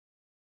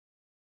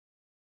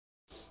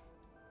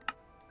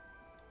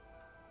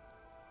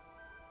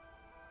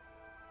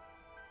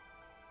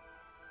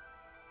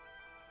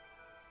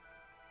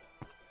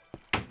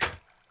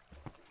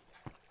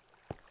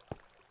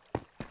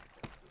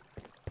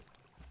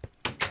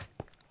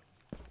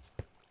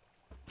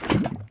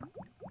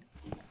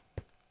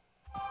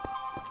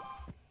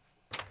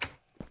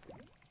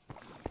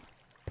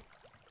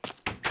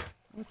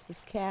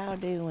this cow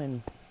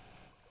doing?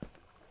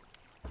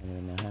 I don't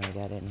even know how we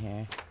got in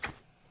here.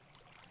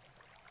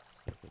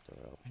 Just leave the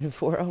door open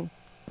for him.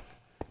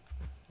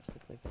 Just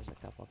looks like there's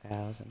a couple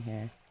cows in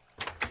here.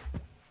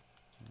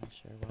 I'm not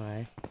sure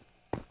why.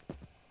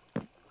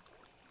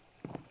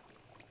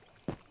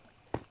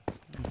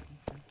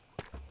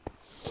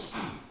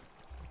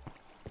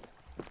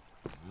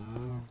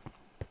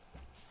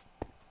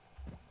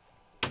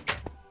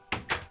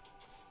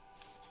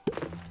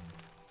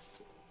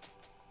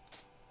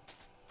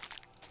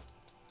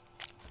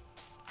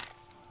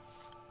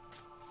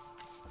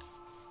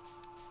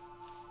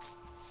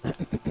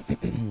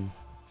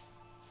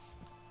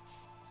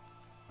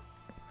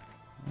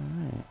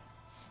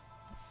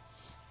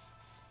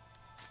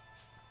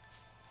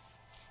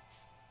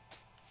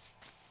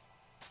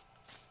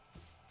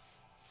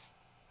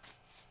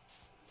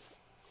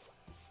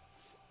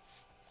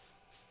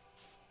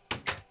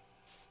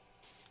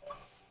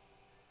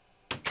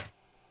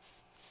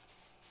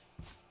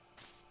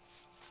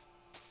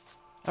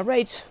 All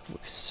right,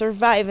 we're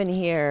surviving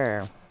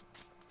here.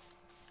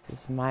 This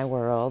is my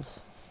world.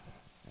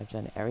 I've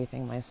done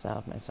everything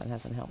myself. My son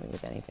hasn't helped me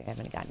with anything. I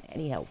haven't gotten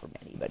any help from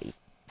anybody.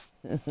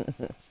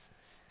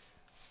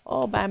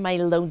 All by my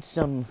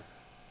lonesome.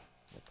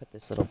 I'll put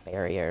this little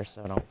barrier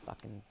so I don't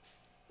fucking,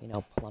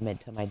 plummet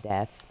to my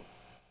death.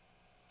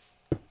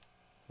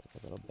 It's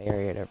like a little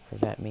barrier to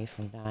prevent me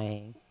from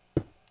dying.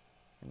 I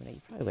mean,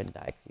 you probably wouldn't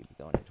die because you'd be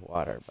going into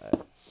water,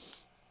 but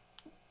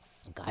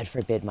God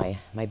forbid my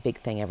big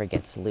thing ever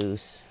gets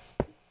loose.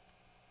 I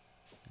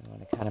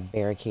want to kind of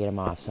barricade them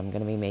off, so I'm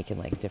going to be making,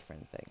 like,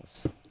 different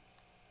things.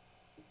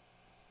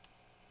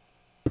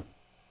 I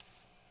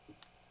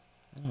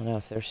don't know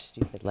if they're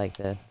stupid like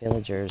the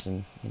villagers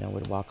and,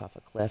 would walk off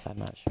a cliff. I'm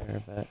not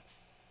sure, but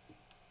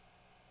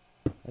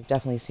I've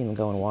definitely seen them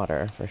go in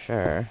water, for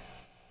sure.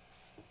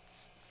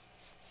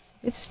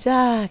 It's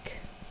stuck.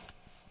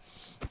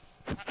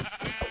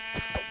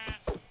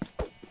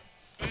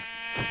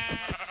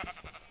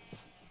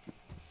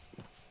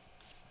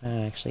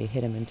 I actually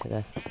hit him into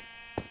the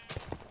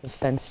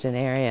fenced-in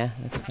area.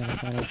 That's kind of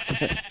funny.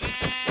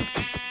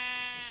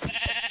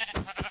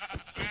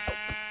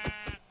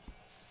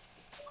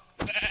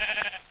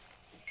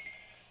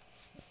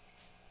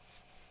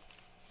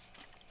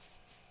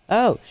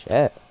 Oh,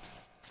 shit.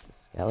 The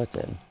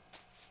skeleton.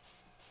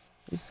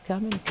 Who's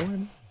coming for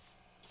me?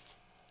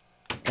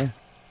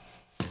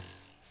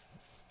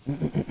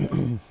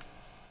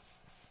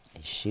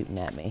 He's shooting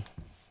at me.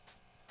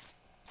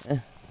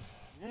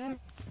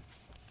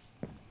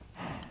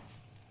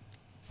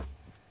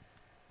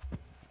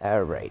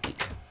 Alrighty.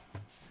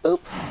 Boop.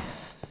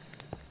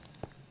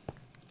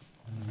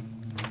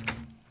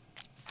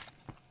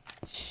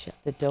 Shut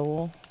the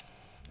door.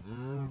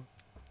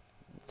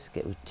 Let's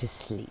go to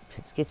sleep.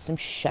 Let's get some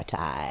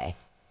shut-eye.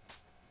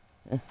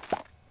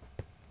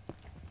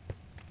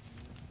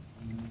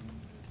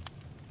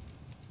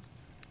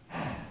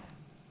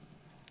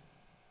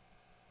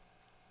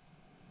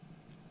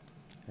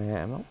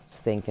 I'm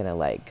almost thinking of,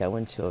 like,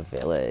 going to a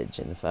village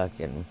and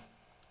fucking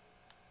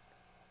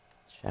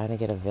trying to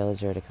get a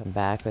villager to come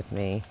back with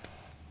me.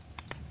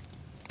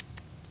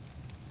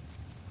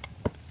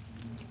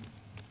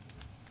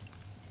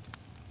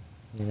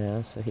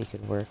 So he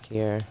could work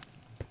here.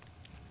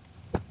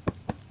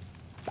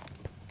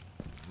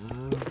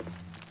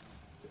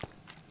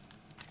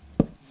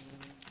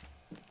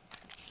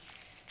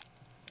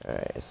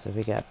 Alright, so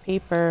we got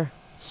paper.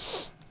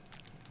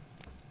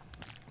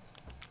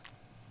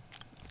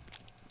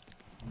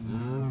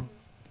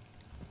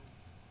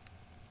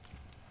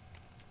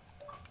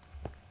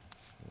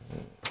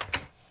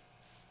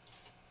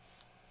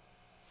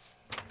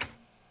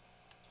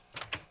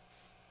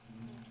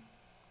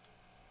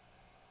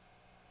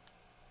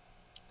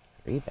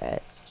 Three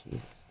beds,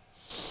 Jesus.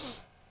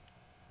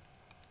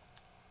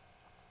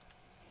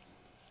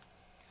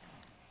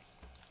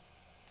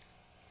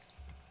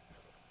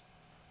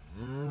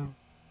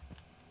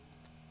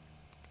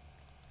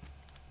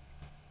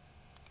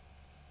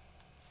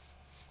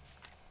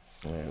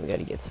 We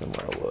gotta get some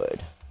more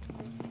wood.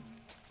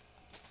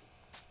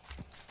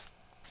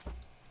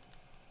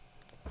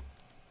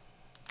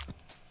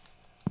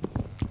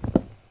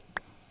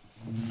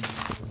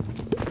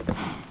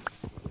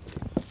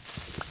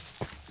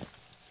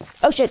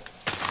 Oh shit!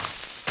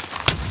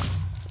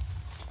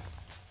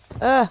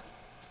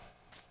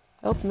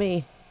 Help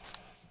me.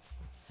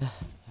 Oh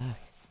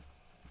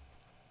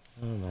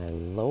my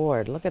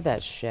lord, look at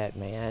that shit,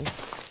 man.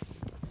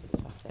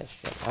 Fuck that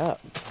shit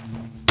up.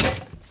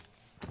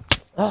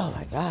 Oh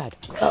my god.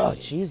 Oh,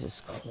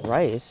 Jesus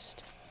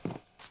Christ.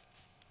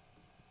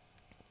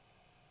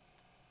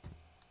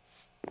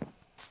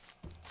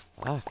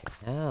 Fucking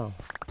hell.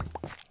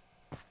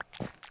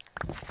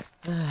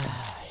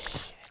 Ah,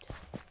 shit.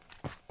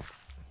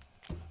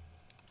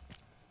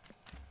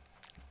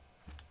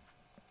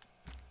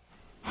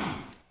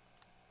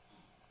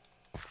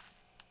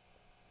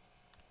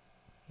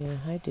 Yeah,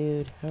 hi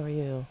dude. How are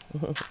you?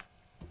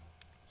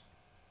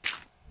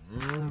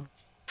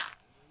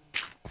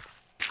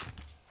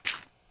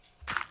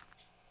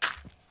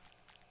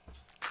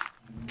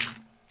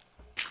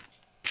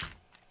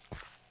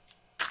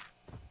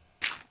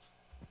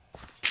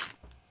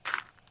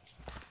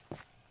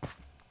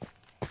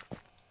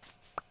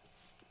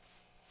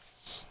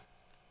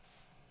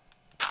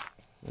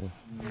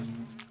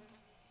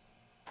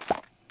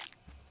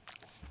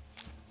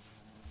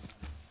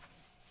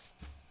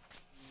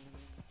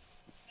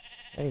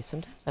 Hey,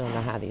 sometimes I don't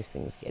know how these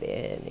things get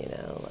in, you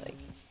know, like,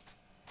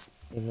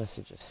 they must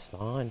have just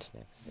spawned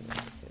next to me,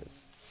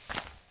 because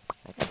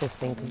I got this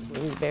thing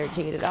completely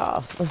barricaded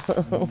off.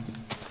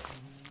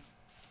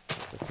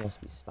 This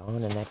must be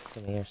spawning next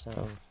to me or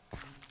something.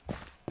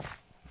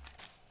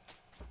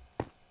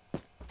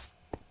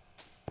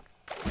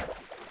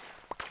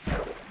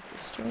 It's a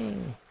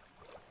string.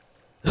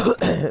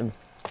 What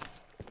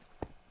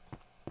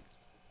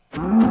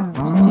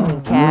you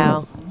doing,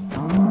 cow?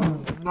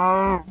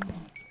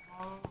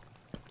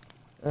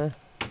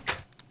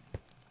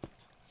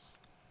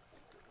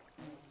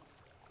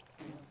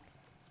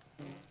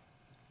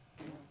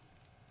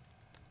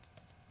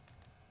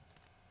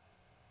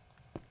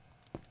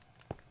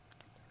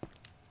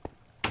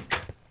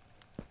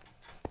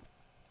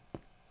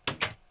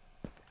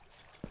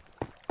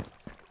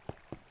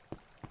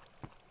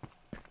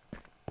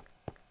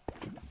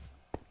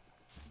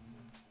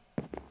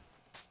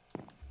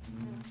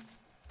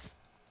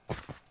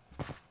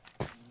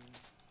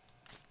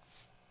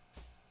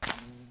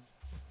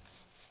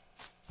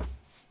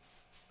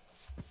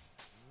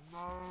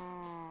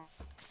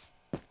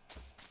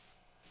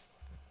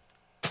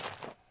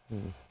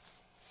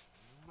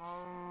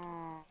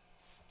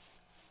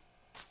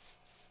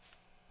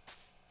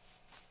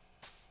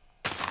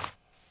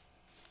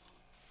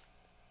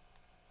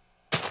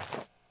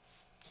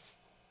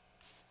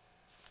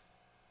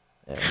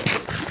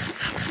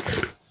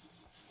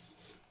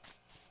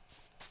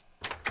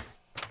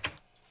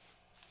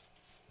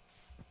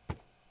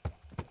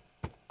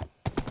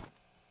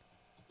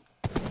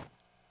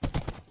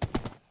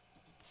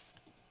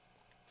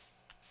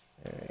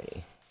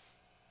 Alrighty.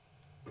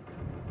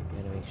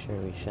 Gotta make sure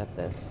we shut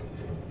this.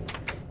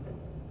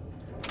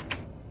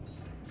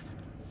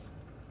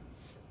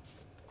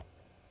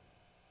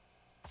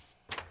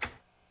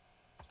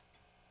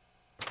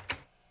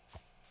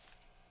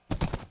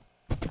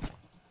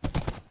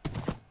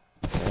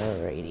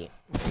 Alrighty.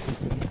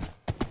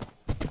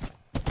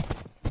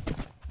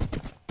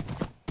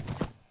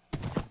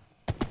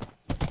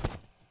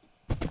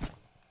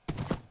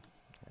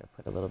 Gotta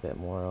put a little bit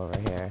more over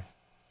here.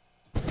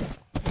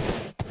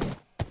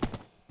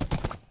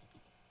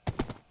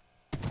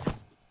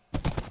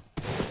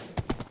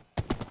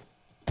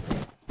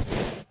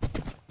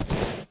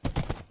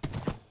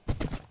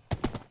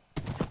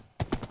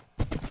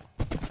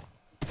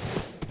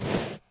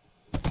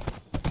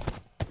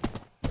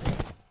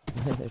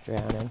 They're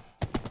drowning.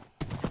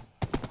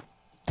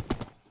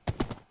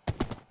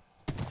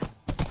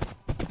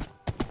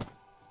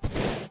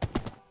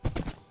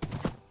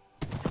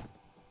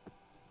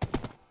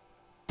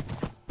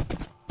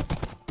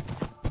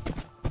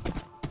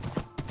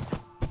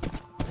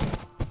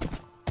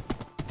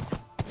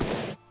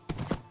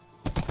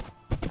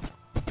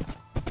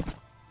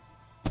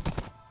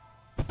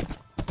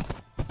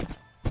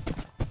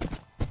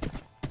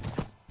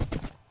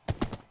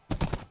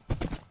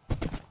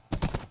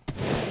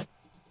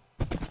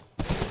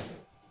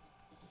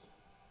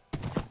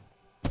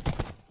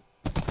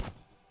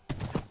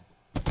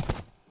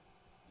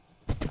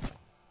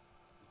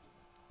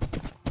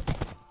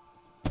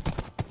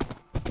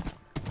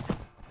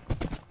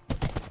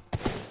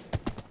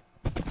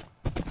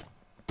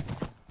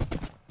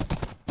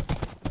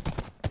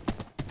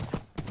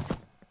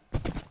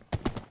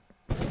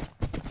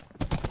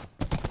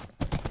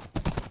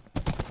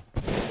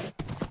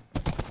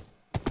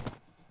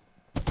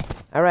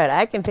 All right,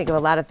 I can think of a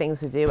lot of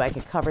things to do. I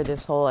could cover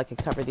this hole. I could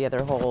cover the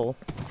other hole.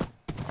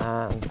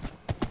 Yeah,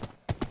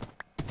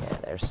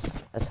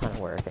 there's a ton of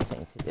work, I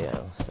think, to do,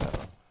 so.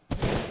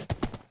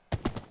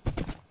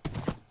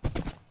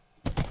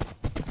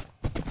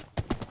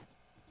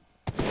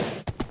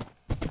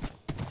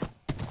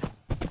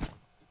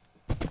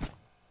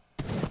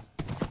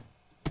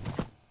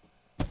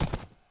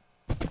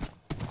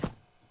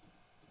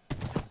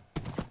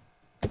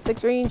 It's a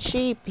green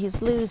sheep. He's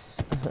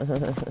loose.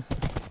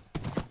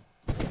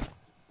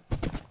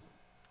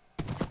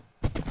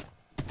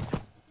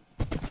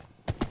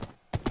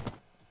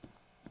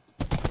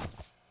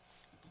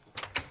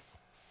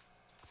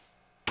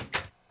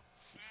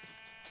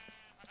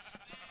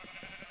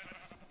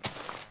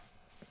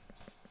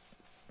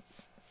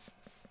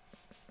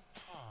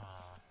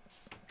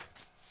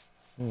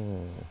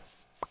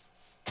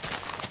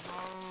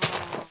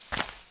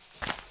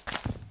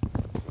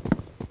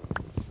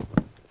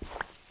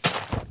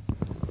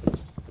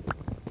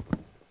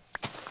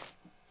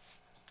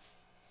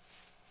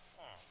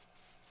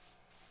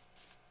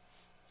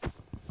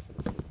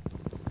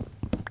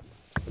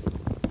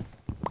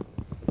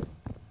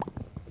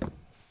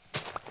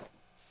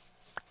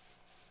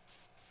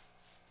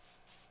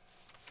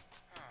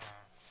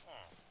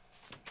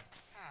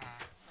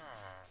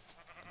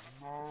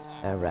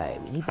 All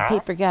right, we need the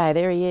paper guy.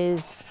 There he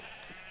is.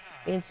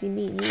 Fancy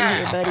meeting you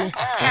here, buddy. All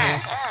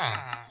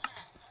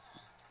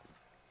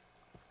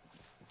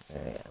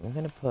right, I'm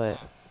gonna put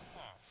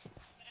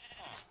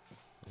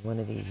one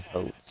of these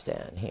boats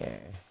down here.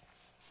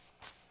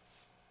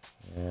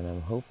 And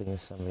I'm hoping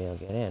somebody will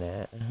get in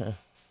it.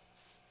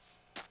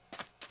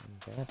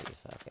 That'd be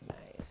fucking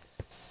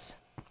nice.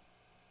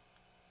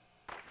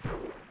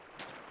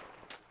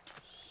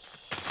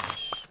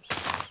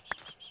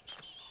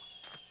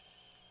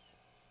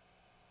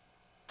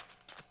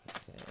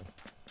 Okay.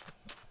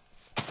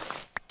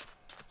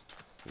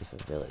 See if a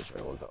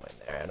villager will go in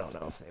there. I don't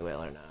know if they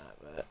will or not,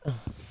 but...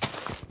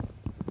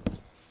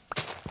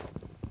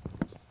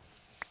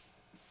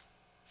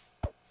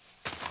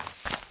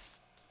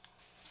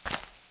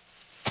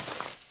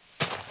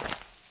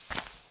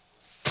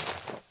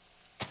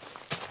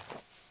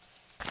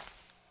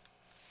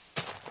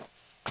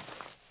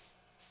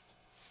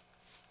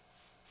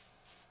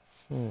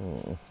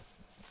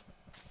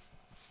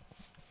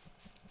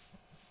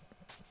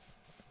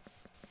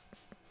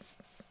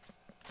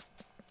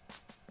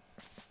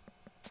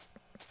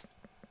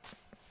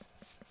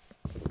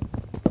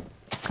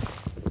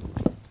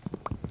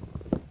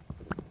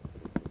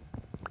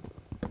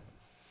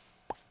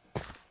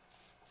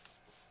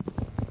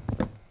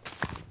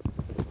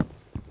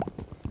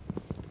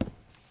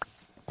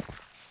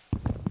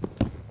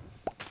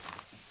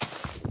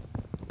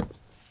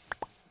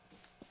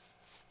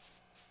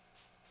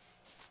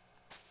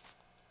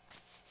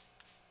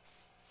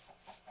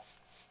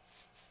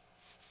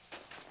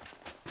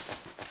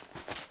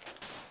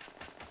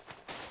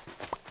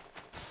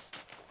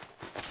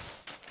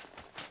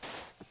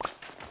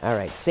 All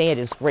right, sand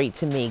is great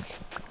to make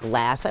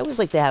glass. I always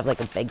like to have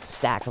like a big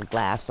stack of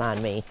glass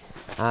on me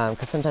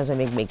because sometimes I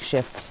make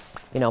makeshift,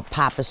 you know,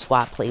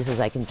 pop-a-squat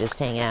places I can just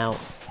hang out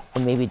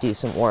and maybe do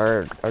some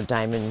ore or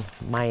diamond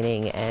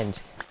mining.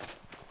 And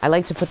I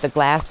like to put the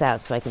glass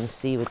out so I can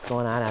see what's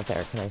going on out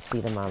there. Can I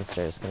see the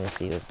monsters? Can I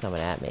see what's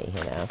coming at me,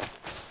 you know?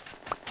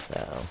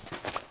 So,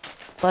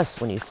 plus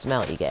when you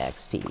smell it, you get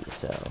XP,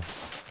 so...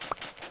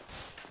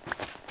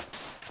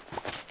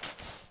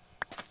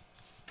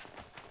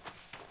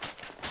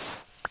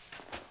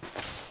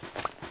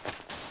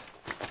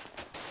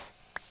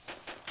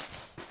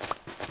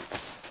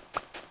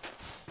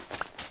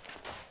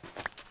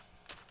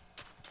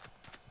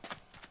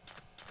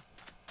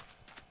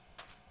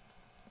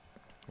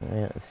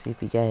 Alright, let's see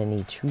if we got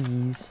any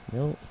trees.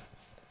 Nope.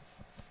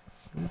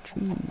 No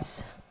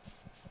trees.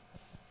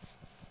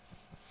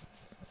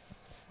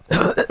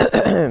 I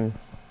don't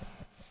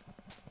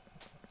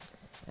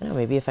know,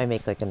 maybe if I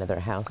make like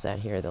another house out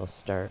here, they'll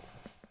start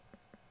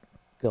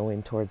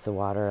going towards the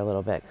water a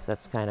little bit, because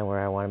that's kind of where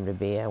I want them to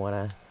be. I want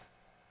to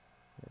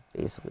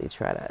basically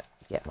try to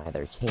get my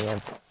other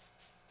camp.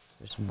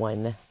 There's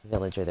one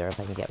villager there. If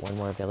I can get one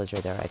more villager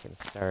there, I can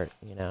start,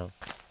 you know,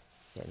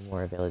 getting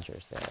more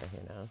villagers there,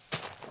 you know.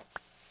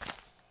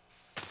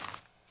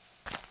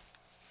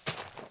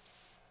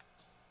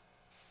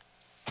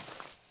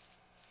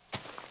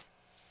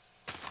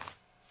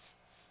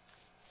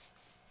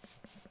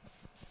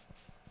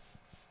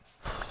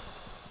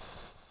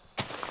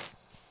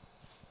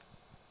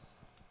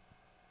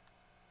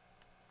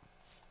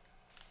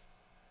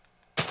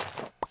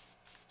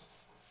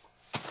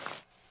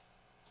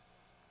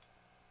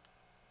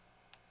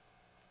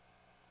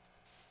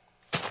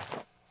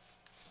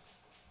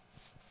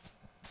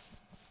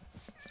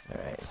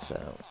 So,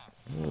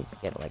 I need to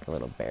get like a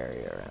little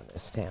barrier around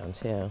this town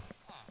too.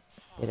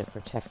 Get it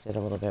protected a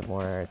little bit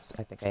more.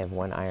 I think I have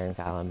one iron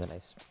golem that I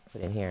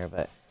put in here,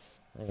 but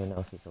I don't even know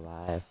if he's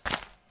alive, to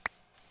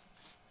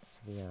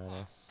be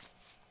honest.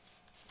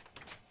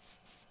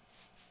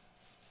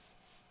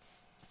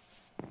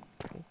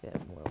 I think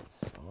that more would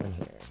spawn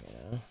here,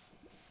 you know?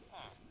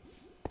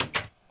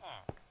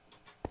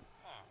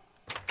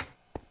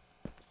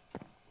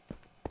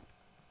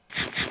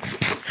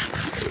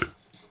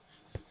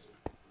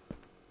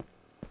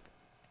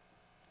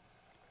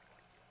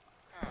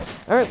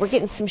 All right, we're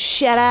getting some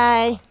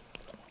shut-eye.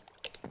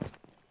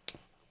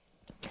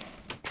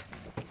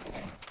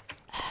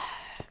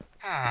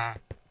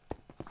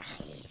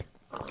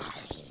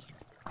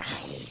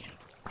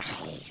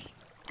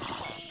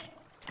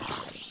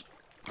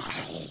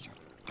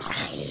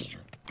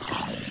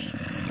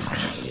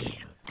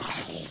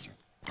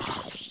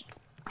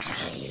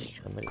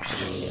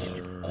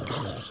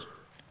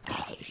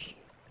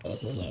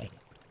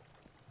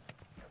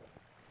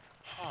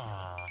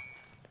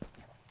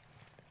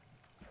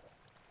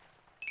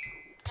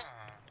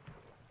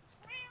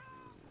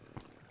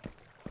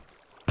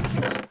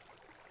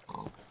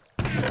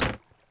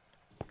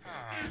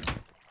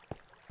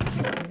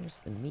 Where's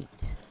the meat?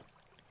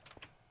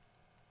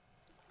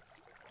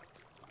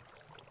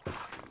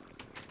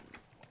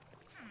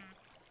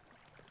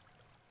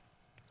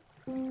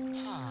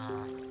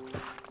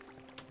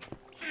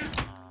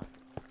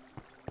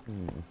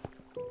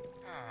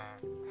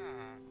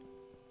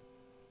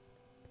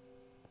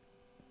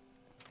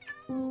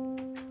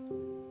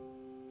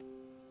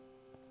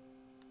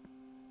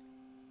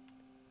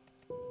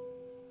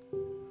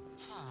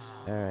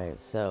 All right,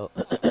 so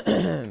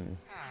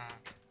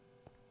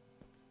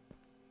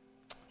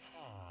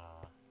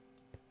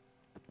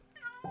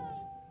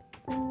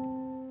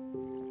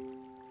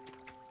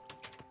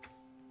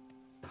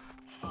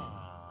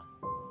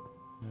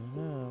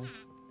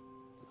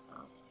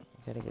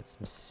Gotta get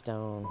some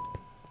stone.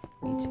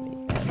 Need to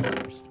make that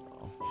first of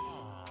all.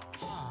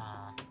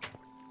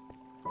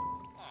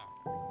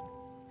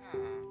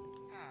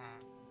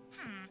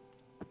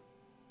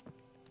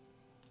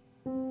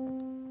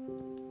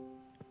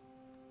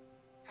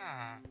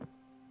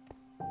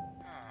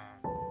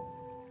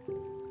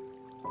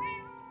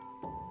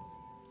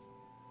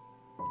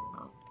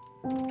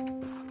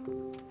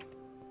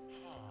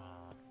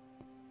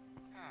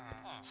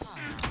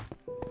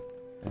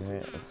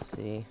 Alright, let's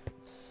see.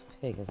 This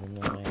pig is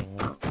annoying.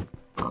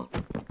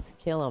 Let's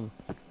kill him.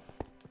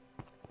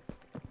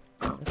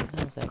 What the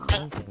hell is that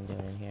green thing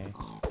doing here?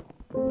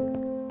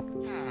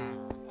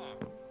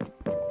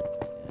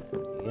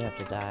 Yeah, you have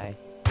to die.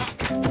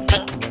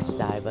 You must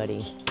die,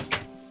 buddy.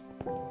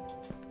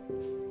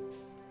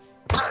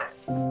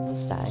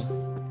 Must die.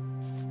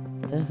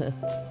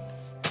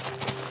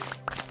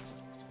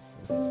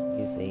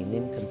 He's a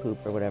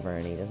nincompoop or whatever,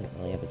 and he doesn't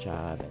really have a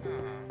job.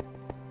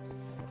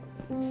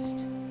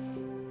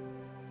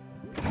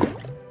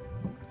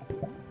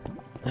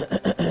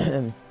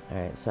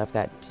 Alright, so I've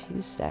got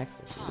 2 stacks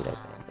of food, I think.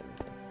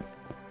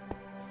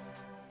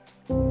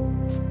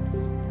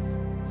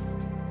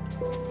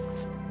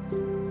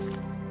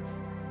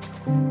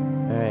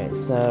 Alright,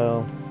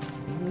 so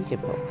maybe we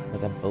could put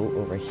like a boat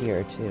over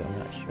here too, I'm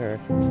not sure.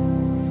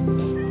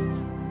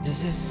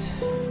 Does this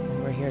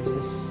over here, does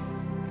this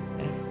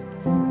connect?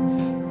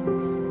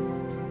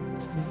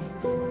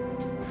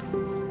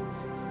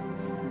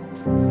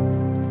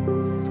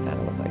 It's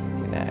gotta look like it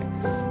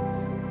connects.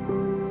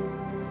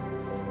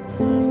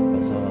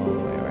 Goes all the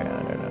way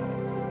around or not.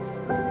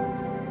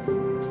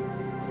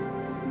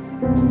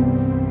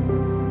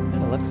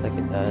 Kinda looks like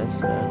it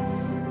does, but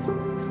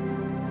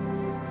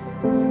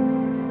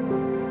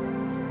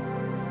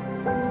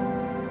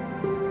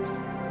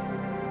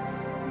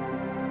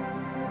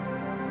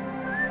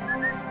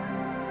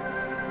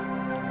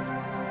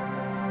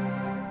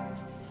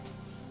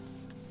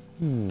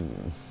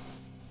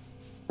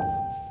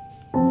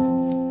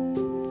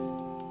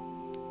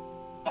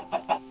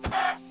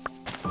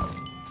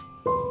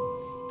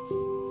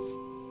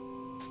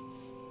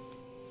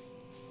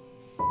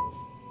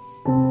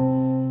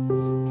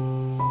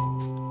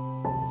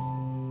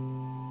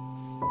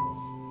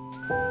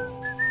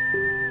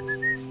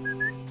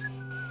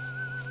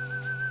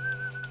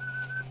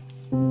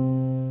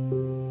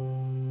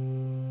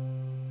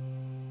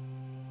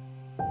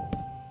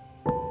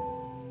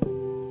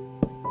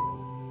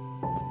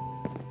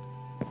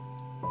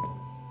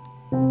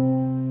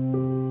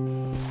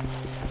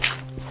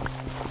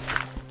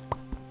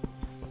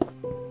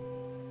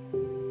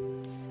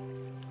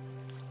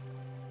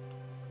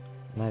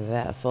am I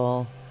that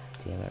full?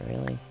 Damn it,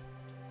 really?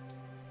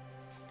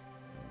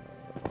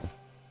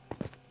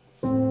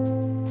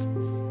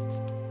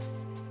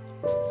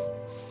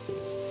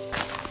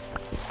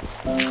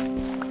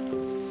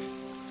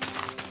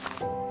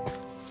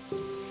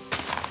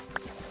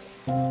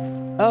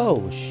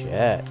 Oh,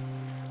 shit.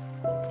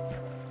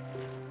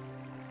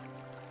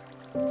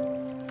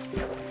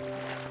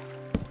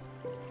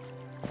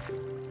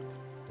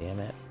 Damn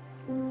it.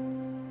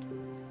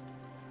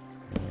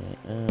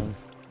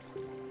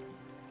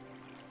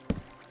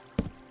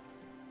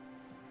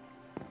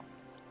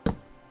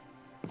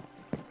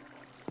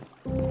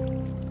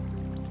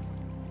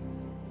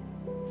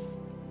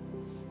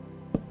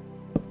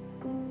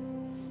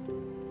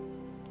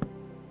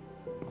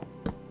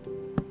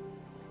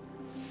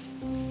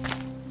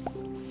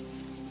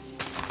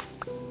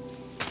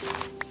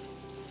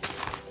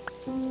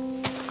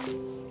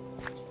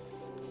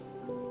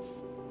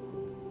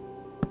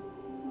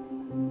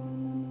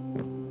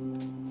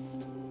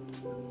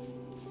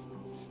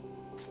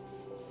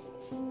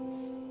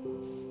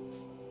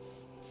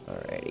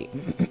 Alright,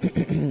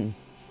 alrighty.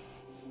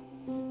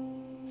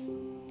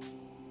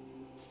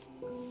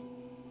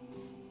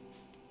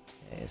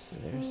 Okay, so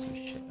there's some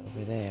shit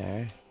over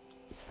there.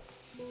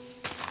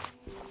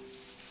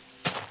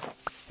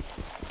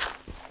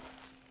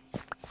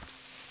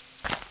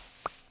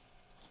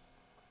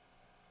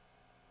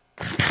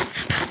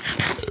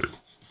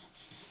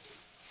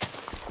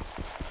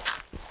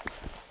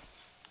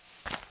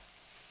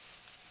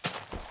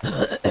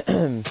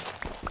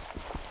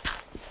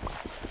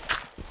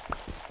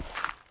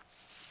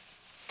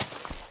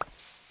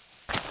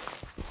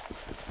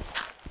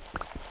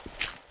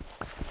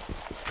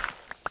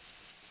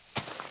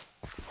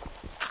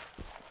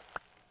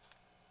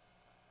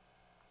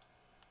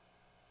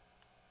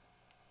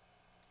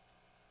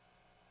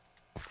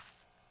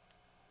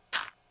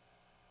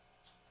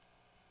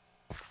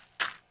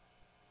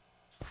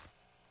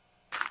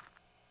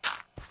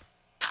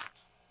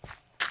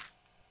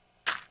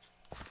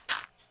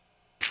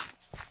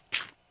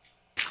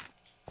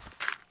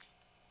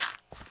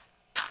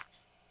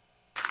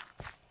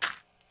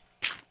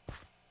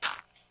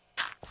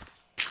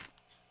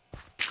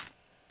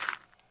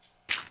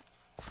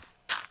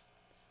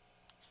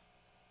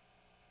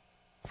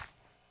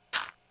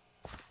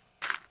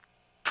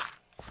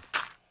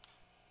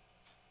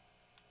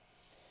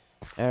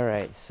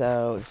 Alright,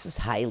 so this is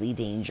highly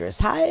dangerous.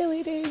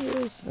 Highly dangerous!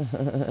 holes.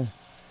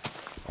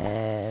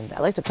 And I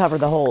like to cover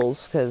the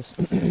holes because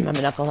I'm a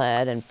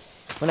knucklehead. And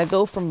when I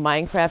go from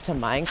Minecraft to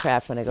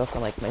Minecraft, when I go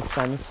from like my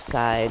son's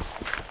side,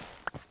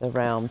 the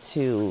realm,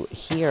 to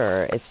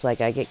here, it's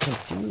like I get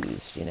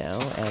confused, you know,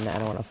 and I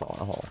don't want to fall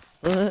in a hole.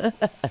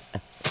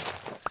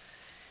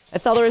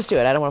 That's all there is to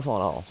it. I don't want to fall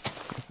in a hole.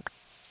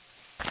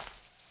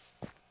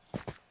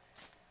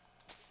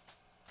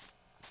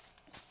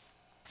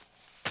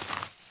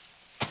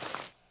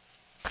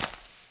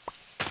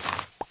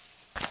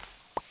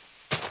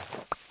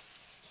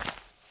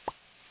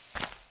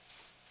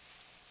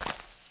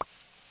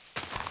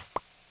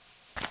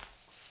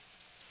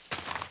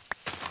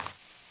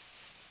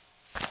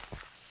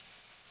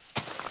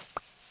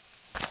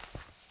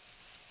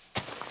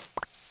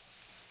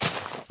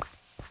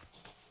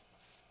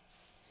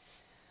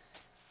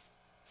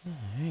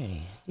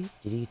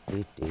 Alrighty.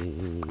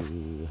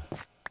 Do.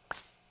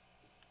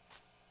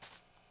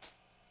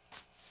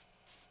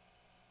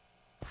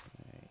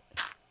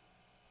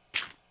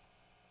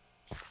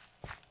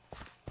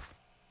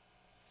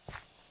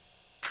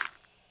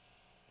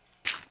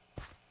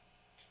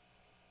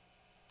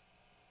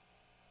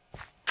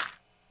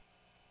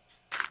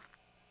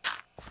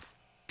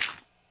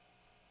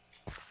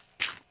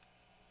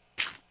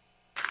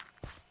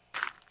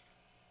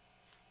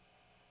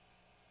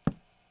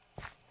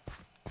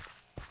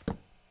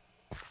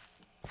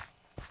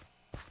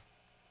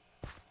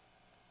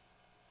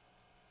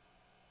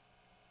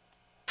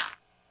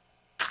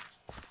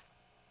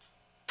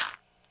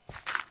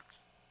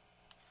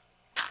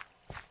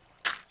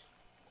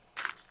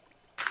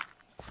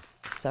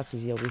 Sucks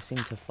is you always seem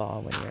to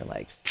fall when you're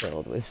like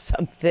filled with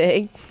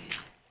something.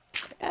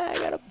 I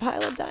got a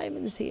pile of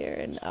diamonds here,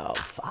 and oh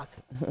fuck.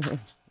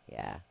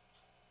 Yeah, at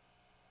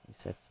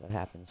least that's what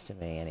happens to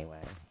me anyway.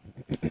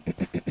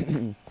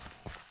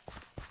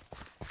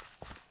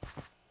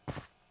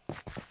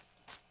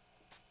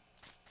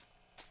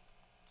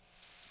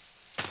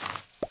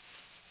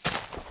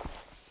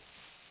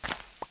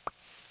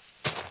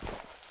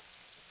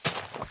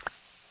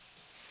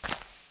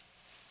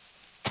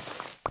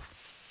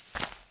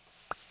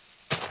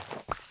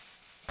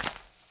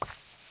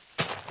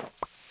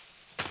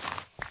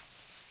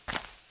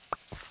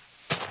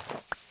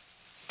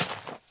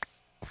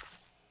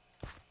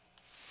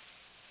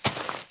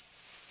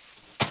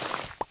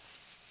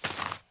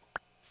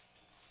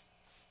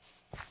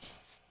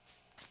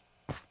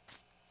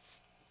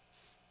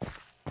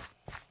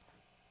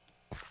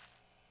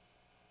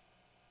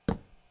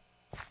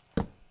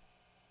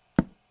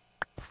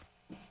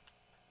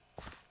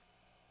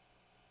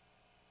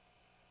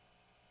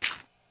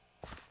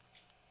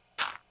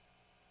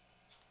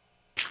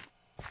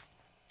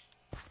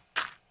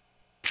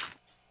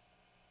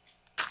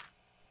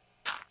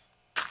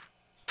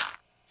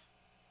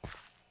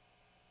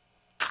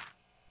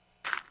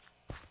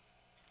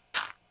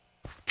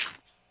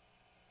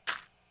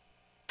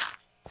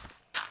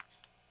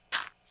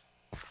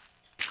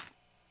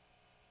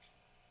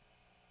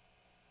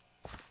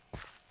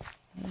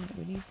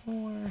 We need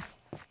more.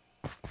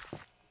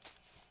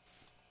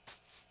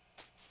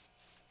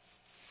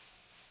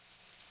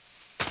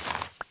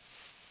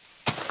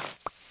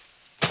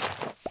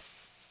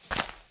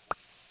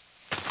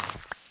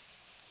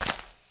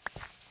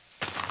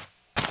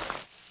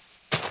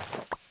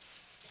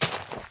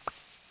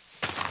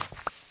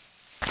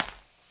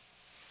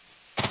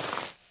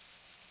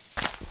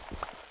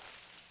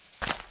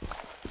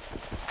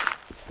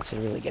 Should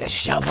really get a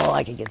shovel.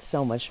 I could get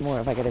so much more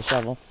if I get a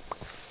shovel.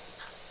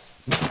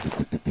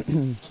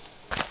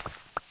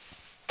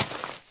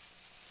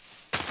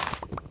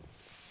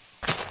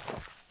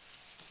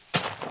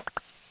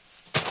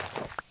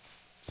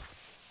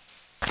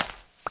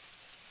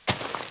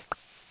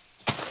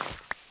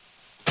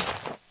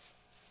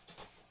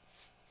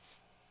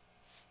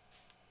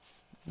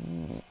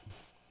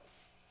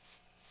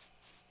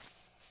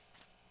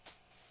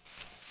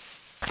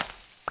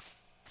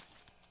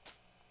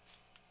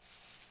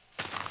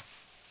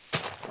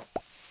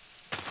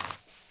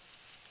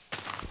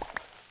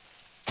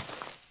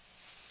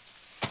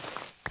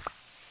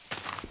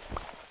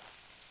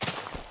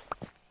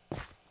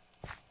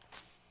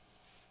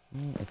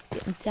 It's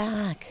getting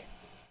dark.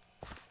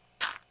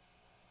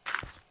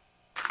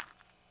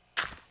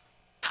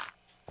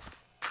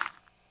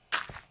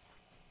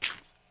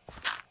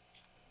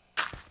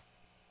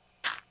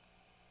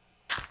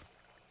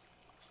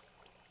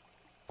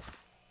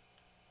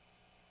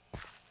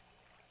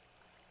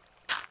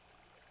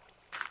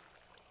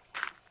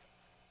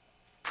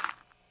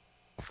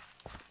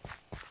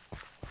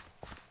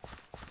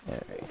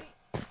 Alright,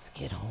 let's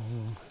get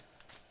home.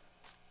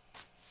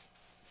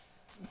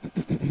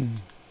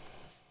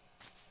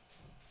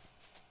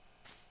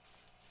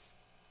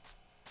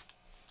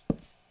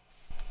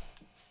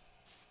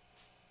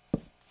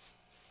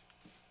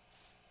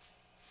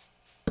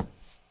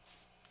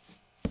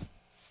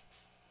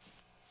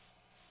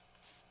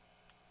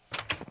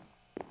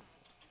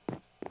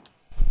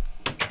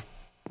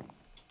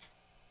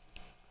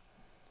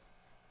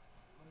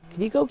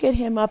 Can you go get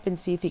him up and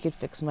see if he could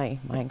fix my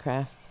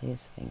Minecraft,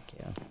 please? Thank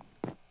you.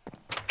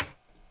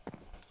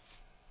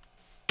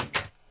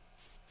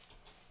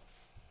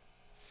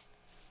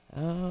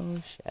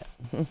 Oh, shit.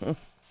 Oh,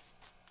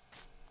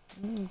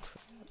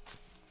 crap.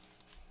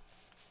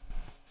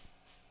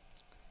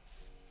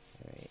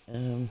 Alright,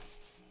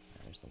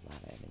 there's a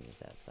lot of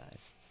enemies outside.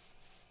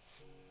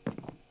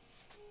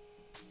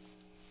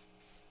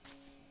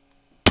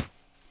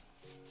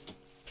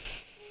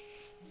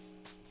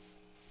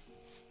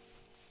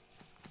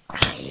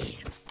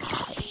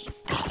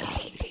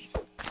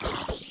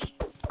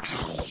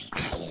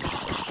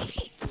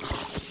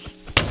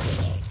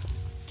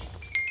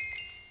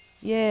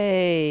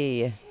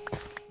 Yay!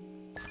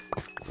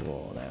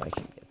 Cool, now I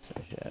can get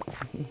some shit.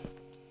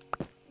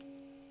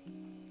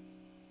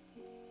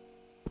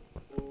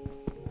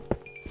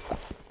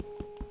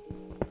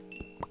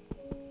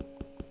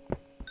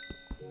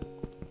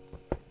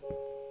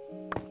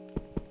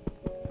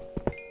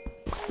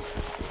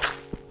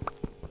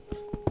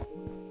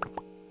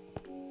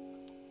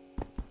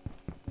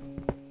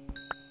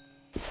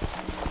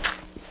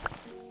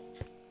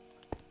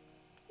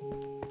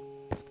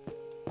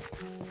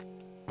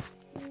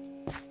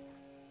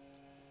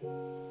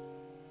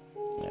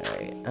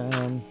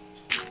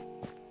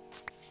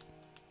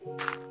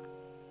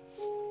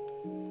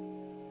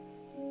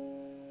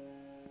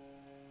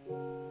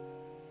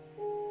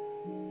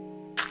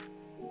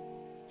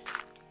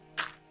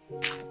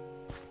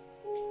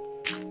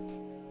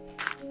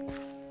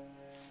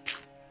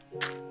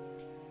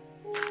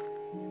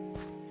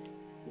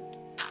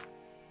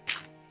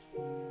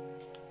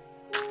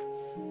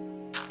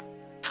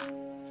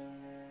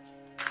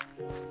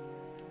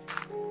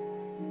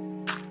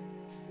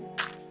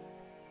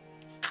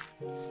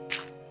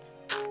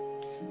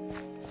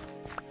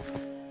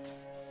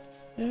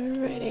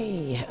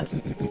 Alrighty.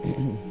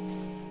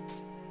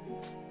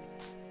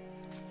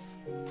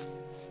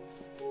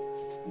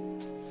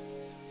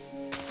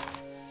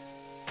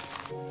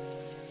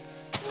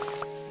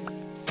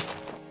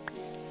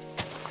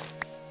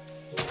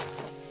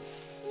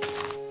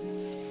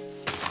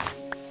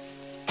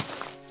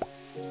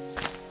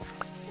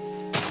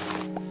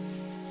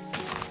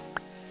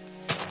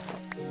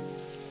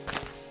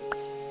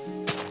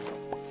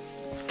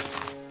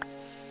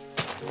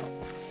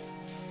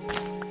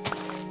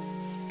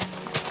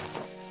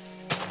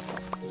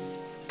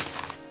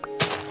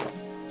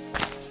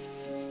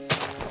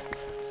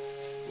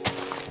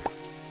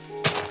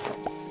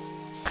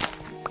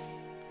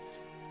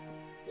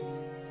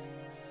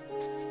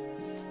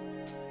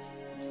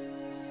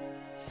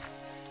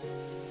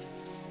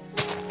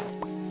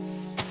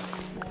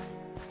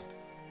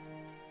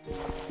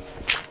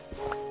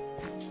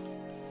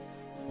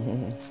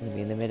 It's gonna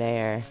be in the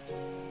midair.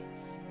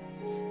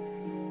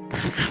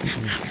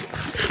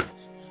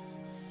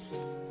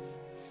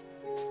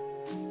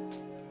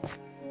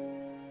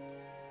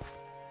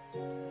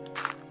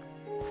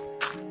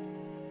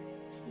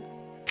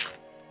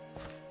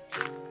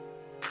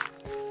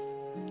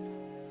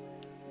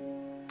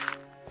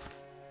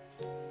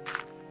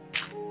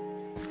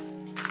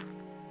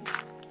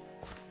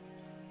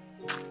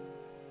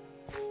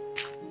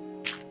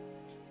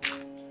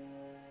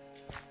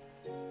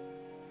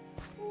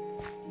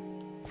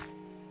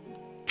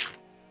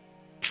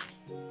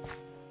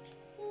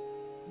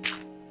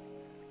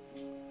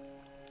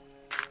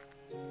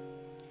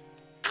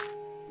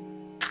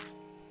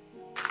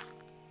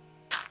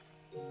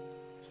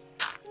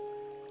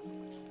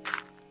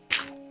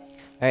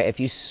 All right,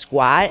 if you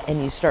squat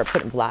and you start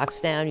putting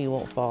blocks down, you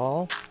won't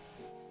fall.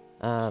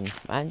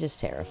 I'm just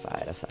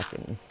terrified of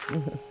fucking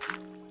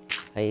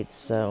heights,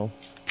 so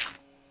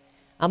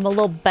I'm a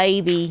little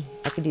baby.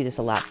 I could do this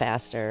a lot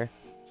faster,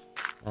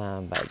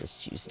 but I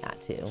just choose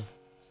not to.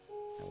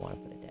 I want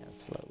to put it down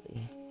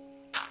slowly.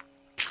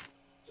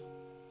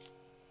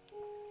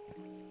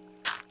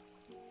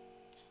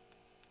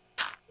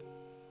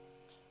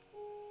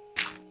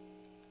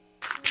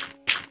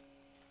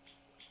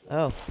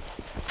 Oh,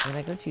 so when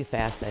I go too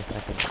fast, I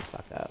fucking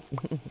fuck up.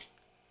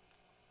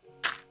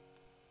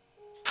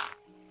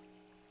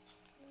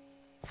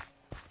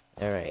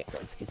 Alright,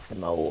 let's get some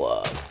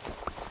more.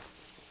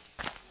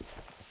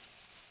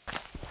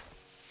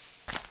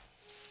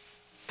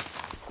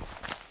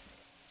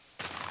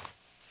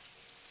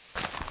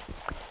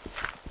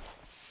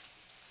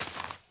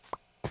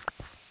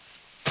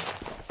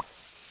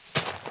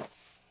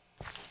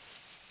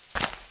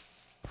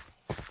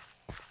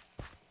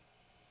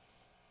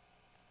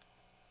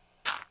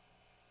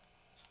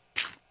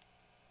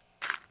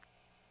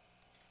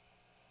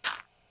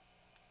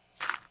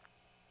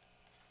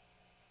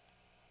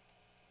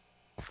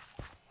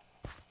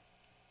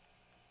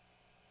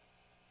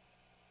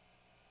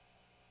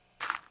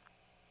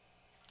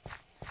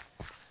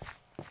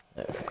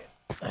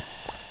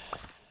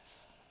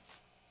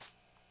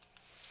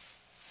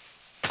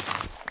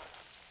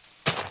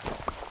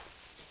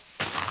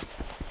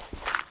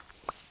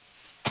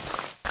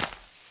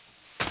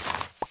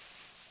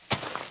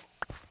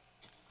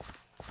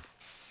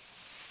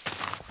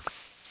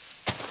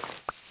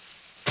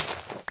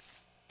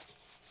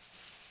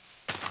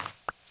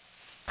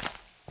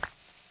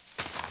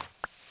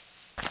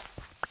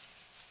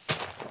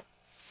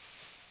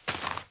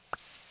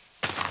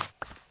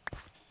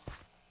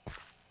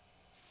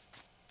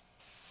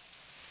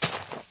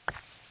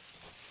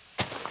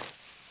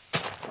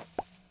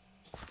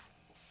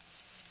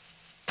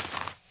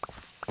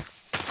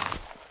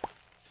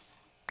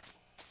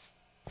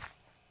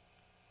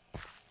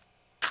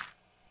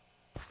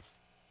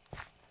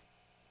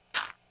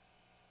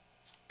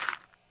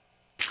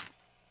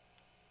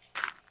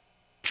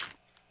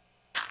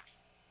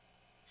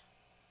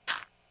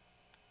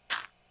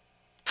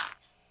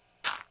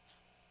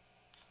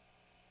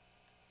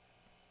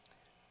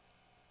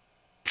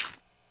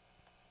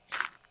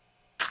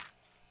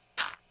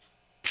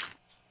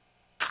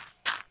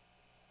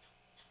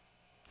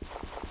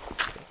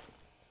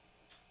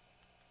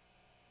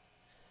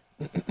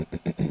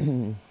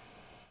 Alrighty.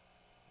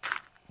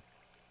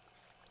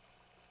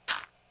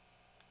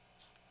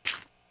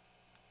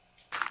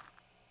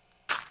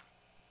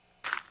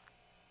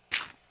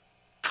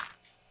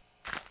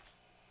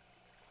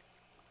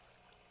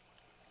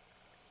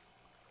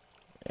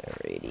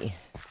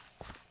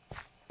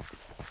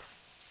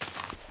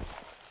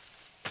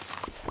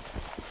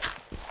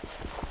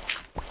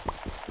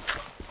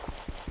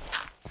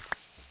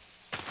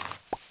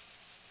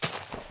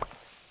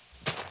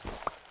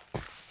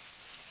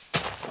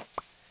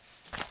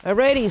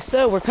 Alrighty,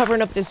 so we're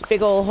covering up this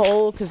big old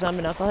hole because I'm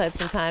a knucklehead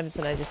sometimes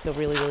and I just go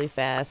really, really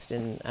fast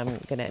and I'm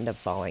going to end up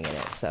falling in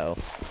it. So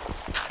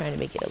I'm trying to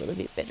make it a little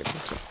bit better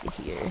protected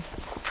here.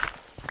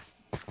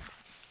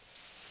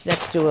 It's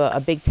next to a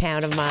big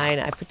town of mine.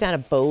 I put down a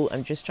boat.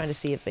 I'm just trying to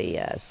see if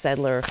a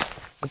settler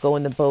will go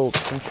in the boat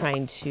because I'm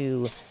trying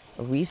to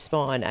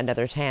respawn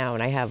another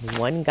town. I have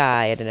one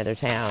guy at another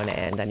town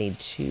and I need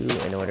two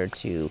in order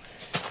to,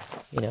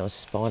 you know,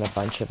 spawn a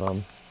bunch of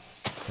them.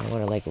 So I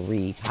want to like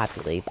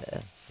repopulate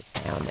the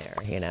town there,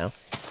 you know.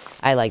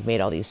 I like made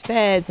all these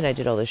beds and I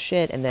did all this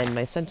shit and then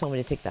my son told me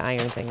to take the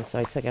iron thing, so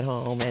I took it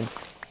home, and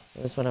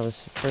it was when I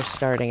was first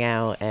starting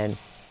out, and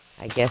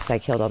I guess I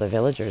killed all the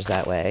villagers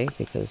that way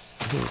because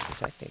he was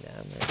protecting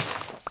them.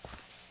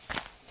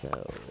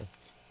 So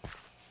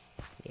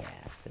yeah,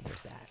 so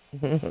there's that.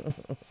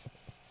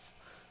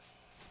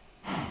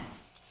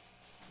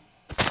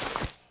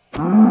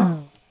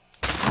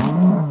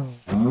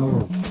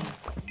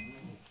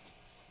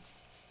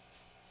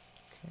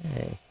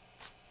 Okay.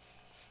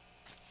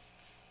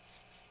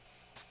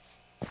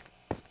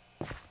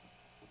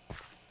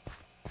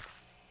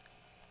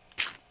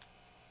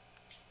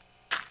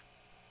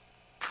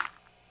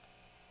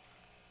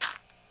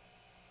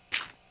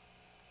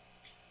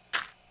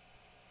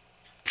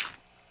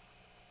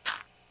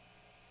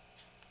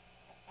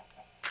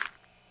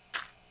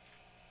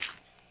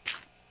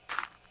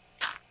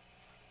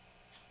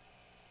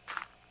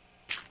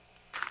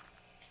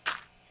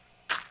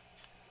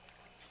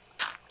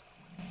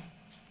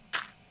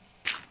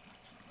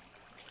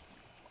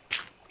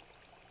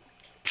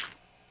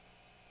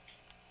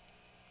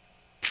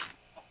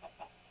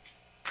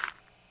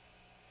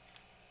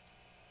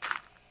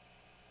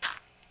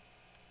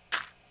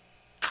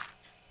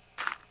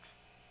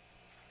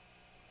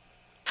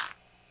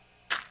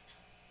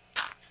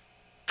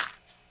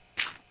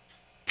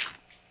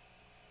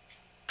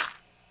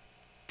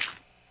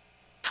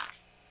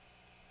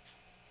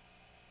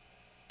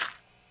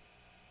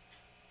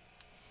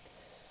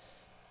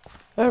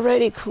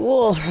 Alrighty,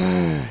 cool.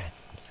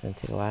 It's gonna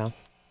take a while.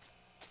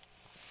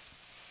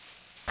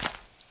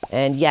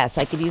 And yes,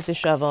 I could use a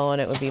shovel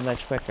and it would be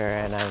much quicker,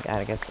 and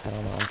I guess, I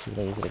don't know, I'm too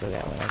lazy to go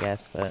get one, I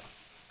guess, but...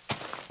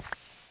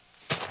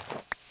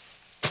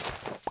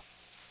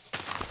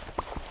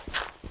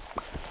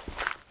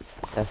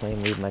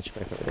 definitely move much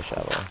quicker with a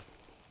shovel.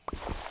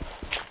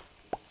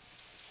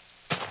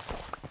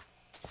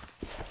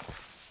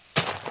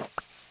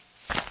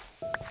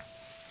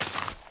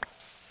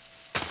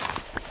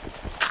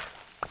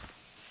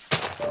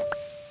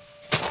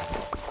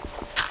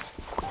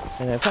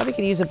 And I probably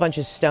could use a bunch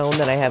of stone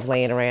that I have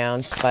laying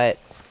around, but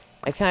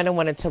I kind of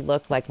want it to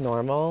look like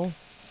normal,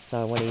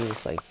 so I want to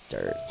use like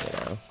dirt, you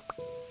know.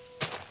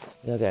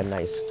 You'll get a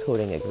nice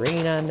coating of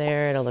green on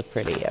there, it'll look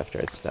pretty after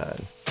it's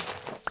done.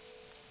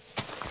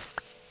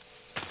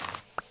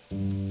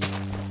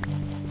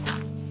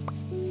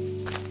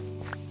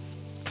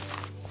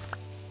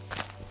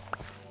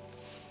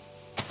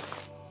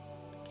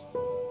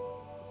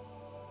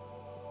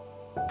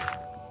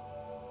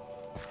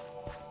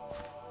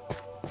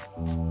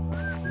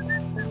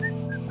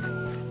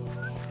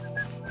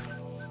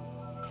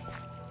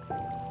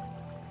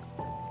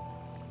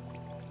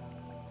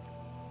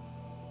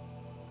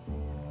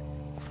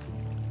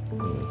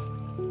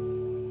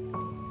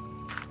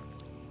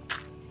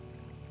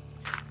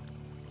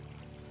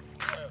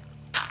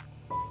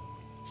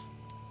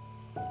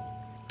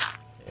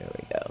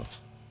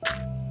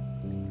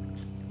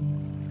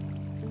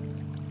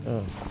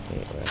 Oh,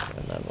 wait, we're at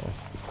that level.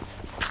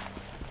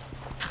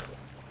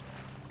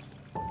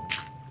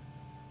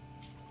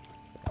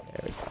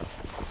 There we go.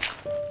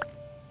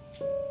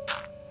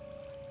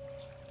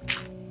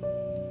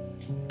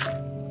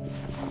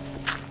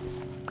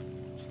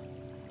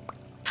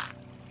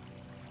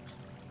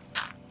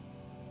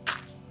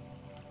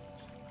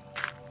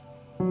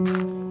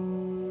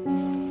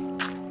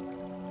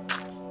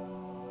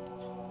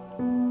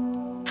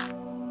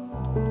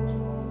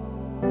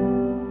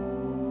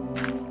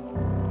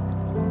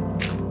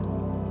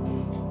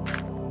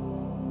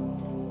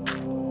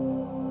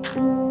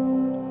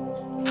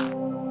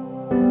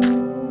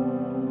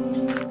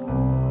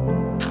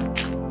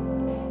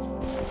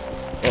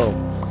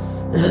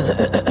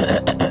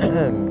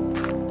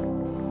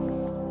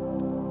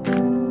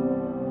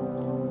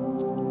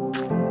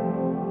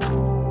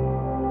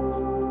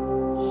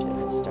 Shit,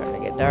 it's starting to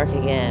get dark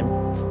again.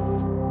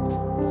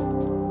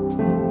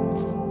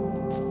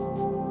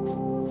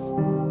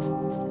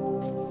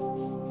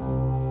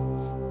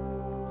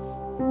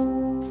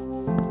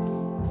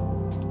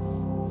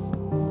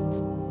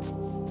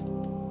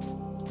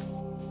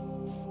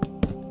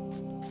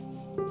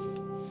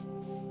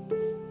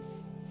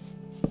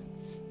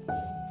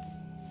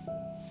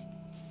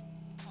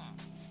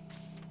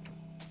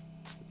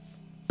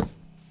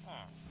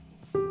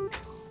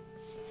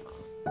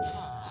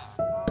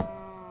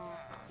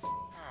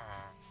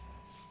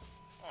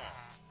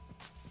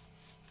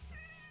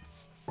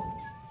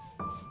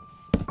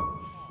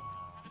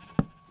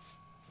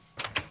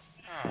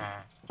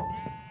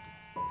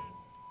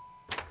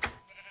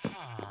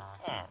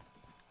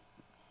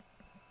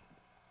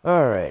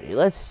 Alrighty,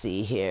 let's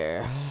see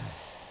here.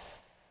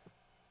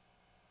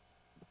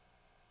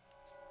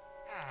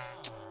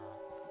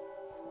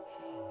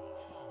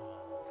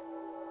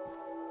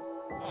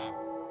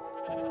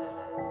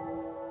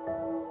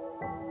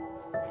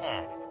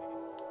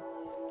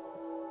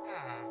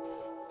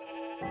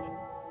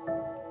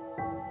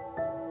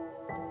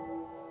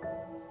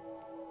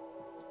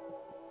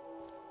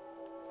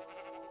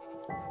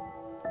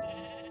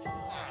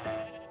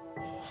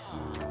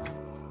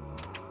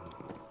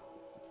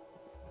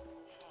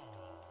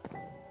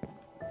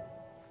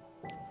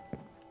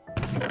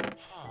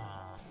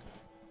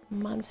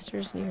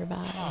 Monsters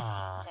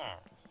nearby.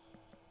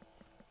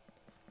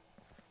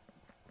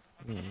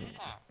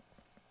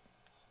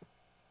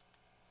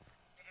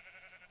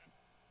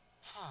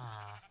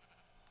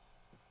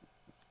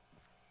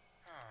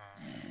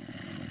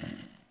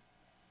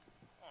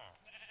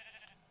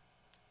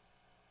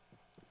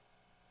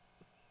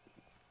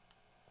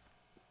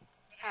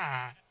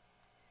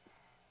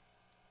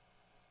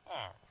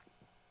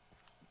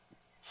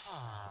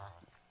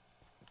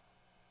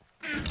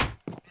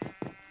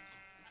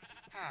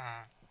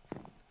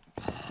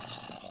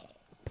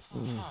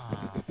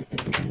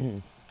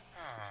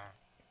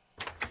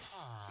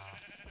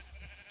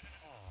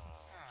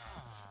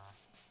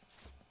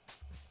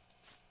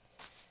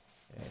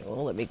 It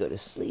won't let me go to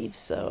sleep,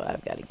 so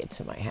I've got to get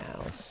to my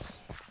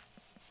house.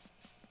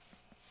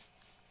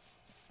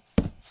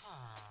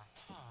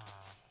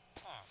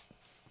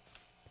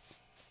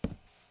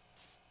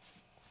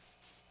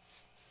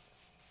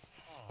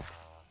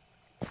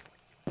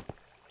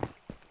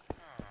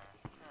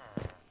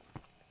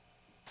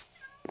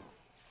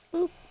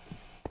 Boop.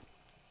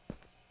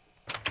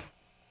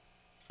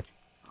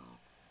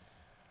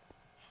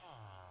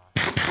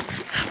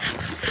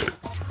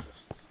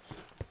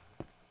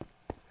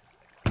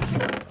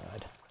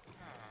 God.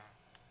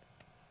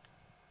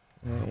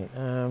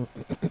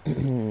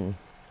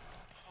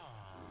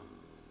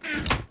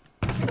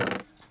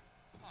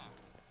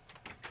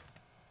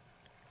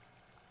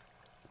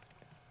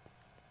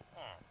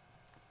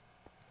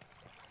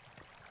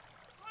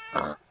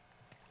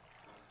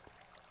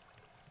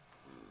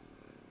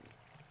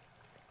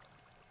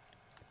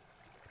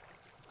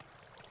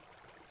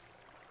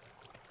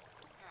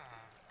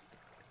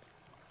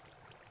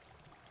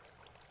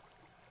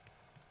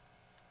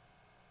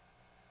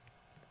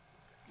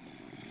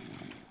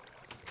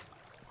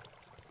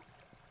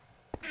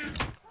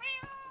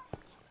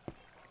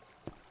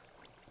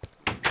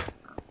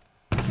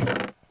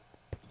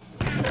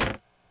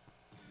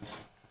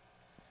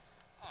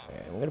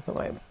 Alright, I'm gonna put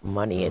my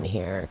money in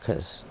here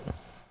because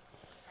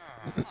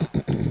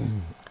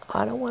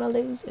I don't want to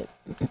lose it.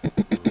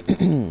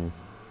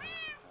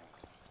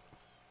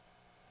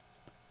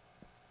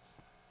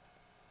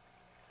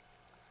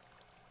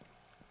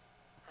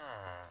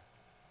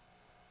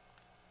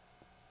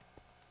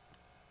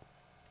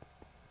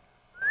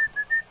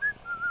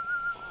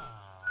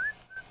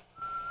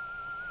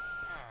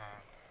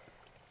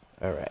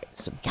 All right,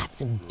 so got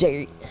some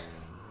dirt.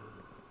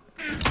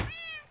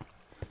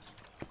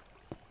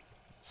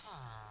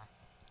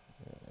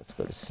 Let's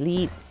go to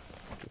sleep.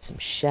 Get some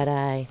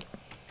shut-eye.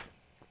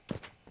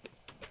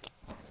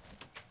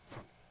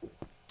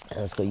 And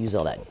let's go use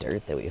all that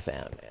dirt that we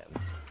found,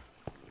 man.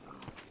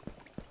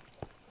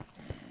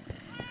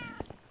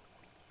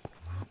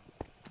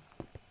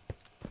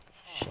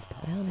 Shit,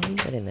 how the hell did he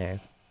get in there?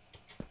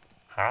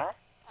 Huh?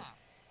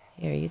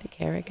 Hey, are you the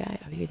carrot guy?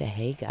 Oh, you're the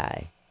hay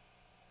guy.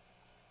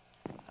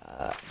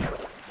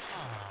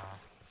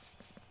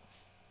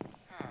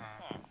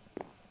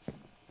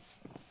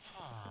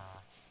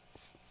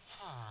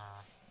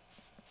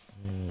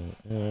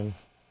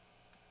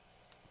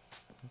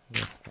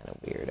 That's kind of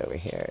weird over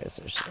here. Is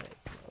there's like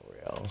no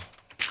real...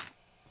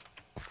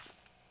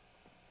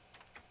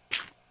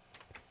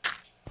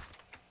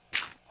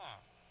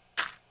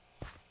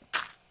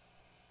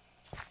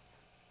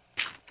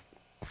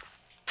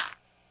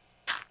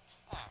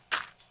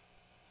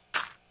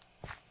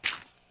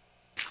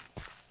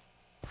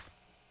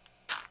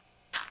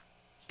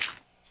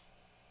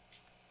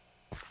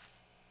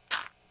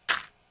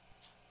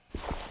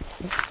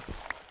 Oops.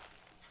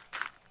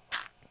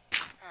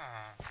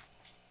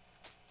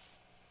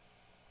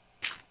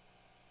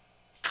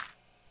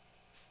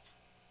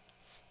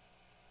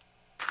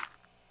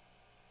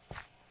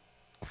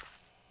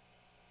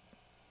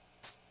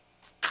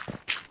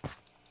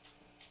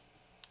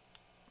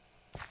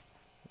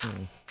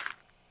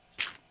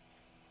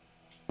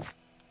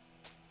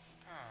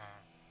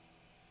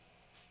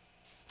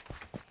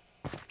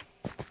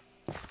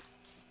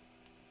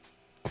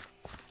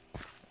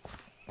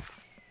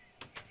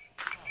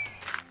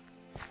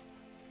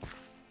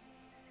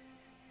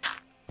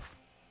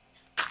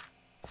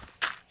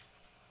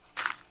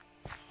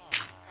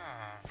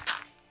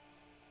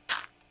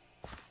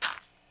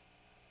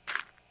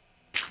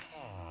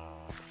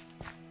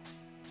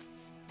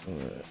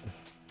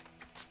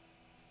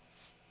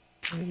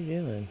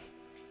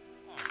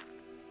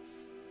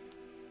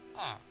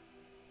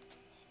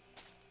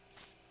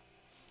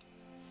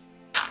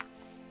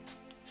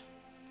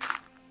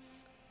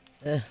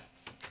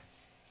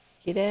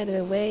 Get out of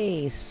the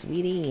way,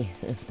 sweetie.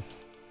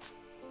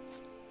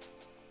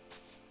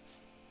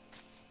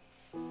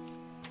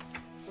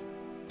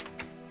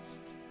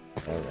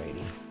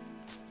 Alrighty.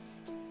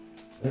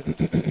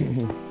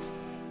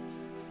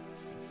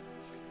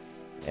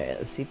 Alright,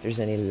 let's see if there's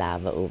any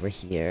lava over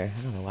here.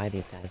 I don't know why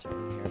these guys are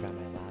over here about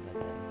my lava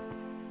then.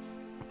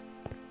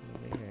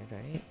 It's weird,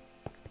 right?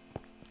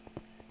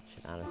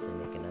 Should honestly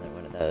make another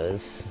one of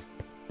those.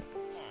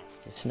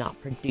 Just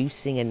not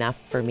producing enough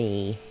for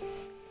me.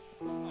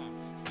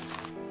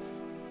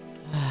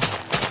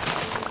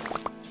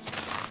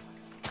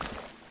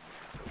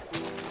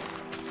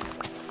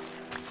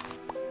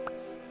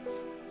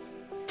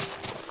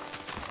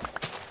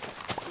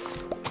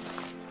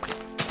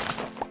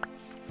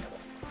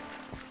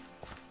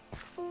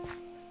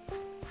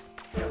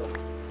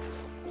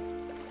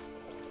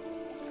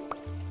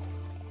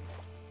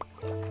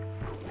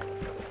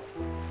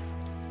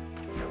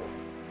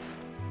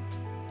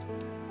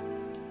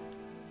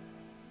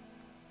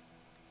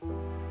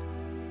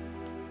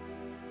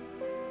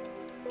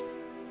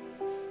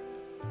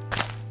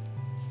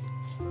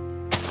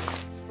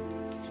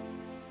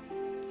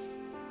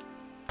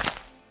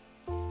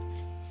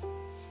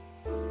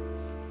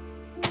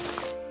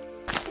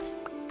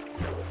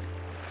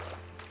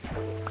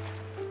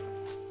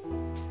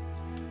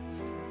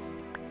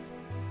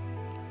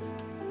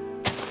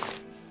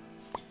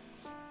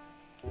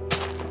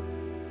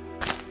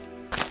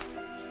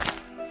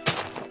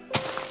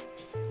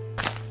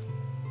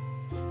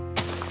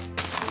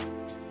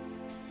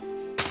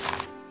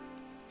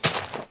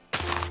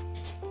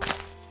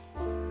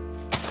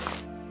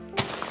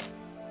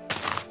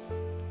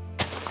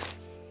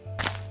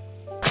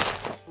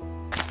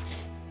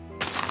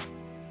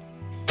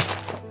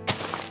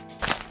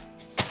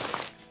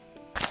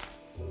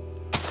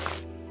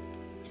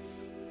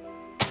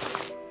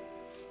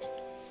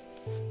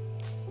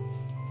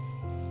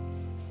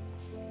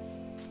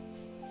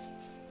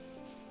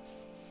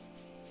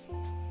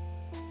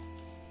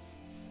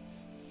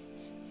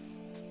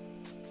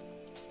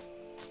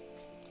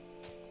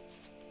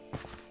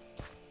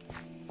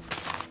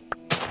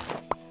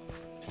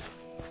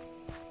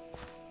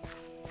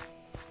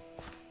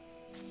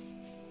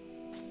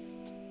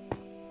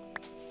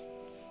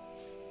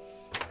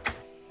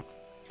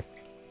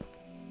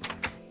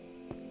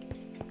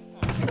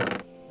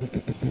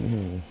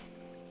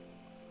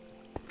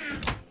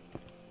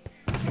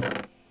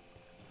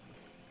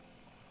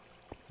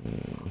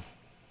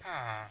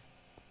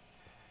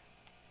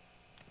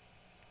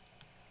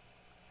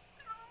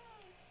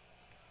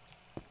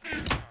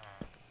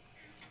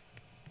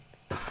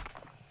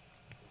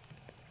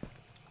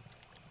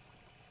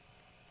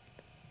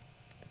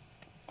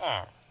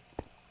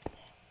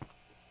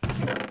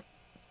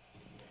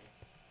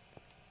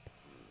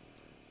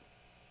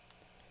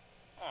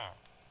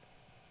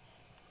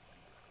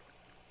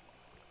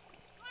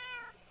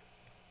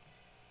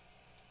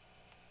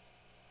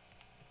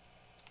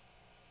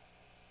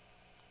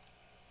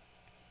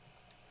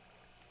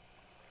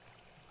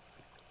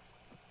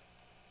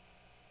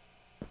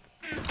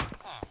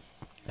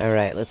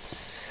 Alright,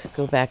 let's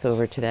go back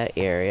over to that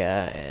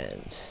area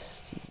and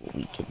see what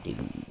we can do.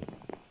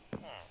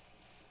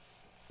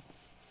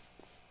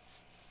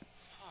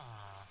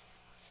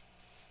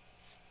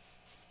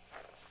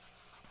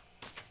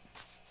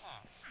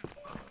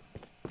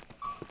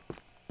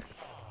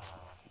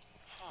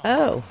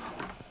 Oh!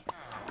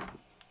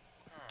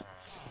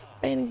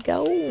 Spin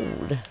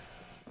gold!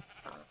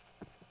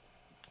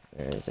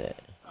 Where is it?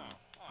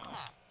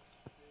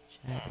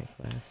 Chat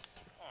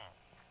requests.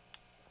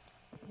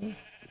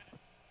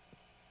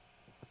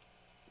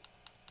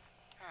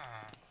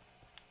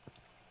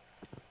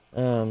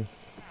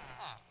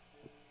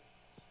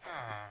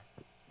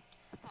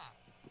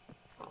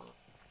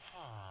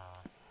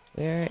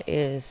 Where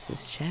is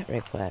his chat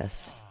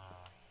request?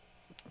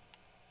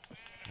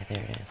 Yeah,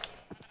 there it is.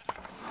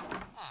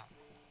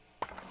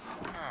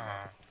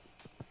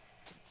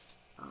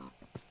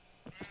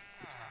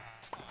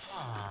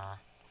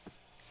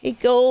 Hey,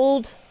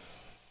 Gold!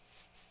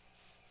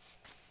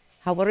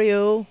 How are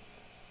you?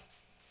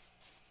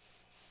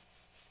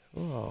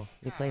 Cool.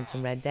 You playing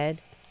some Red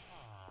Dead?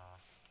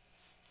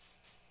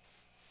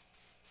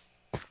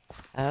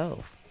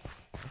 Oh.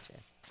 Gotcha.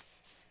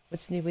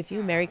 What's new with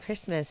you? Merry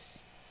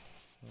Christmas.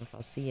 I don't know if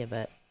I'll see you,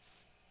 but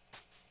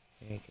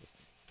Merry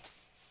Christmas.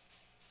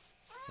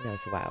 No,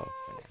 it's a while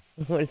for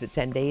now. What is it,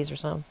 10 days or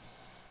something?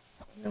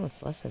 No,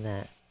 it's less than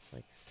that. It's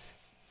like,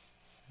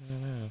 I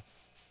don't know.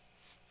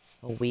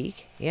 A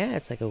week? Yeah,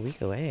 it's like a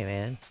week away,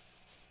 man.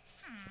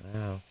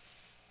 Wow.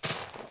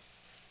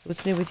 So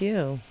what's new with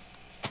you?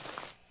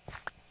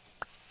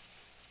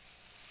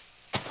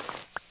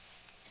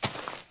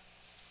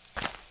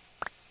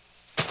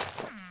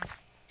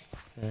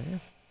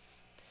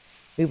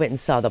 We went and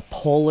saw the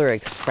Polar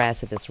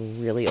Express at this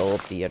really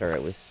old theater.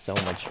 It was so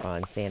much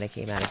fun. Santa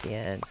came out at the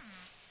end.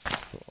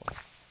 That's cool.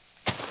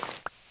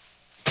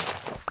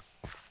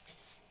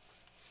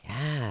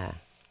 Yeah.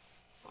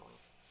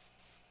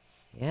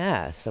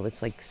 Yeah. Yeah, so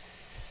it's like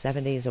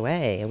 7 days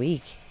away, a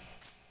week.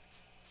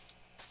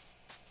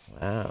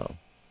 Wow.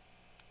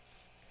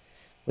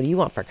 What do you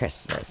want for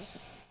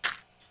Christmas?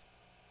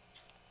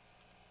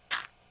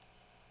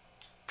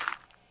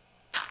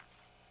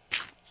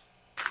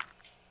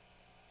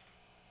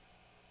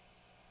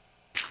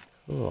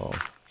 Cool.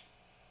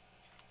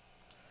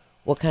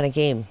 What kind of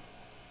game?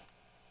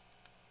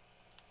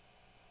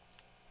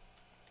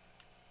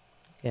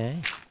 Okay.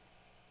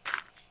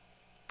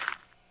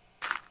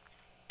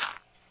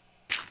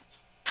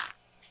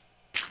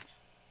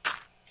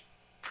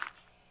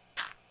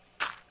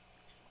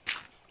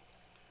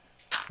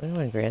 I wonder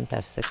when Grand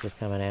Theft 6 is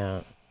coming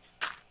out.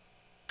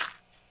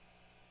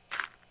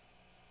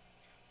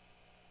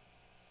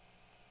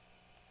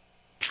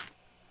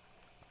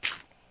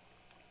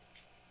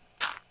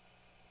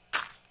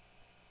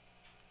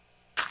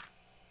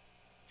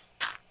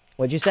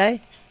 What'd you say?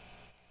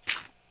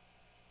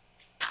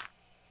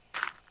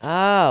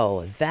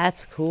 Oh,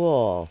 that's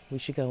cool. We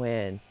should go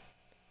in.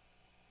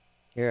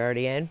 You're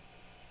already in?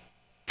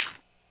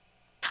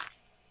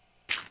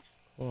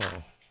 Cool.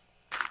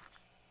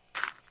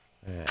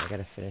 Alright, I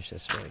gotta finish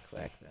this really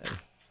quick then.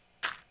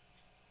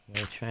 I'm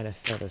gonna try to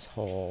fill this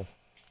hole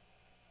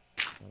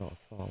so I don't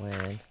fall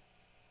in.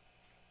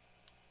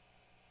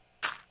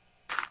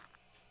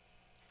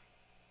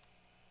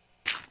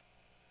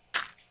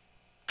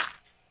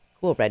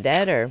 Cool, Red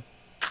Dead or?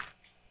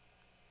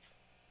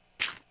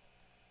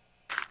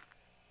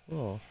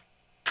 Cool.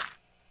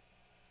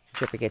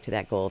 Did you ever get to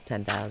that goal of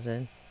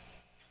 10,000?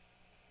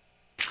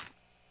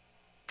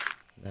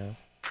 No?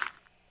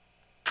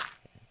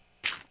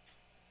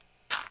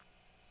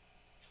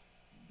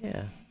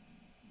 Yeah.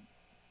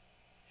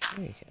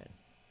 Sure you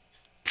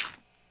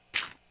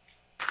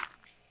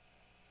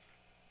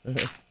can.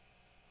 It's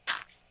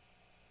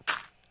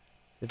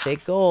a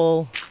big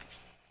goal.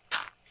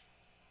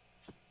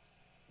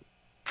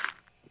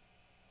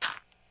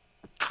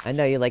 I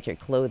know you like your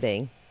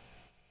clothing.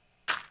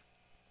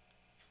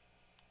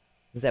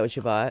 Is that what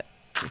you bought?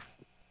 Yeah,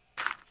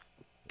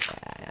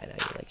 I know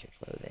you like your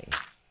clothing.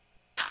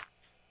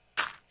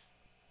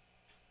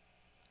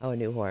 Oh, a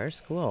new horse?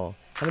 Cool.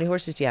 How many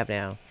horses do you have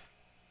now?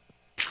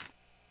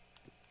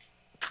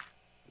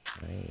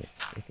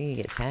 Nice. I think you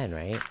get 10,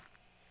 right?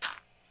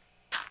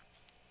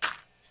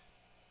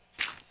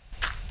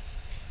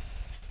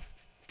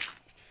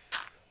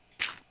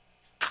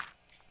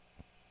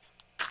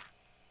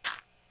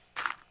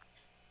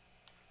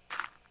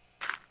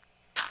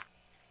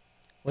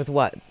 With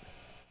what?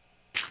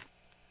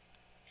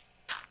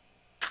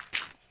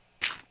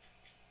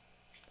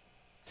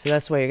 So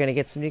that's why you're going to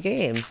get some new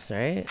games,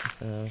 right?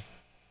 So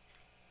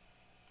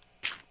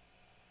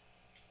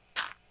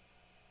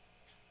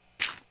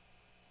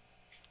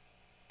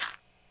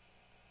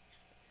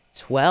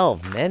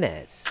 12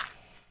 minutes.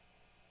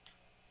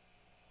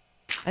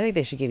 I think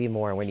they should give you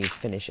more when you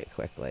finish it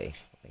quickly.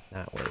 Like,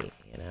 not wait,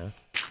 you know?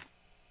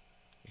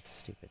 It's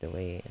stupid to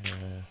wait.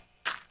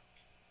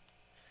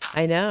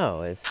 I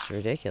know, it's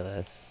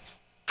ridiculous.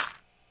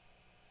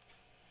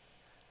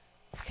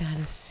 It's kind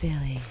of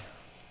silly.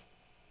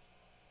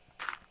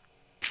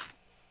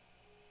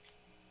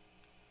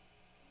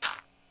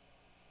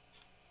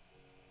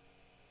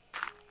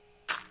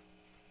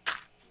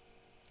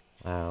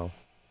 Wow.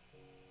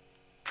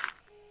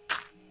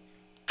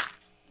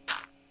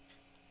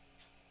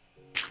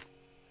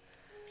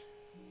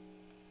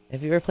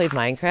 Have you ever played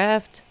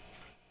Minecraft?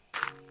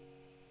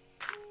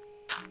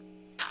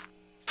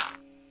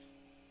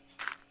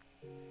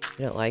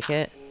 You don't like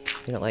it?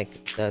 You don't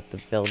like the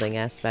building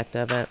aspect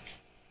of it?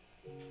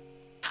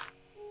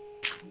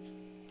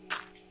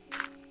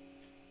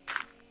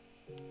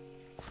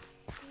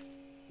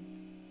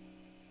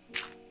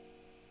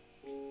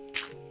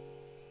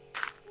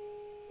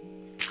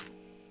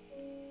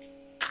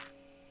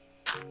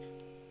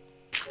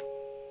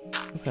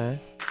 Okay.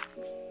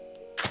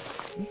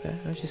 Okay,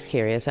 I was just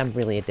curious. I'm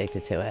really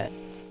addicted to it.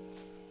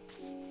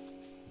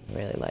 I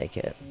really like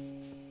it.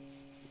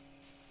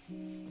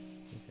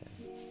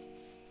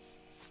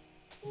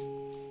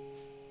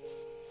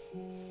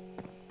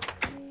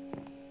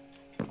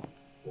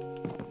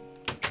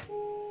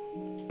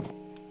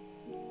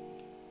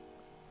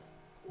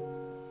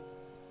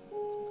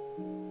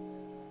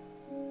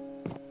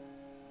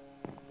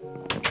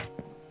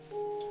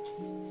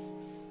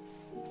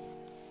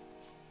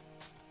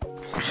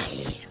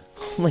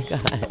 Oh my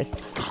god.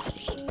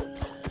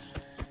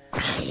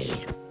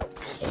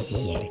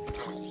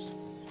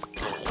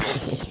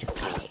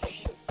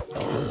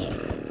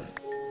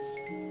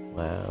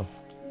 Wow.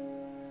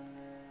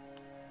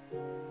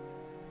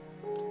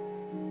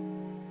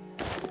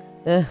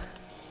 Wow,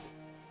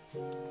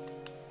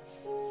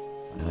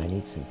 I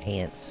need some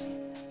pants.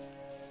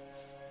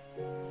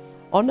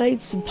 I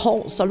need some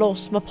pants. I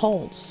lost my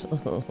pants.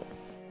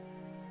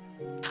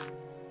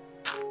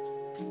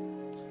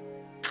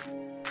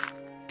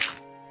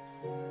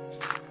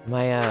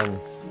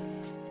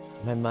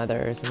 My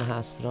mother is in the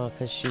hospital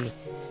because she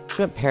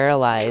went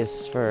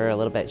paralyzed for a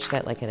little bit. She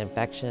got like an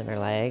infection in her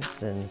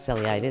legs and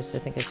cellulitis, I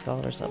think it's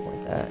called, or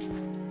something like that.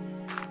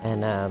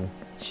 And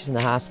she's in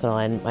the hospital,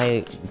 and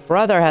my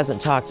brother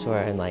hasn't talked to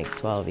her in like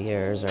 12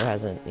 years, or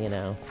hasn't, you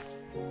know.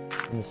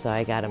 And so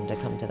I got him to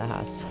come to the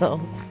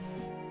hospital.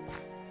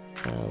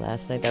 So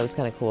last night, that was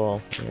kind of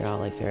cool. We were all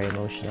like very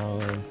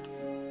emotional, and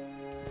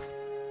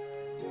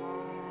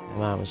my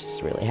mom was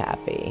just really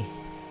happy.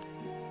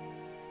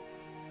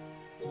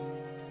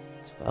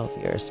 12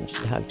 years since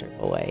she hugged her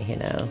boy, you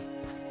know.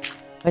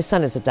 My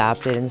son is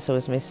adopted, and so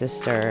is my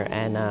sister.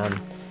 And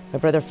my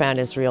brother found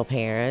his real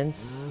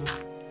parents,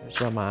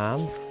 his real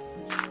mom.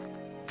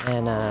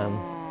 And I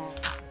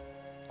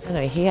don't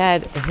know, he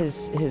had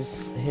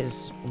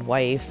his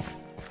wife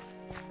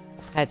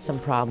had some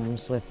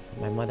problems with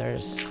my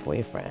mother's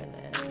boyfriend,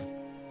 and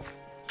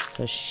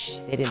so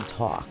they didn't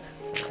talk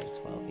for like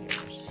 12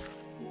 years.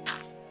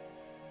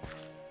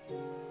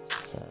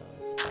 So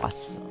it's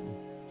awesome.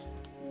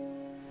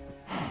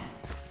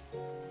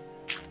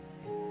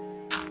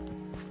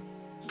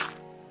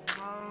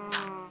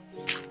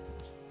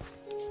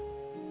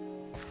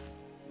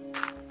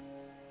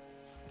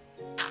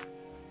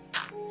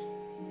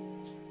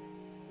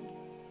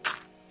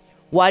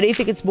 Why do you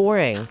think it's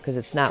boring? Because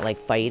it's not like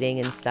fighting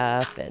and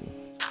stuff and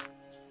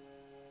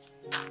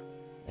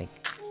like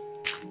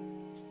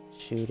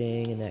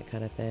shooting and that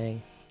kind of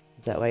thing.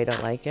 Is that why you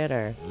don't like it,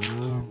 or?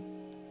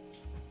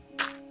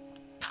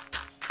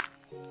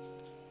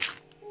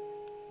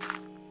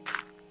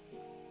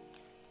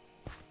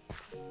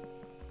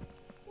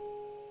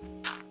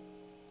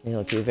 They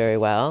don't do very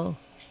well.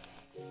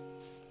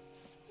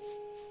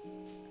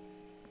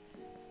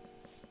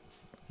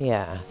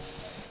 Yeah.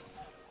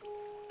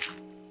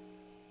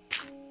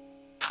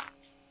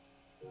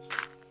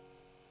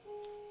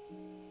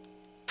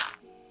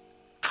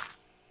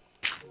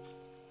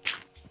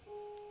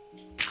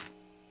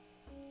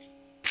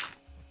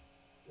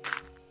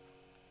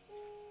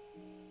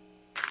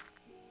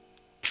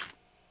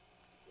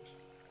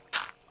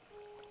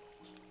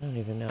 I don't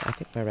even know. I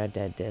think my Red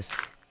Dead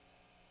disc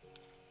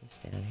is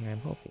down here. I'm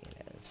hoping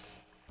it is.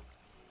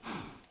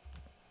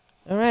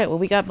 All right. Well,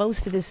 we got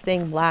most of this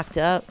thing blocked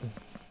up.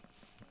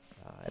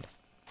 God.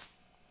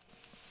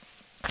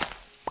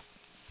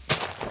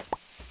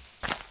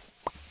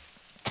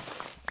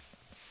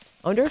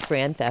 I wonder if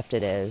Grand Theft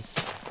it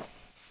is.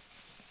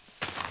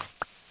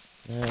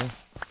 No.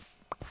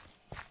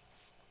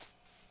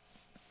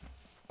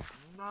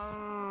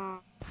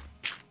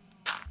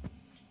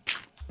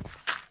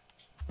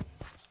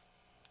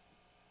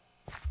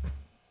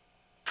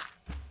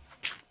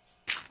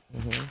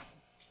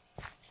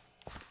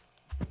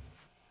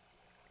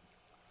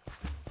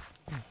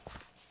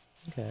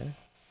 Okay.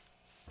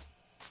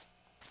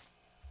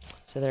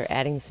 So they're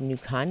adding some new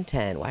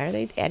content. Why are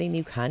they adding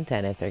new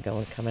content if they're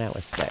coming out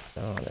with 6?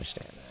 I don't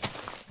understand that.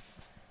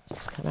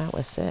 Just come out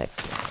with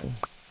 6, man.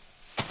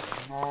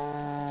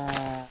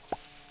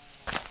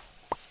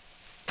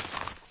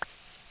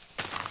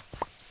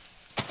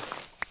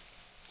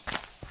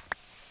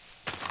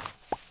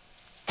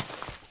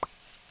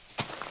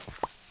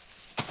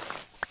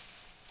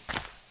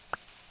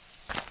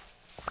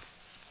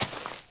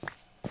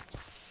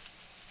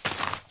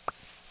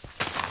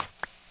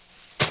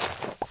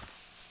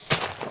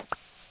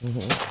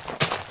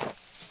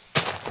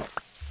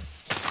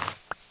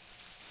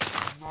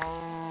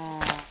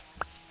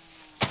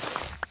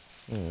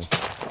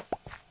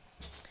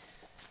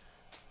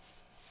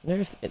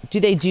 Do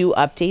they do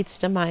updates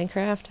to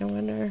Minecraft, I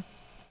wonder?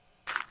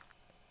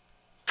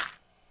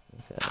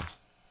 Okay.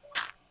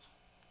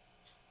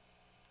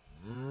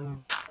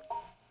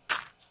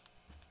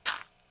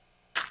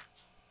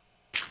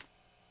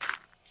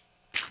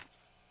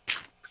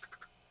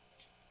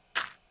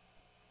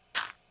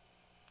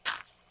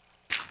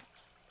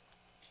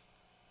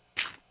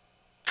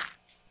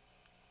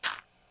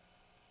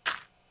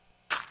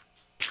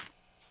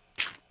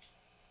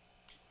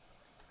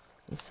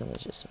 Someone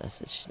just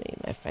messaged me,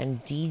 my friend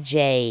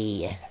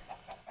DJ.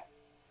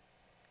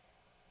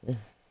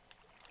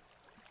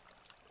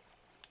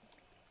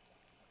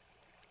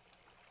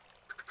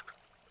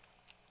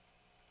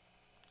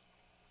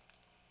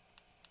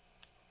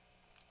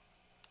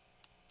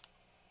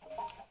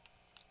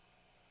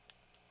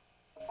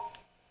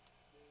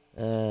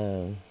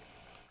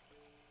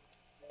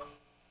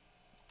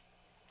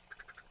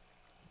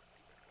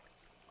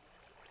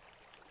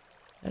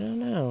 I don't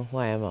know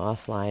why I'm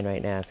offline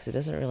right now, because it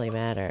doesn't really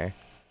matter.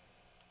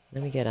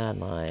 Let me get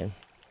online.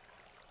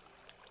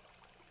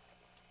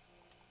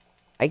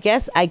 I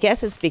guess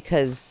it's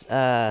because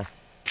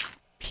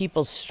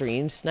people's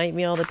streams snipe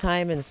me all the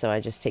time, and so I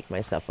just take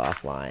myself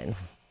offline.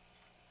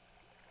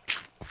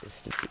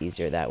 Just it's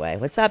easier that way.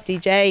 What's up,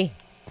 DJ?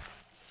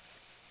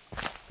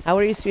 How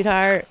are you,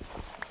 sweetheart?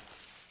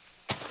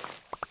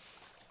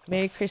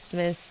 Merry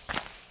Christmas.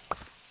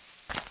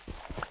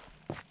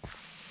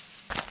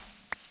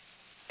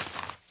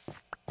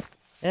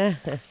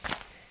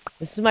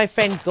 This is my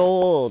friend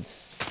Gold.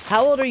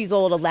 How old are you,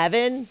 Gold?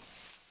 11?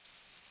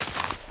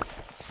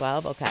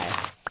 12? Okay.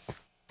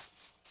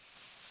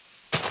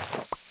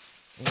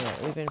 Yeah,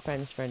 we've been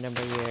friends for a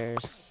number of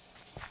years.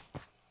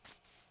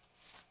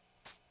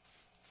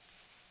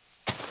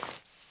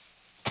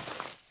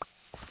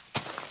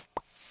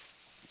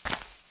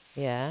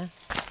 Yeah.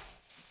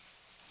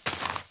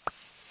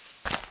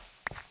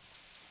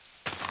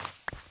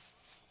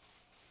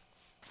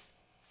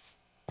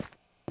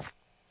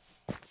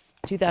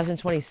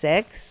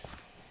 $2026?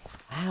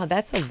 Wow,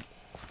 that's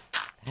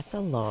a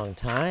long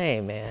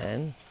time,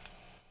 man.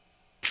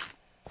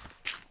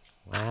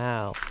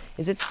 Wow.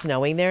 Is it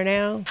snowing there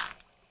now?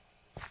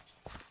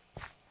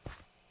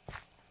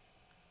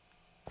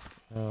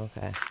 Oh,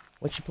 okay.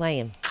 What you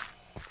playing?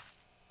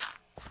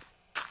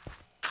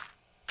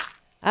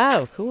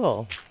 Oh,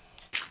 cool.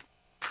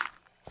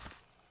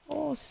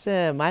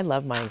 Awesome. I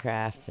love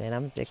Minecraft, man.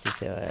 I'm addicted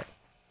to it.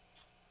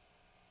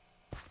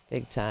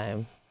 Big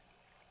time.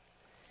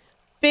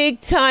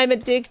 Big time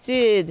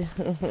addicted.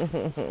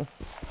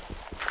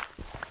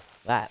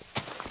 What?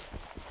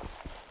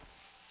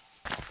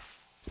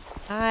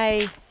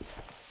 Hi.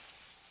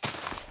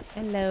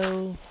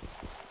 Hello.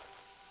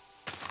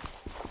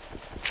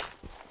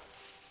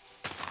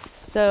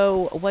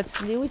 So,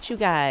 what's new with you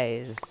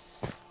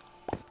guys?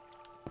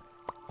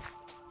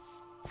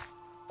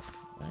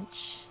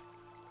 Much?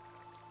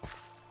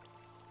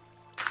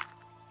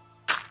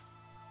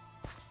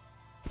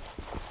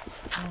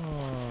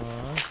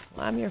 Aww.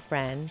 Well, I'm your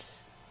friend.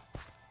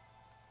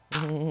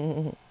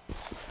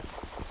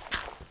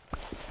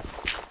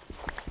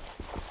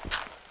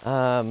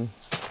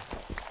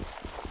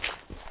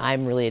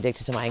 I'm really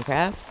addicted to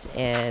Minecraft,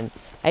 and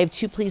I have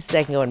 2 places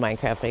I can go in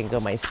Minecraft. I can go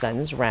my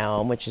son's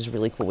realm, which is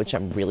really cool, which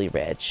I'm really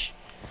rich.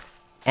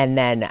 And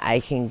then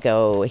I can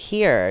go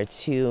here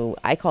to,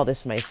 I call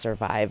this my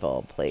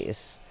survival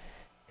place,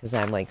 because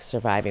I'm like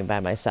surviving by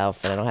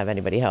myself and I don't have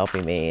anybody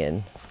helping me,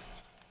 and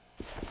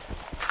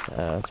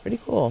so it's pretty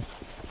cool.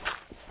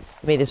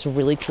 I made this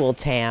really cool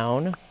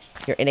town.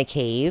 You're in a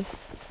cave.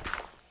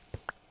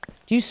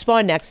 Do you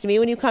spawn next to me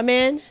when you come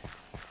in?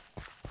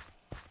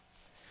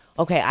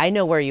 Okay, I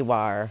know where you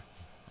are.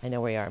 I know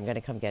where you are. I'm going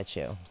to come get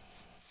you.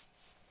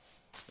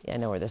 Yeah, I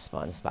know where the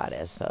spawn spot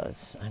is,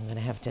 folks. I'm going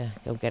to have to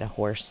go get a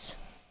horse.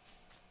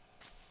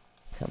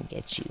 Come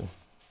get you.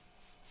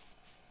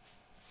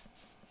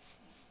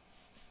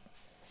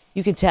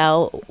 You can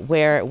tell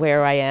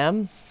where I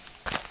am?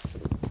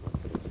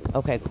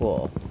 Okay,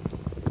 cool.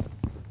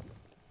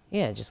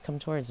 Yeah, just come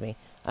towards me.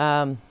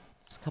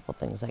 Just a couple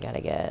things I got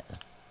to get.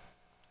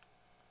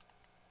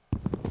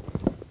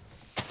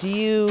 Do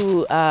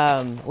you,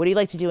 what do you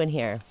like to do in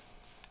here?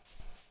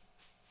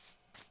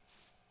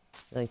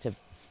 You like to...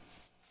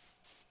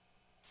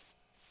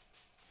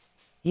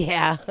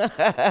 Yeah.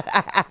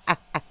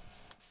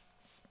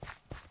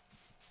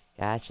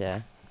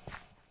 Gotcha.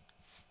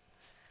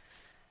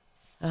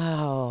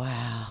 Oh,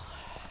 wow.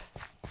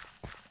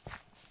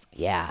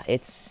 Yeah,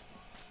 it's...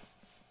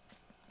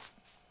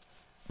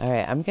 All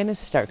right, I'm going to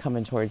start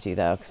coming towards you,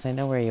 though, because I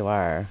know where you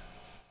are.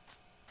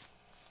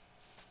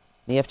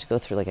 You have to go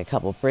through, like, a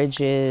couple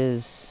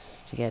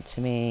bridges to get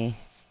to me.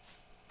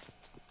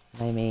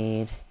 That I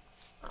made.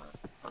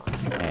 All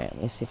right,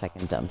 let me see if I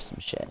can dump some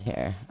shit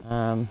here.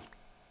 Hold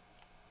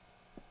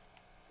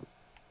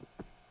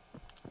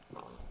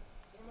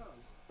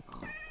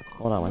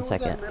on one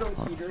second.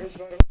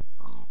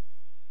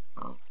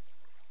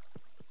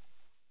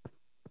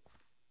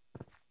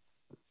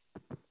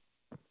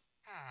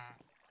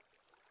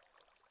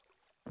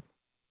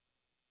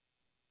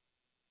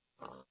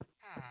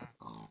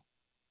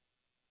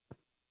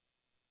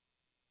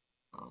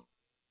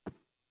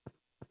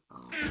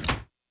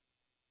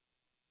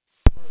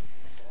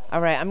 All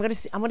right, I'm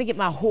gonna get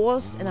my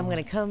horse and I'm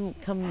gonna come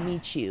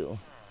meet you.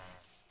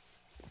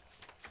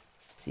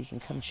 So you can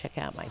come check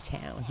out my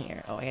town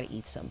here. Oh, I gotta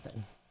eat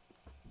something.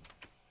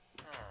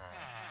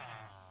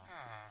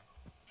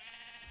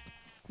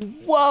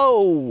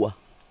 Whoa!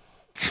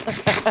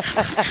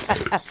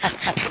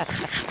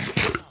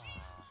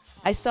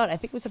 I saw it. I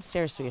think it was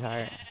upstairs,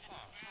 sweetheart.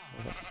 It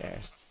was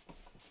upstairs.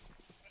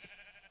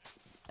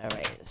 All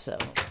right, so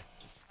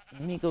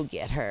let me go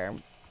get her.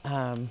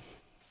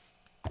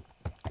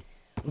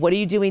 What are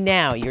you doing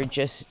now? You're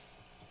just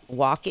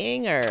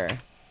walking or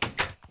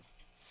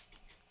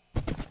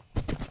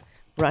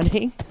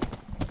running?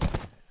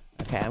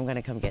 Okay, I'm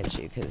gonna come get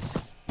you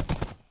because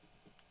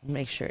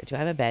make sure. Do I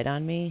have a bed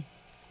on me?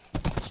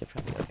 I should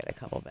probably go get a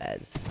couple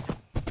beds.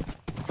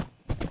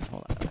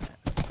 Hold on a minute.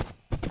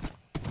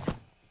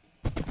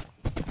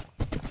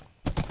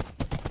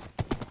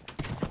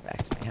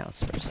 Back to my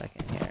house for a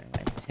second here.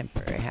 My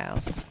temporary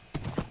house.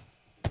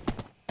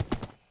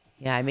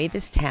 Yeah, I made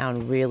this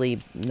town really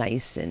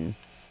nice and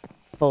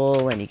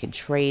full, and you can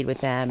trade with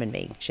them and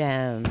make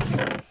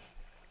gems.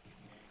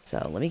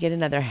 So let me get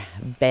another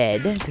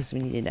bed, because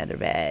we need another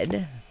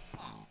bed.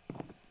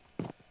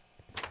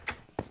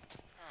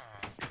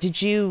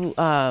 Did you,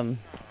 I'm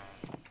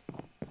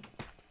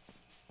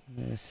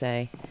gonna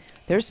say,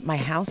 my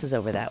house is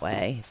over that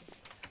way.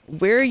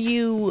 Where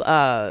you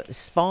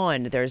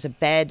spawned, there's a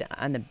bed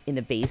in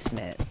the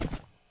basement.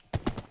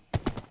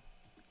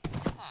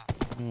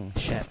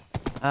 Shit.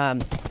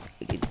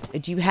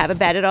 Do you have a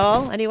bed at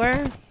all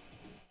anywhere?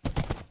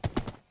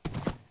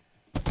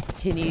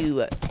 Can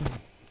you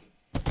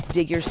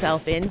dig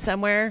yourself in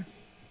somewhere?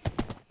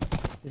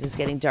 This is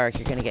getting dark.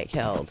 You're gonna get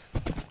killed.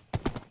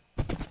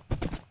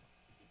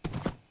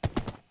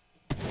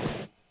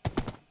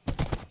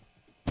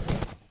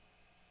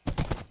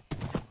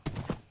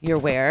 You're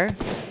where?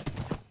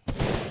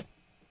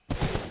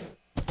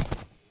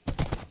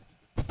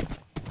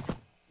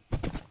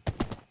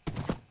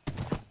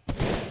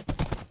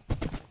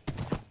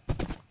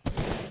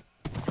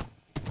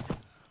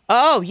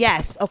 Oh,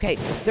 yes. Okay,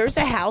 there's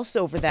a house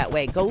over that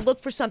way. Go look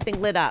for something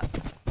lit up.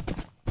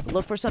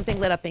 Look for something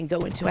lit up and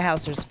go into a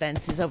house. There's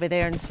fences over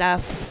there and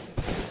stuff.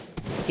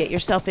 Get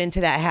yourself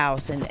into that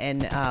house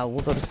and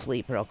we'll go to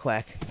sleep real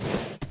quick.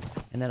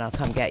 And then I'll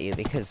come get you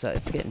because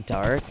it's getting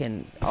dark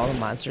and all the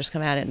monsters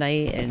come out at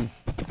night and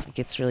it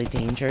gets really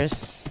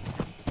dangerous.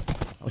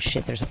 Oh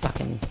shit, there's a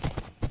fucking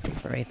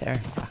creeper right there.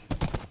 Fuck.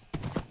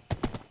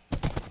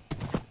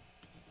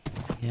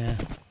 Yeah.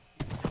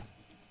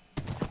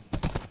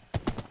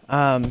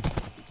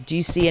 Do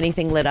you see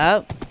anything lit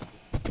up?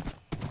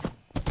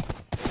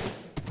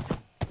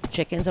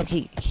 Chickens?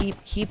 Okay,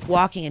 keep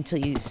walking until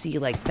you see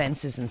like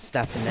fences and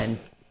stuff and then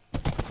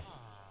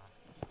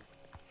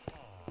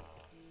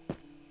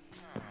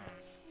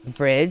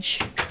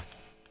bridge.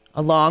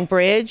 A long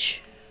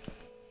bridge.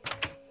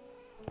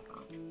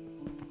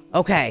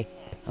 Okay.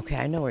 Okay,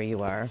 I know where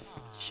you are.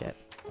 Shit.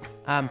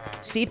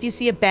 See if you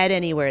see a bed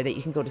anywhere that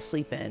you can go to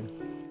sleep in.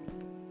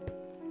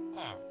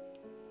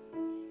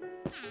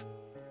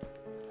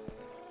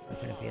 You're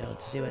not gonna be able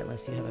to do it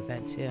unless you have a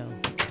bed too.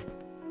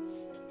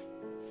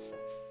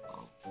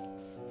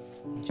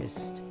 You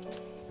just...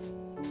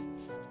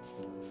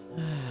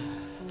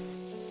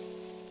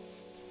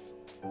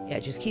 Yeah,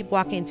 just keep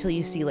walking until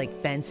you see, like,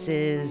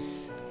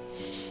 fences.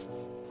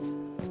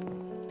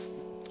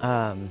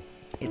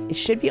 It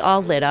should be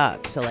all lit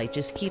up, so, like,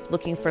 just keep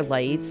looking for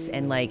lights,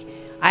 and, like,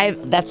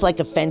 that's like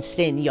a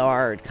fenced-in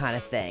yard kind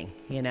of thing,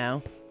 you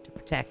know, to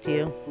protect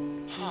you.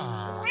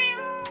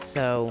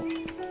 So...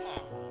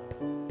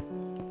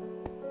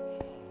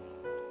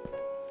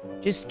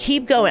 just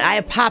keep going. I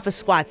have Papa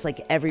Squats,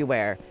 like,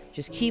 everywhere.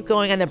 Just keep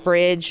going on the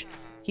bridge,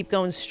 keep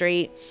going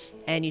straight,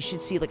 and you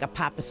should see, like, a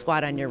Papa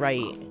Squat on your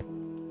right.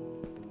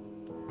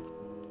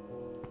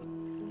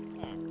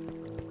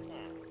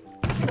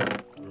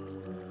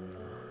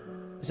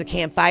 There's a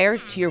campfire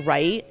to your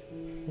right.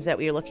 Is that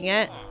what you're looking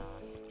at?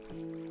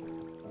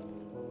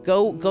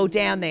 Go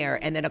down there,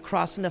 and then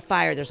across from the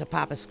fire, there's a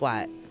Papa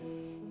Squat.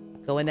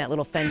 Go in that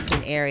little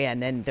fenced-in area,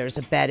 and then there's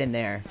a bed in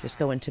there. Just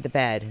go into the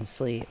bed and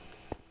sleep.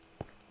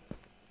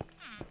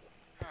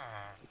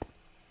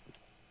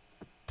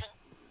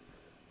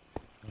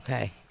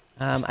 Okay.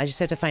 I just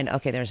have to find...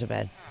 Okay, there's a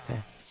bed.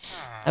 Okay.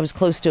 I was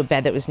close to a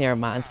bed that was near a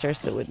monster,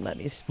 so it wouldn't let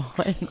me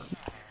spawn.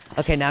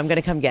 Okay, now I'm going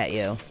to come get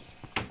you.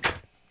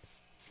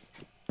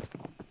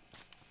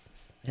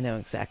 I know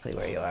exactly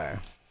where you are.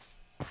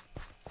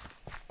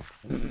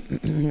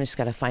 I just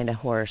got to find a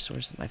horse.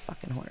 Where's my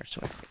fucking horse?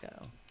 Where'd it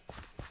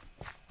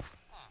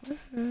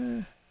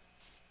go?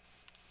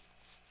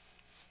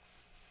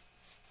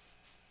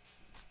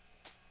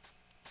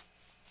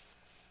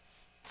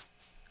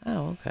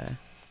 Oh, okay.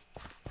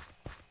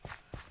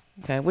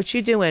 Okay, what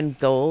you doing,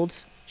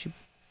 Gold?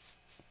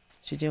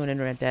 What you doing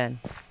in Red Dead?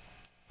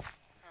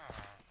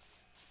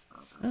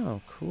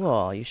 Oh,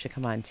 cool. You should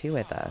come on too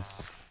with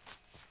us.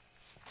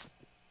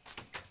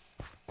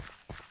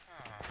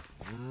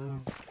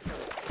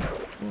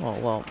 Cool,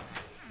 well,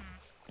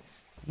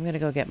 I'm gonna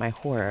go get my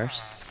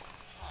horse.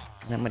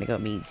 And I'm gonna go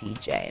meet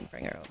DJ and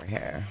bring her over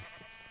here.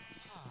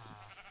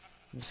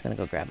 I'm just gonna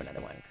go grab another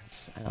one,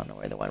 because I don't know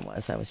where the one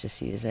was I was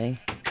just using.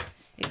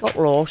 It got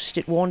lost,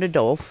 it wandered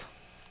off.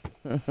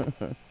 Okay.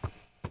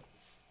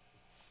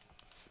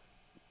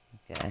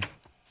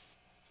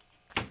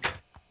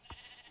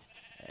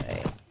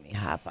 Alright, let me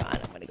hop on.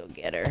 I'm gonna go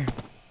get her.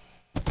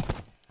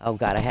 Oh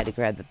god, I had to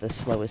grab the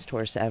slowest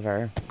horse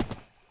ever.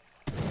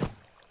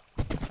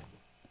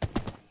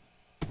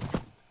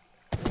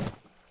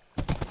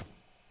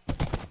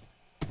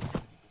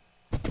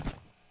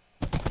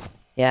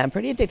 Yeah, I'm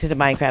pretty addicted to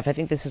Minecraft. I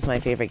think this is my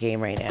favorite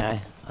game right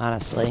now,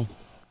 honestly.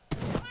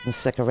 I'm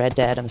sick of Red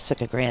Dead. I'm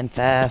sick of Grand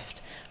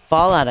Theft.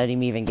 Fallout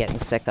I'm even getting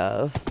sick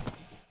of.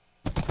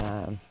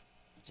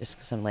 Just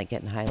because I'm like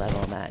getting high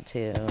level on that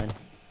too. And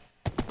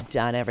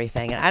done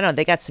everything. And I don't know,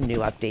 they got some new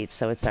updates,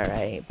 so it's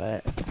alright,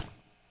 but...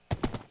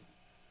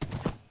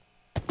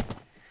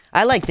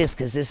 I like this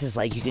because this is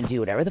like you can do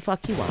whatever the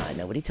fuck you want.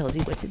 Nobody tells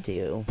you what to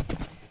do.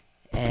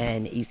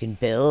 And you can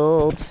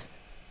build...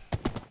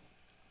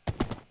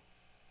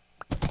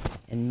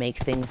 and make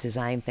things,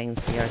 design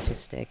things, be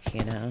artistic,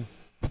 you know?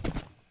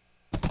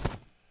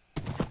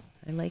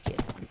 I like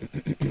it.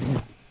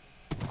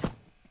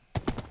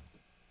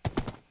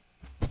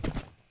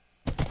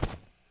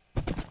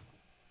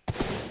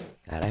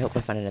 God, I hope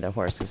I find another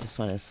horse, because this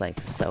one is, like,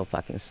 so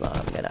fucking slow.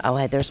 I'm gonna... Oh,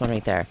 hey, there's one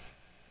right there.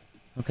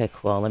 Okay,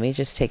 cool. Let me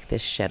just take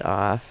this shit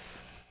off.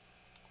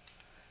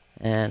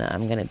 And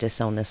I'm gonna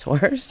disown this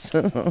horse.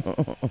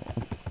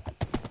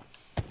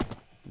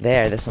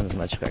 There, this one's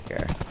much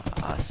quicker.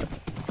 Awesome.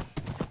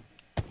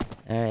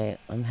 Alright,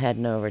 I'm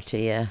heading over to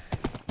you.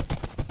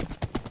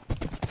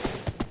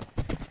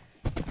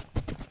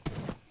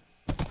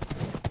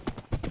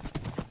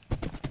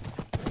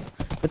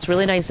 What's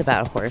really nice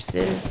about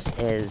horses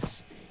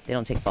is they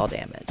don't take fall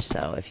damage.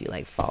 So if you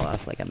like fall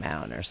off like a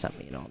mountain or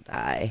something, you don't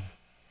die.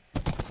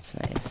 It's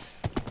nice.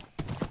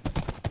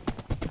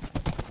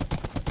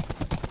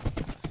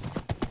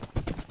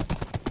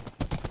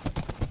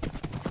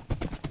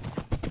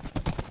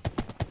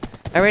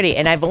 Alrighty,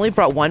 and I've only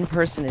brought one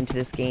person into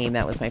this game.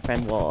 That was my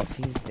friend Wolf.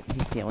 He's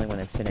the only one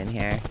that's been in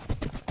here.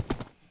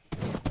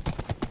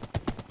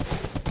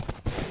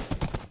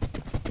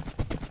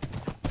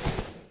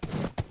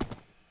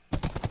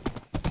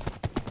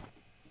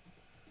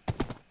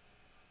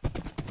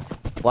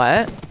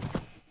 What?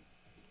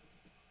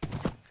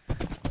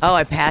 Oh,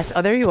 I passed.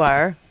 Oh, there you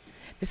are.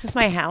 This is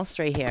my house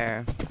right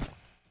here.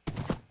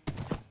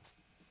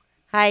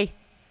 Hi.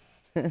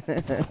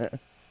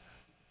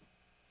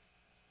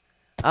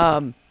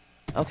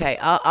 Okay,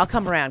 I'll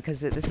come around because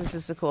this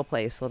is a cool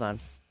place. Hold on.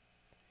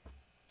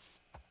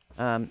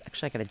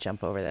 Actually, I gotta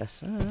jump over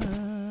this.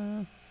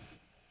 Okay,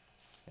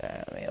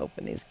 let me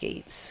open these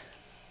gates.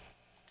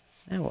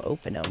 I will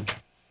open them.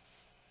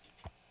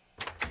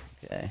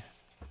 Okay.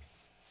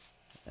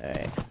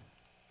 Alright.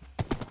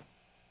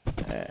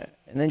 Alright.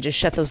 And then just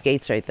shut those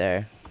gates right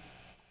there.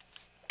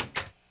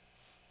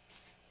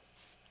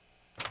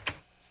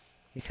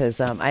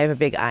 Because I have a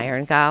big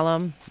iron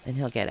golem, and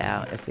he'll get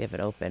out if we have it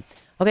open.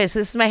 Okay, so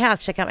this is my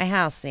house. Check out my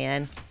house,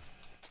 man.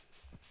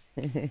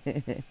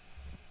 I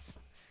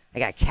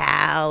got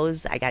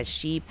cows. I got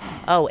sheep.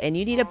 Oh, and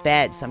you need a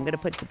bed, so I'm going to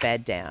put the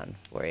bed down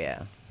for you.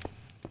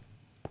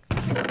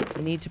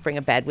 You need to bring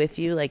a bed with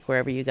you, like,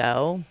 wherever you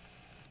go.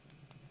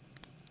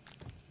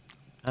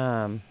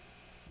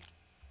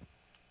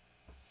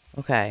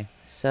 Okay,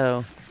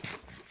 so...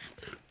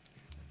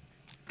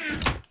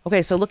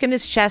 Okay, so look in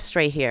this chest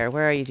right here.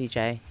 Where are you,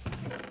 DJ?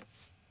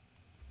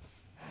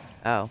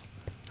 Oh.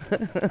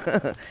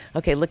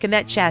 Okay, look in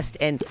that chest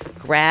and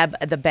grab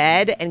the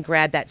bed and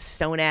grab that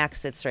stone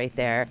axe that's right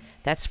there.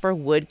 That's for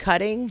wood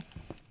cutting.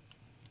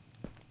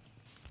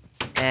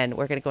 And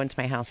we're going to go into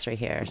my house right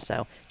here.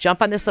 So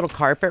jump on this little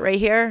carpet right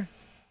here.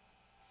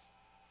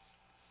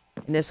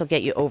 And this will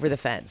get you over the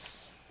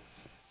fence.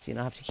 So you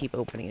don't have to keep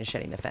opening and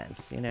shutting the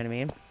fence. You know what I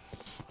mean?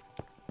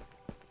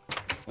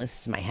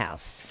 This is my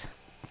house.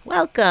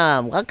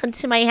 Welcome. Welcome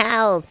to my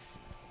house.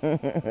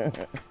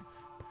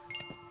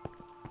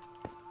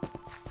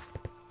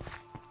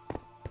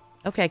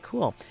 Okay,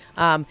 cool.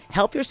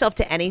 Help yourself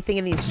to anything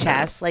in these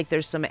chests. Like,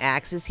 there's some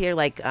axes here.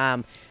 Like,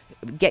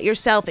 get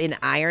yourself an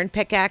iron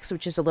pickaxe,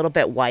 which is a little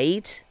bit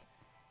white.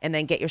 And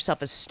then get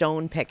yourself a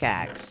stone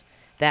pickaxe.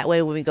 That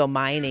way, when we go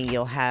mining,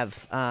 you'll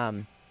have,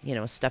 you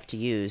know, stuff to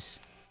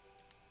use.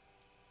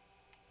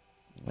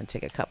 I'm going to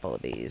take a couple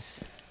of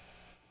these.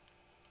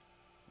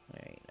 All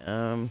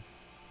right,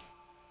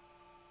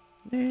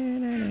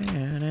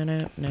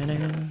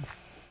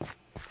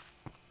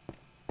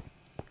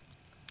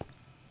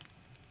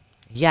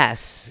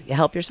 Yes,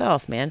 help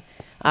yourself, man.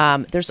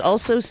 There's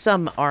also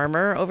some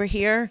armor over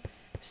here.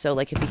 So,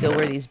 like, if you go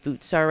where these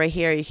boots are right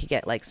here, you could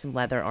get, like, some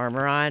leather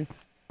armor on.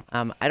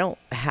 I'm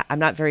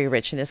not very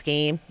rich in this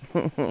game.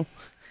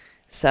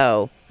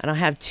 So, I don't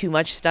have too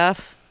much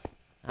stuff.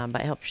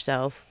 But help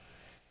yourself.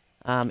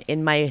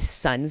 In my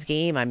son's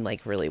game, I'm,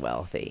 like, really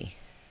wealthy.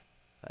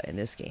 But in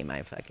this game,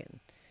 I fucking,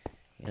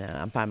 you know,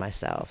 I'm by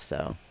myself,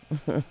 so.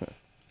 Okay,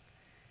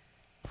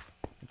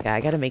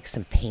 I gotta make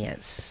some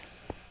pants.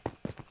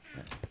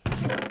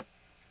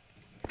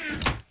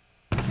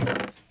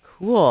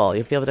 Cool,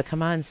 you'll be able to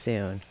come on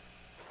soon.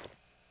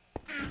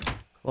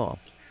 Cool.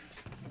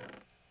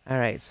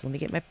 Alright, so let me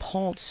get my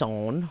pants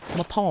on.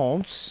 My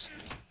pants.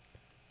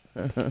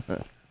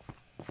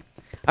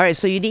 Alright,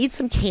 so you need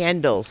some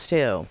candles,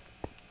 too.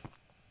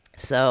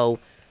 So,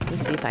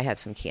 let's see if I have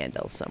some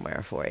candles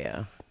somewhere for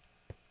you.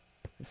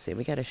 Let's see,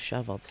 we got a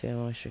shovel,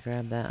 too. I should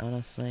grab that,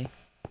 honestly.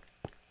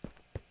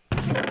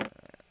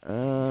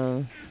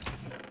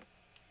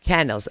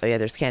 Candles. Oh, yeah,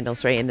 there's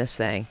candles right in this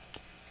thing.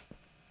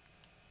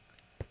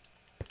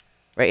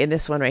 Right in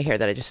this one right here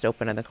that I just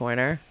opened in the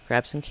corner.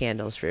 Grab some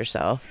candles for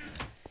yourself.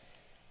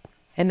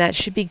 And that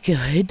should be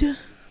good.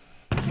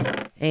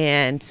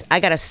 And I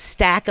got a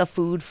stack of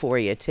food for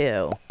you,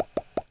 too.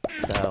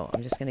 So,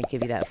 I'm just going to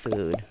give you that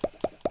food.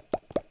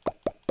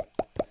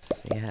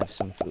 So you have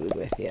some food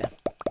with you.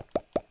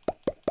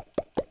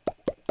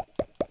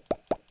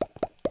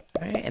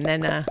 Alright, and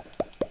then,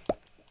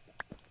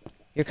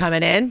 you're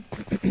coming in?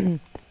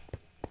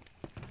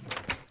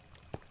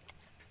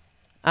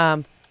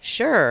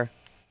 Sure.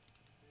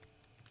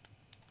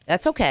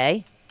 That's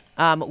okay.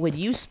 When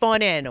you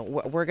spawn in,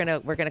 we're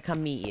gonna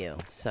come meet you.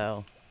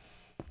 So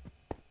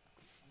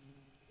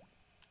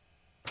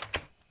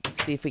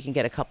let's see if we can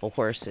get a couple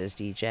horses,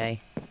 DJ.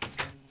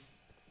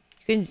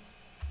 You can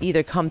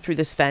either come through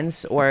this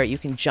fence or you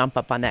can jump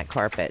up on that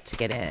carpet to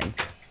get in.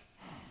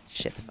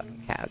 Shit, the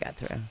fucking cow got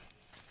through.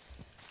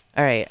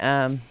 All right.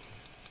 Let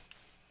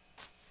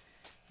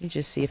me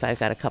just see if I've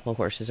got a couple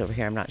horses over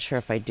here. I'm not sure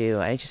if I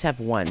do. I just have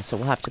one, so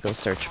we'll have to go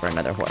search for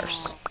another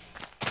horse.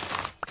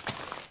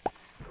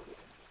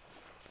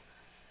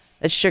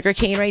 That sugar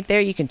cane right there,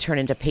 you can turn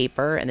into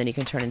paper, and then you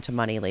can turn into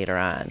money later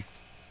on.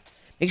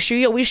 Make sure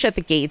you always shut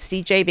the gates,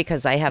 DJ,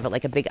 because I have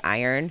like a big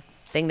iron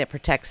thing that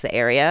protects the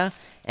area,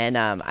 and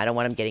I don't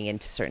want him getting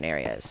into certain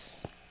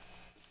areas.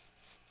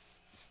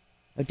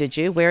 Oh, did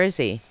you? Where is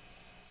he?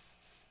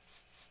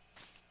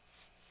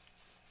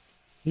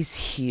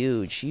 He's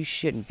huge. You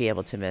shouldn't be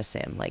able to miss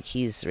him. Like,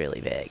 he's really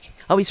big.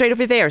 Oh, he's right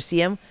over there.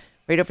 See him?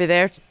 Right over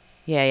there?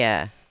 Yeah,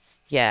 yeah.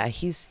 Yeah,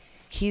 he's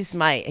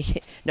my...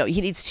 No,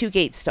 he needs 2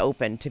 gates to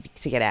open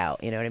to get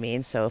out. You know what I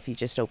mean? So if you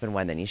just open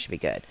one, then you should be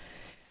good.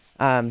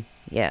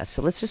 Yeah,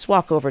 so let's just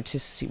walk over to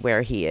see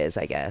where he is,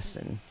 I guess.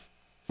 And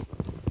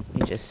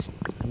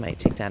I might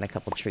take down a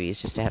couple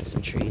trees just to have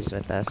some trees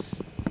with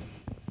us.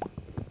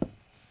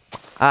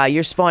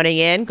 You're spawning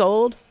in,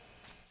 Gold?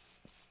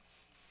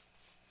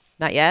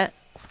 Not yet?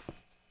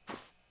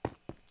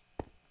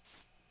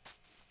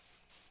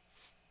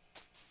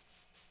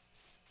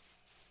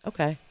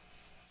 Okay.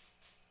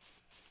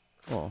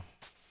 Cool.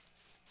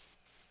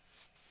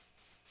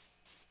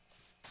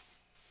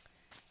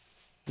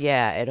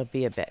 Yeah, it'll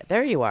be a bit.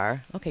 There you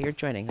are. Okay, you're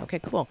joining. Okay,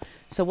 cool.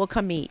 So we'll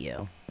come meet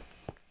you.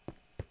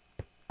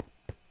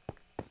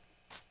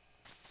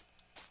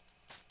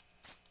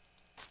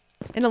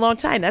 In a long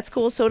time. That's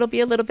cool. So it'll be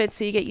a little bit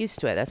so you get used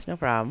to it. That's no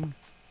problem.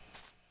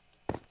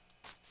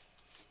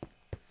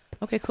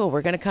 Okay, cool.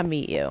 We're going to come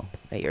meet you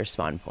at your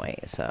spawn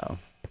point. So...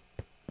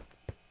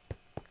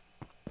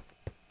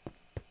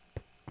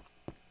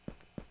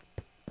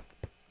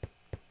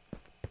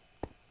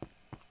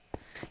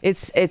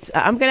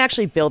 I'm going to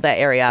actually build that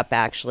area up,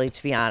 actually,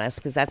 to be honest,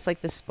 because that's like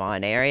the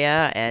spawn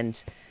area,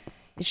 and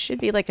it should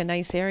be like a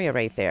nice area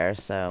right there,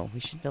 so we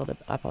should build it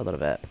up a little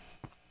bit.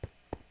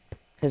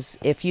 Because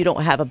if you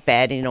don't have a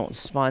bed and you don't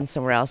spawn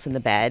somewhere else in the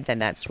bed, then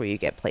that's where you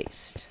get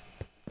placed.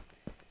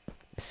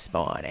 The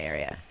spawn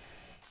area.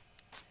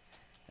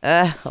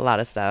 A lot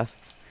of stuff.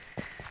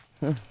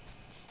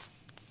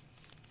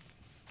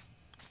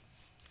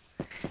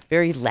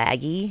 Very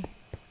laggy.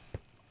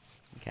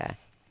 Okay.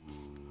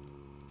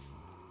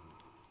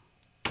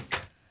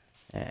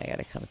 I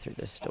gotta come through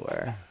this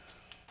door.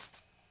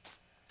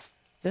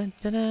 Dun,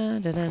 dun,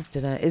 dun, dun, dun,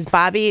 dun, dun. Is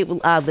Bobby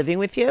living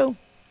with you?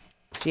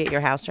 Is she at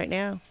your house right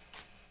now?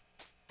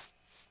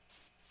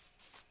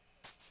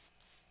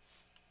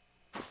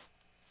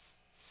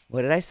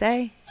 What did I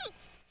say?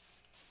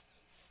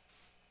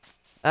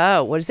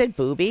 Oh, what is it?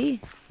 Booby?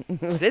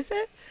 What is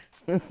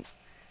it?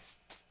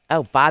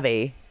 Oh,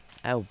 Bobby.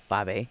 Oh,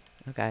 Bobby.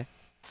 Okay.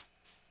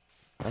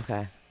 Okay.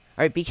 All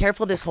right, be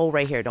careful this hole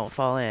right here. Don't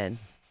fall in.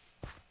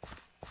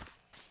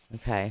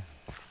 Okay.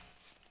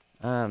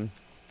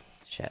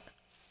 Shit.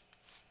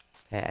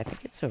 Okay, I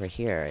think it's over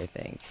here, I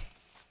think.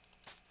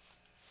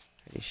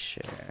 Pretty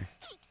sure.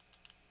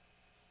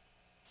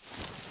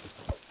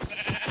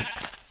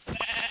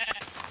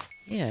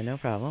 Yeah, no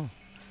problem.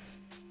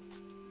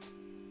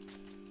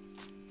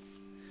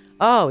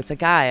 Oh, it's a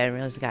guy. I didn't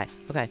realize it's a guy.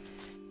 Okay.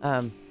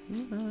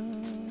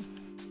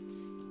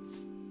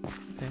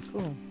 Okay,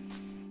 cool.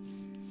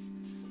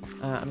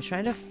 I'm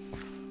trying to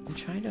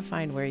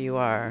find where you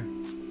are.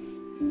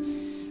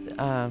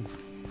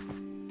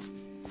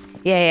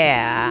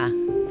 Yeah.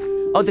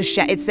 Oh, the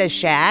shack. It says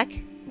shack.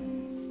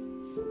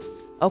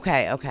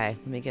 Okay, okay.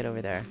 Let me get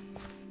over there.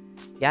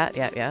 Yeah.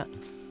 Okay,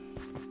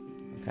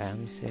 let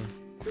me see.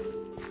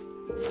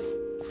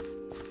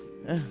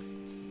 Okay,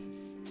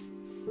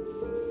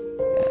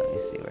 let me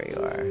see where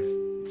you are.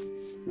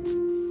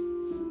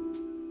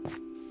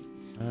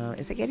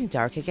 Is it getting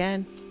dark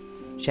again?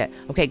 Shit.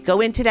 Okay, go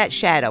into that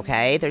shed,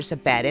 okay? There's a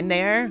bed in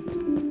there.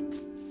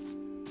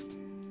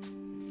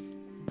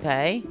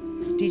 Okay.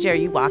 DJ, are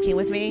you walking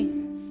with me?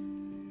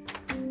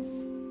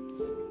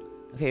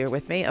 Okay, you're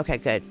with me? Okay,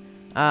 good.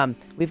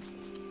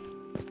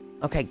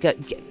 Okay,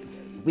 good.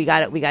 We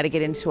gotta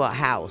get into a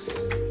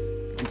house.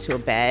 Into a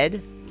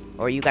bed.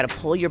 Or you gotta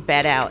pull your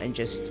bed out and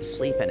just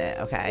sleep in it,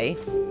 okay?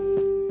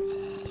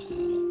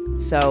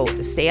 So,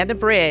 stay on the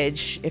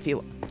bridge if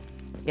you...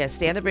 Yeah,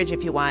 stay on the bridge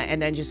if you want, and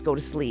then just go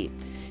to sleep.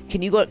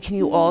 Can you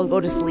all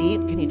go to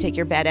sleep? Can you take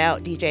your bed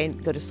out, DJ,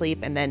 and go to sleep?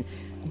 And then...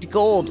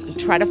 Gold,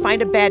 try to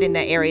find a bed in the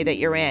area that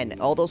you're in.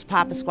 All those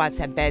Papa Squats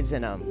have beds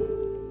in them.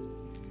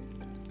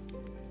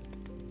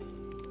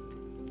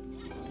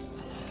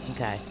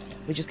 Okay.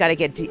 We just gotta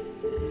get...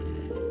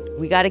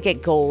 We gotta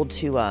get Gold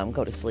to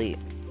go to sleep.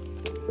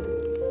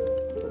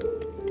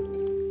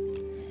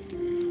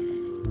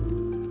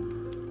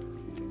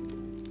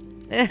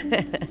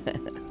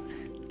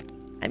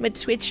 I'm a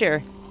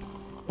twitcher.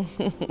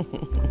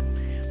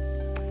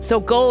 So,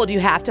 Gold,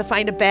 you have to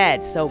find a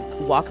bed. So,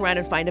 walk around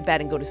and find a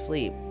bed and go to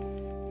sleep.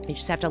 You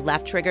just have to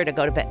left trigger to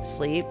go to bed,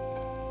 sleep.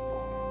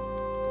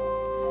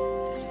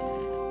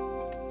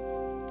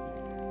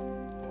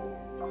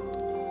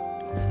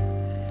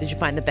 Did you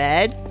find the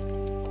bed?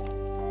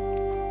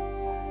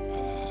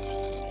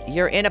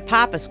 You're in a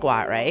Papa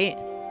Squat, right?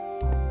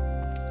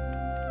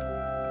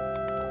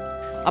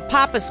 A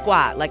Papa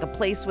Squat, like a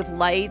place with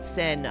lights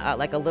and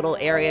like a little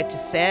area to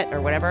sit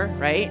or whatever,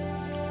 right?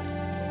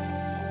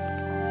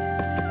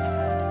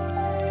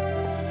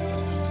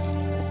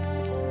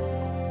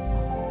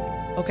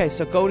 Okay,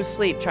 so go to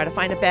sleep. Try to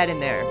find a bed in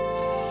there.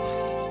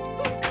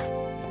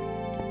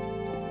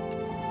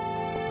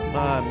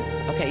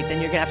 Okay, then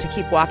you're gonna have to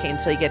keep walking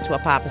until you get to a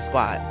papa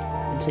squat,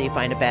 until you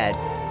find a bed.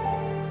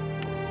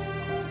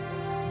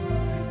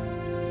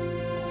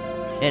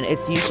 And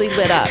it's usually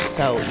lit up,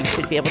 so you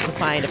should be able to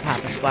find a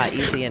papa squat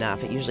easy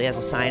enough. It usually has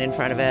a sign in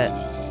front of it.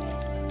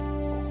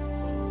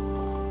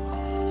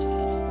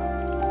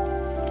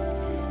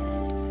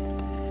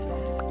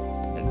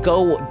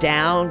 Go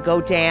down,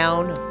 go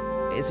down.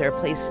 Is there a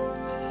place?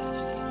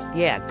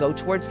 Yeah, go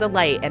towards the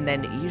light, and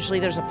then usually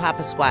there's a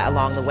papa squat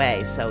along the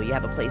way, so you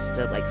have a place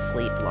to like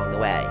sleep along the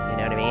way, you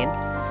know what I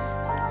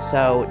mean?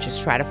 So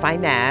just try to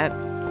find that,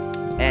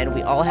 and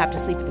we all have to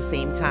sleep at the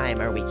same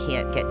time or we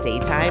can't get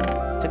daytime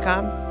to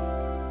come.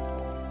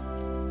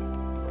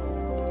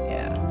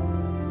 Yeah.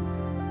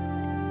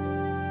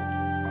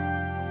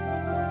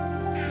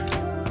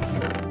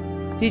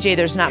 DJ,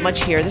 there's not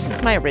much here. This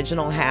is my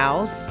original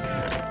house.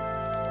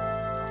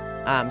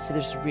 So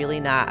there's really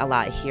not a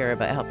lot here,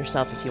 but help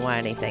yourself if you want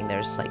anything.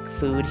 There's like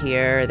food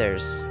here.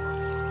 There's,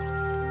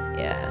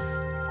 yeah.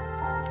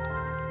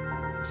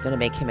 I was gonna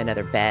make him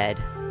another bed,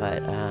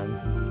 but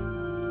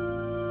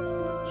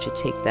should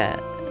take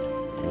that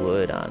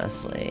wood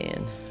honestly.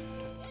 And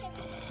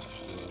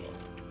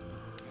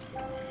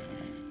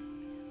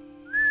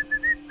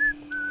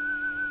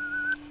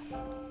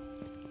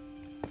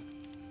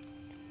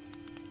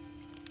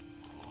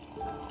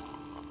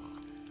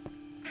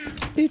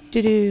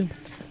doo-doo-doo.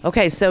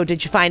 Okay, so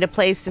did you find a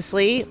place to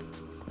sleep?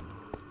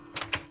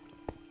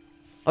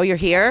 Oh, you're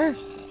here?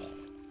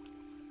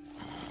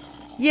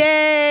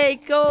 Yay,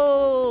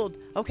 gold!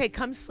 Okay,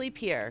 come sleep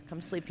here.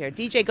 Come sleep here.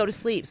 DJ, go to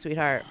sleep,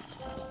 sweetheart.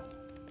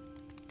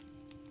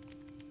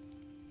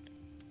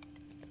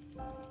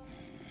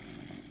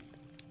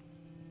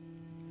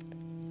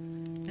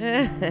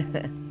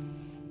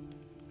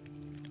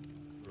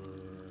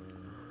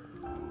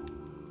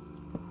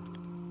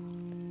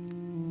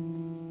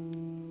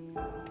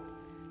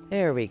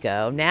 There we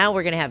go. Now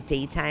we're going to have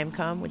daytime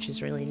come, which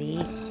is really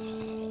neat.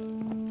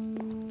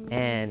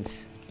 And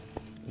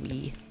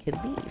we can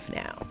leave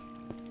now.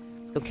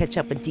 Let's go catch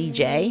up with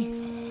DJ.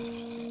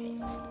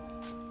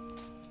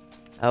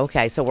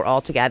 Okay, so we're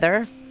all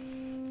together?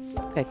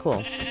 Okay,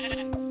 cool.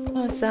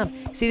 Awesome.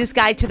 See this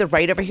guy to the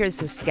right over here?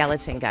 This is a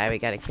skeleton guy. We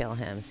got to kill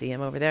him. See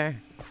him over there?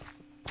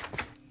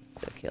 Let's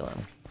go kill him.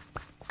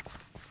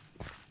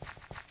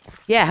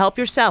 Yeah, help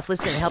yourself.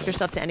 Listen, help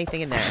yourself to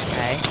anything in there,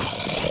 okay?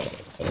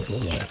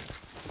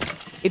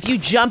 If you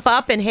jump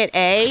up and hit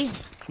A,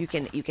 you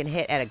can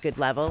hit at a good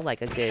level,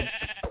 like a good.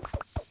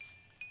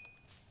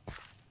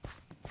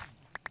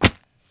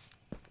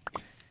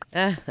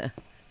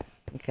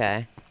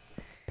 Okay.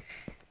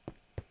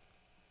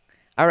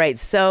 All right,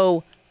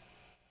 so.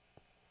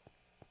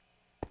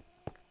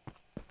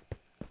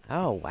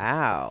 Oh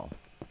wow,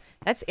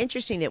 that's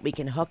interesting that we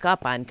can hook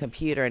up on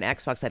computer and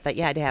Xbox. I thought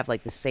you had to have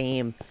like the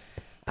same.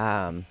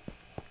 Oh,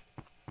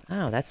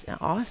 that's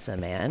awesome,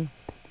 man.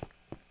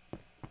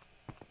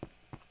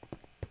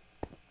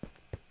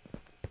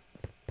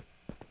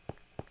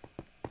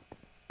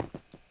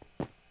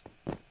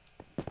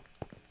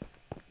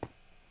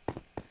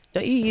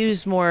 Don't you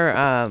use more,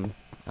 oh,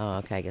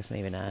 okay, I guess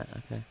maybe not,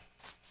 okay.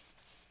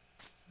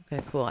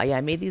 Okay, cool. Yeah,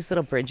 I made these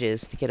little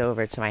bridges to get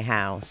over to my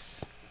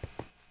house.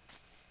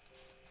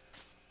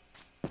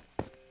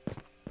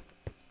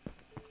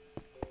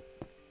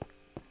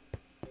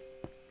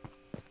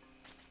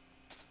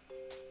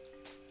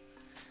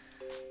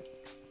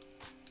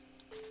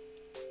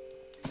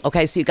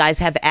 Okay, so you guys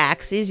have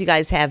axes? You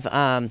guys have,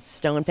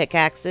 stone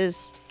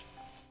pickaxes?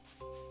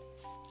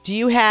 Do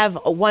you have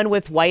one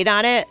with white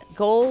on it,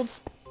 gold?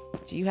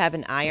 Do you have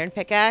an iron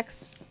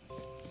pickaxe?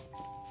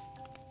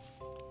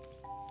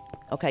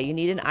 Okay, you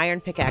need an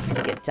iron pickaxe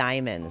to get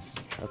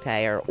diamonds,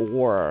 okay, or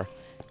ore.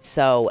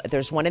 So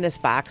there's one in this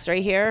box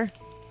right here.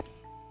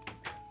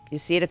 You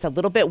see it? It's a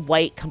little bit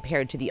white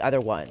compared to the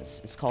other ones.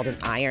 It's called an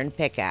iron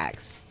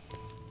pickaxe.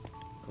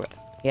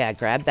 Yeah,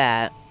 grab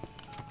that.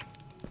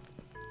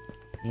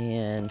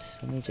 And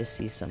let me just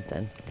see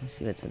something. Let me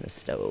see what's in the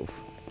stove.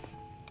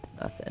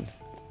 Nothing.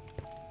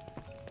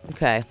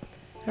 Okay.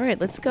 All right,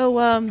 let's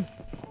go,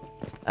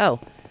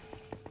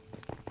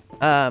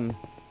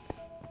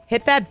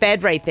 hit that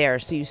bed right there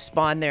so you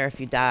spawn there if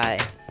you die.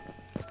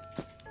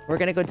 We're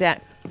gonna go down.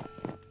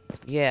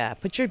 Yeah,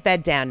 put your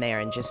bed down there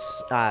and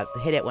just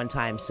hit it one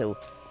time so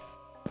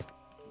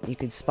you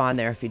can spawn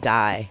there if you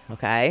die,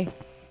 okay?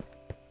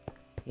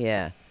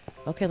 Yeah.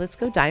 Okay, let's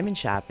go diamond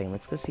shopping.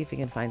 Let's go see if we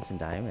can find some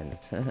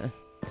diamonds.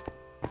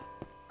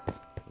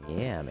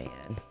 Yeah, man.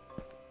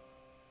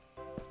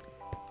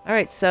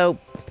 Alright, so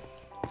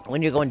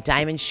when you're going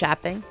diamond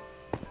shopping.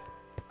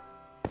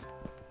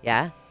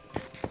 Yeah?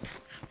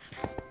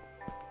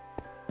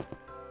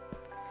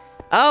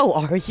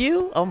 Oh, are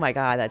you? Oh my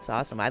god, that's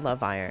awesome. I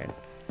love iron.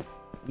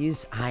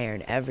 Use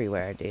iron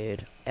everywhere,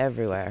 dude.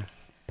 Everywhere.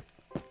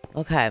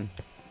 Okay.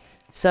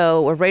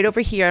 So we're right over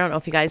here. I don't know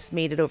if you guys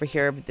made it over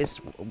here, but this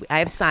I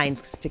have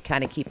signs to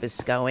kind of keep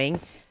us going,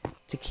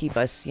 to keep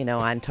us, you know,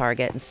 on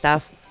target and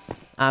stuff.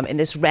 And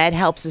this red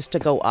helps us to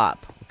go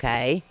up,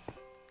 okay?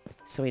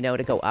 So we know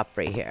to go up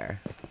right here.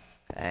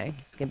 Okay,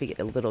 it's gonna be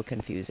a little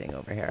confusing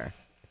over here.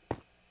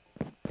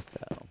 So,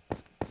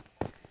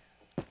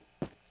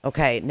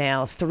 okay,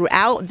 now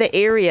throughout the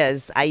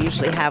areas, I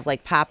usually have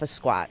like Papa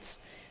squats.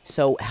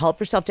 So help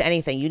yourself to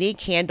anything. You need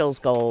candles,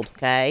 Gold,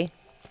 okay?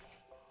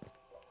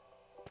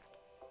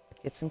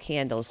 Get some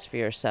candles for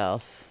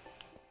yourself.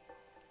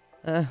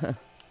 Get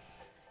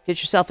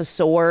yourself a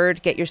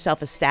sword. Get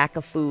yourself a stack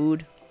of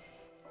food.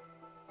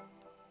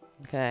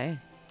 Okay.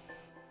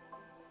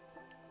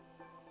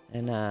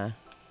 And, a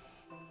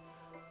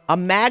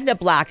magnet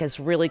block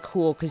is really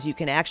cool because you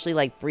can actually,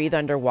 like, breathe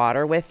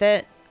underwater with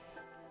it.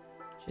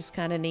 Just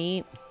kind of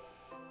neat.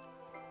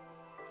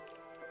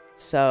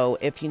 So,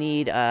 if you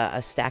need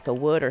a stack of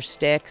wood or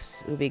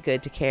sticks, it would be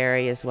good to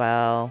carry as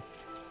well.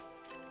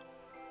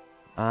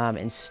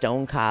 And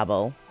stone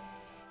cobble.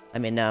 I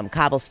mean,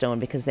 cobblestone,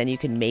 because then you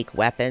can make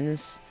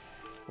weapons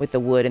with the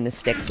wood and the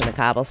sticks and the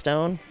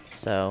cobblestone.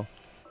 So,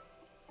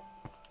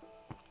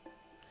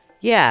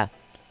 yeah.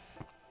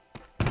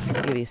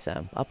 I'll give you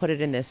some. I'll put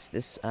it in this,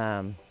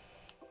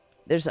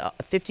 there's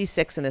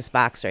 56 in this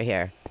box right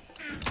here.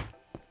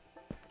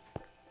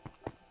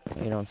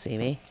 You don't see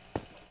me?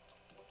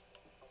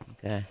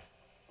 Okay.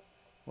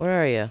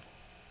 Where are you?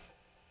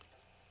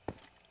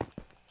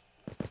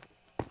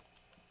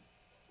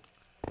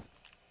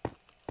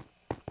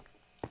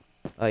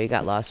 Oh, you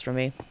got lost from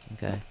me?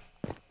 Okay.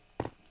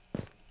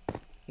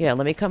 Yeah,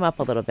 let me come up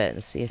a little bit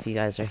and see if you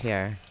guys are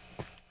here.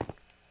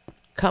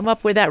 Come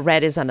up where that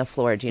red is on the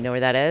floor. Do you know where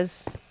that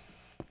is?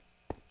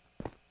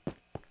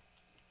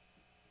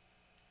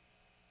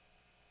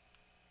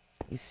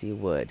 You see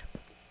wood.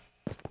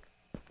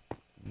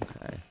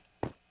 Okay.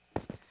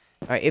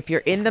 All right, if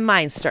you're in the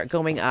mine, start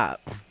going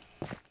up.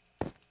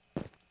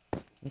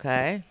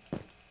 Okay.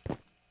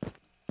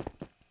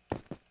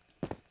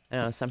 I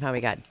know, somehow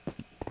we got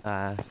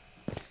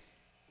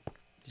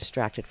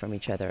distracted from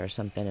each other or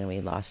something and we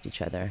lost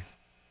each other.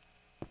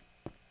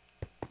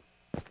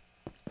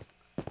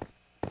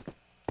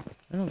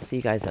 I don't see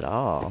you guys at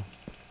all.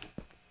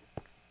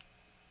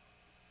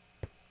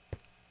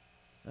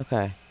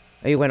 Okay.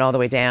 Oh, you went all the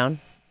way down?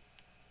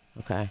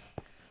 Okay.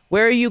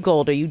 Where are you,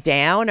 Gold? Are you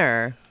down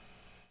or?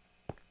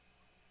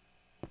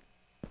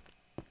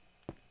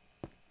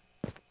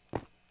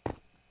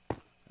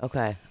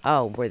 Okay.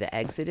 Oh, where the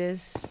exit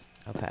is?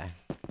 Okay.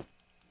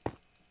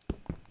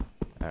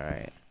 All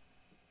right.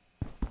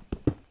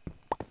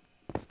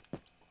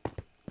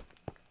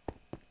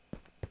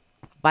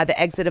 By the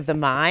exit of the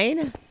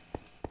mine?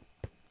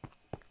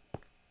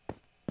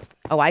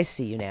 Oh, I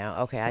see you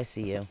now. Okay, I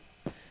see you.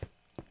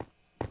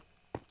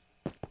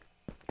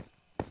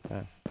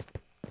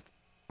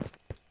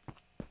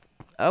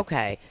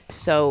 Okay,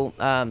 so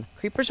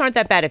creepers aren't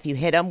that bad if you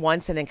hit them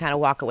once and then kind of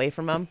walk away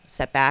from them.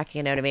 Step back,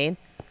 you know what I mean?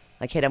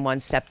 Like hit them one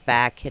step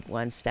back, hit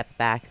one step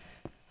back.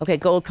 Okay,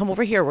 Gold, come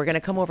over here. We're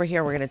gonna come over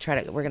here. We're gonna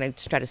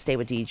try to stay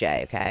with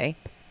DJ, okay?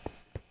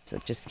 So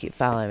just keep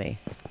following me.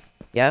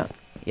 Yeah,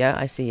 yeah,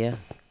 I see you.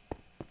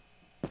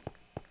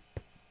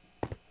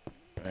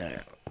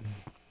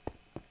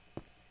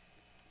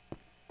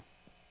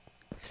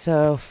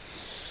 So,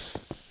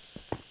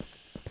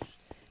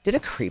 did a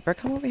creeper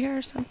come over here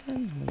or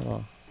something? I'm a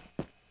little...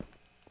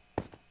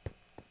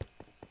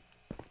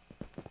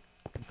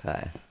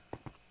 Okay.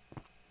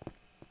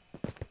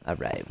 All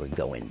right, we're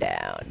going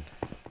down.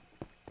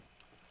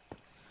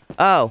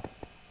 Oh,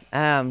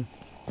 I don't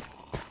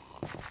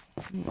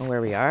know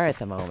where we are at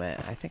the moment.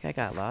 I think I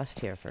got lost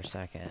here for a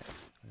second.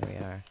 There we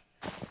are.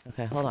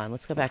 Okay, hold on.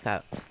 Let's go back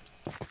up.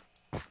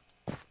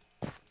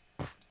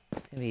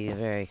 It's gonna be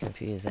very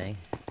confusing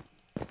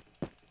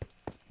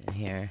in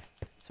here.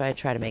 So I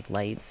try to make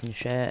lights and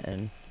shit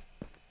and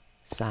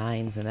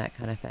signs and that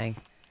kind of thing.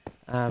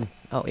 Oh,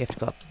 we have to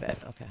go up a bit.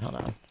 Okay, hold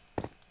on.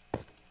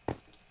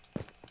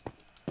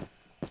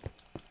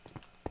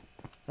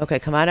 Okay,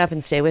 come on up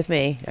and stay with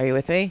me. Are you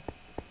with me?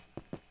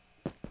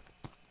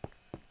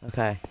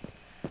 Okay.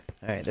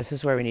 Alright, this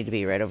is where we need to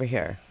be, right over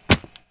here.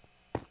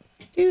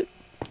 Doot.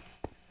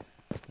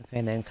 Okay,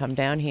 and then come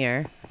down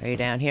here. Are you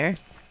down here?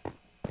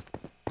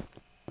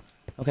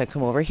 Okay,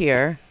 come over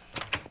here.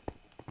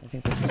 I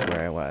think this is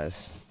where I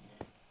was.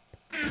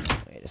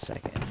 Wait a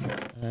second.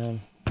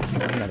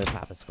 This is another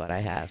Papa Squad I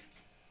have.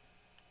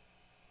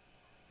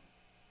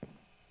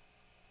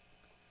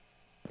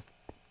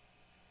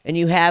 And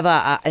you have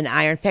an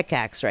iron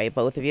pickaxe, right?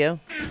 Both of you?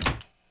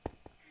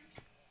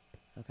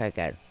 Okay,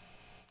 good.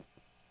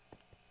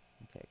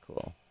 Okay,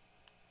 cool.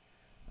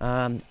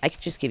 I could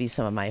just give you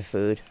some of my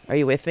food. Are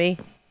you with me,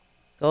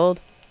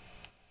 Gold?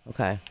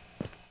 Okay.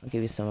 I'll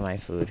give you some of my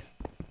food.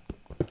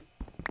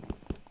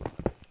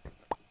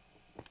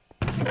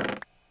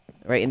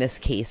 Right in this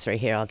case right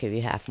here, I'll give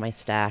you half my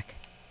stack.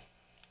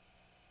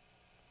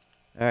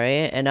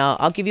 Alright, and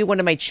I'll give you one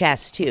of my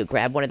chests, too.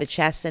 Grab one of the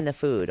chests and the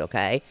food,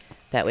 okay?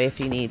 That way, if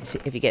you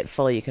get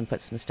full, you can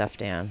put some stuff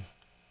down.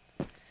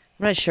 I'm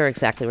not sure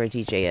exactly where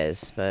DJ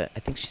is, but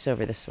I think she's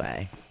over this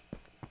way.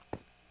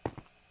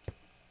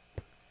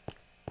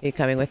 Are you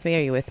coming with me?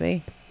 Are you with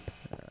me?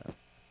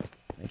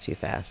 Way too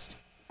fast.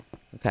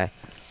 Okay.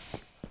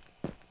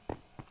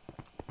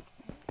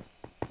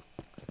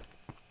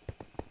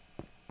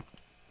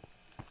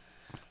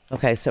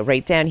 Okay, so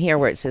right down here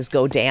where it says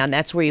go down,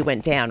 that's where you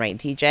went down, right,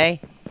 TJ?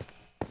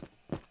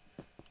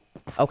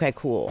 Okay,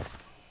 cool.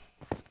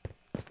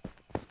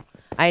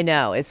 I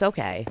know, it's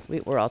okay.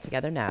 We're all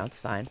together now,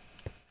 it's fine.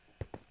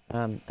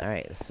 All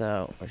right,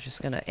 so we're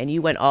just gonna, and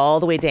you went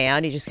all the way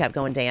down, you just kept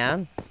going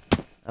down?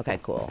 Okay,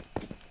 cool.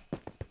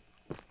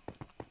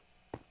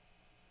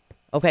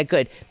 Okay,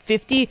 good.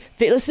 Listen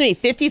to me,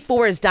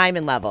 54 is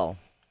diamond level.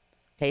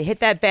 Okay, hit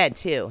that bed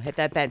too. Hit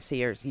that bed so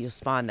you'll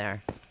spawn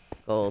there.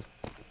 Gold.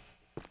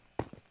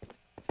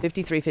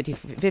 53,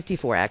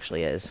 54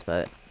 actually is,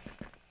 but...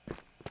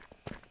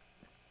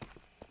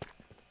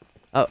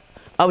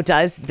 Oh, it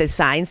does? The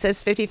sign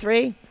says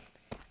 53?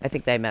 I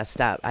think they messed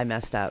up. I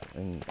messed up,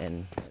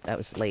 and that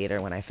was later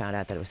when I found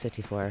out that it was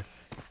 54.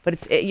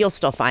 But you'll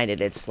still find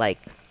it. It's like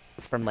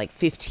from like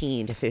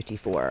 15 to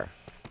 54.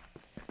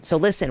 So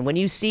listen, when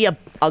you see a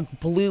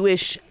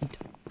bluish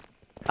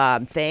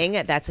thing,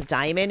 that's a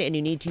diamond, and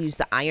you need to use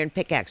the iron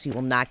pickaxe. You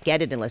will not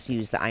get it unless you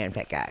use the iron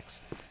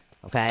pickaxe.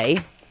 Okay?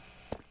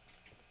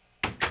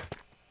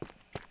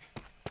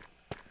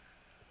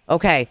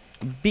 Okay,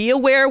 be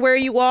aware where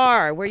you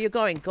are, where you're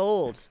going.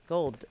 Gold.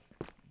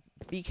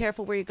 Be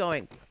careful where you're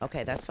going.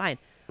 Okay, that's fine.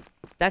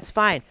 That's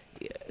fine.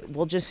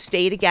 We'll just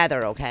stay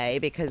together, okay?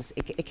 Because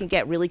it can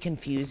get really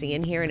confusing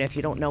in here, and if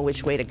you don't know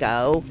which way to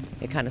go,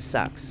 it kind of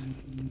sucks.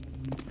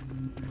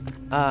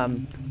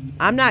 I'm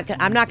not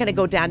going to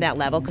go down that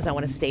level because I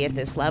want to stay at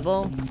this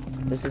level.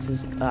 This is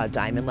his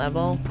diamond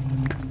level.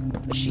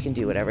 But she can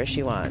do whatever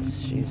she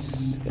wants.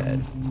 She's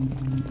good.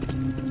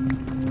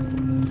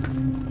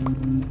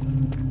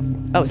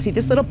 Oh, see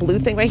this little blue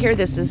thing right here?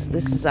 This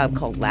is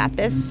called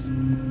lapis.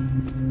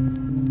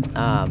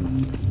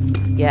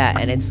 Yeah,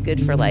 and it's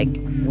good for like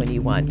when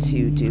you want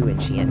to do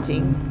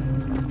enchanting.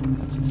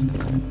 Just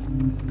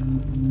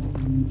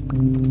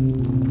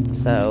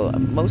so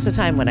most of the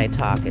time when I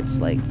talk,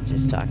 it's like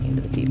just talking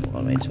to the people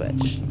on my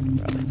Twitch.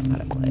 Probably not how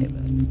to play,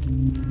 but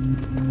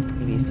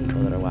maybe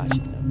people that are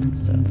watching them.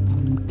 So.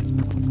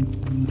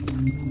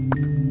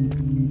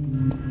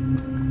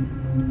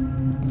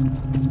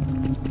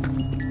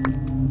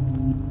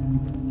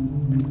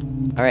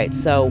 All right,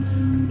 so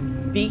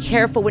be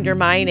careful when you're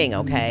mining,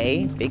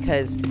 okay?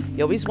 Because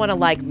you always want to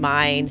like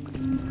mine,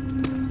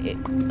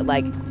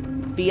 like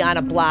be on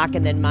a block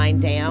and then mine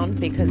down,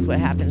 because what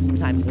happens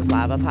sometimes is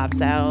lava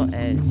pops out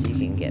and you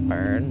can get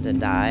burned and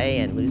die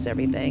and lose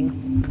everything.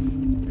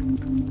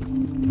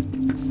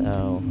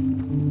 So...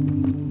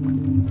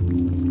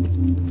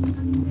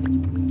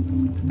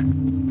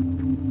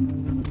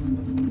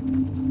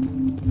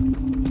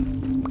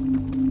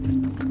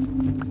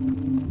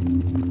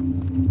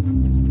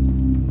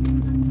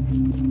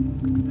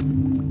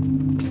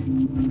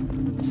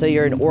 So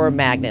you're an ore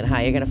magnet, huh?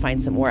 You're gonna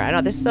find some ore. I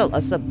know this is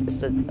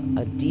a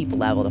deep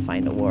level to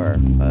find a ore,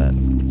 but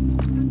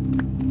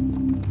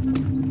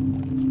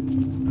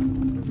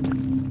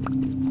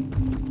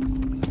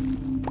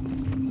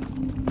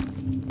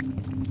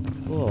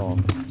cool.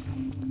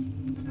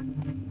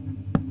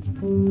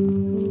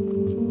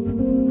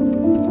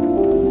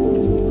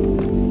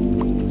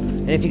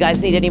 And if you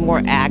guys need any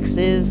more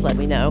axes, let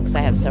me know because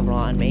I have several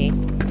on me.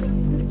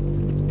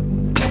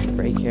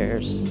 Break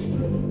yours.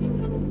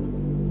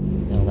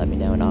 Let me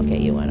know and I'll get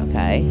you one,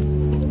 okay?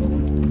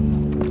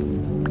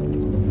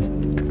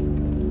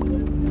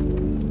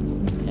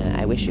 And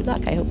I wish you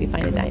luck. I hope you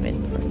find a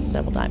diamond, or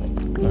several diamonds.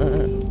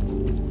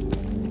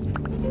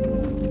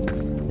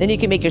 Then you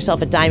can make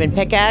yourself a diamond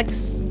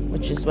pickaxe,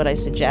 which is what I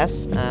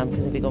suggest,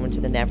 because if you go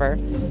into the Nether,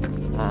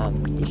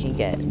 you can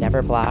get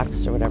Nether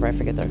blocks or whatever, I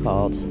forget they're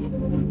called.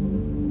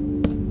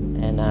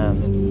 And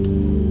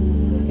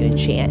you can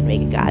enchant and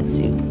make a god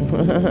suit.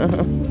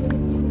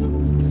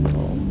 It's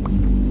cool.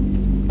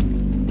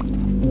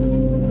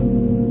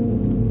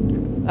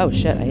 Oh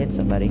shit, I hit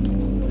somebody.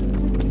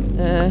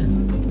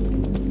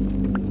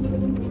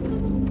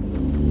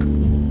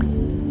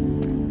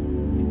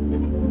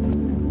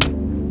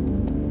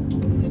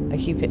 I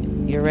keep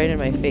hitting. You're right in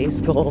my face,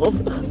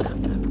 Gold.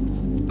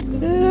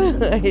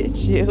 I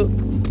hit you.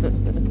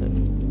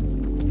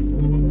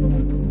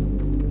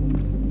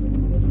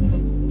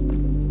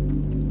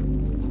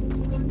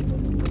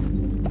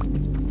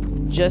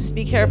 Just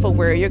be careful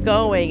where you're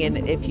going and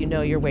if you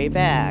know your way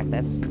back.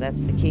 That's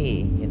the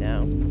key, you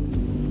know.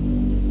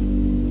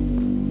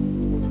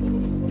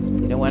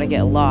 You don't want to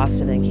get lost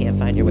and then can't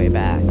find your way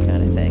back,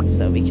 kind of thing.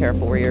 So be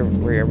careful where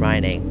you're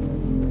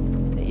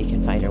mining, that you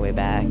can find your way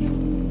back.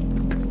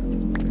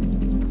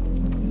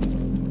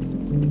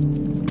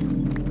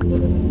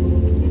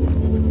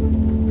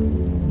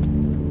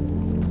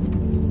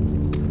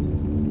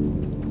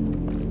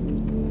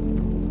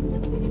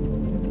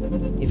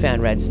 You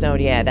found redstone?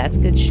 Yeah, that's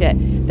good shit.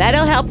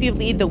 That'll help you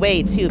lead the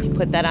way, too. If you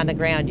put that on the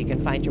ground, you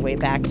can find your way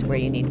back to where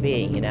you need to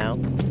be, you know?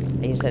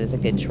 They use that as a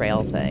good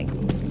trail thing.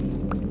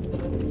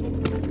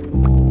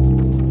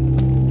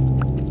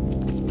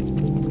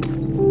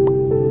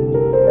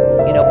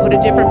 You know, put a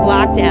different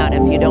block down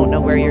if you don't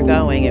know where you're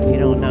going, if you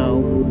don't know,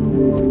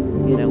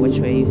 you know, which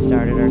way you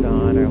started or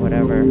gone or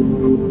whatever.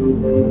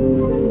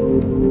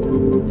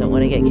 Don't don't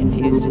want to get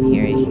confused in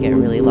here. You can get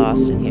really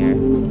lost in here.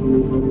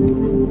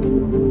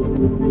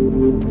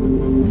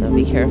 So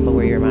be careful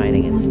where you're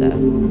mining and stuff.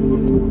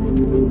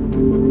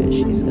 But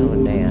she's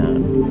going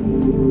down.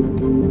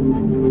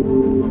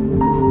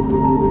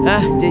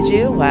 Ah, did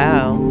you?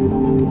 Wow.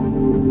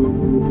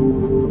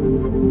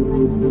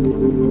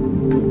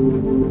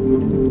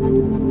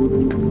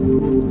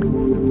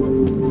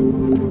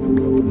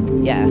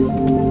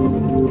 Yes.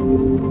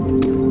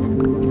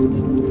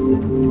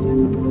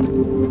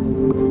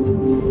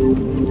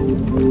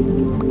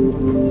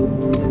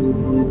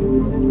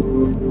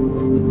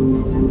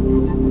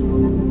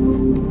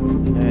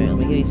 Alright, let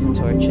me give you some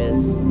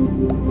torches.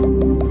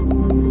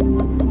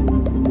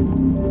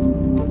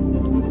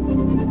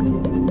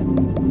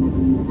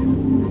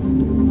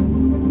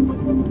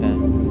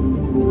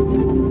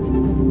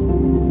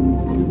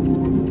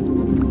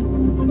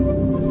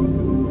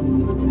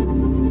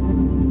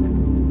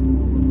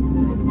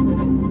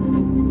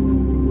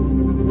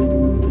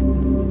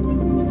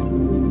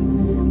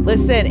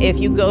 Listen, if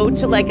you go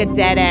to like a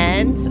dead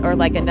end or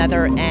like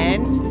another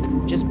end,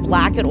 just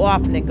block it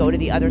off and then go to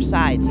the other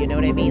side. Do you know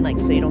what I mean? Like,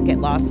 so you don't get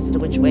lost as to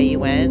which way you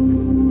went. Do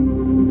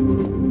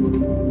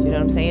you know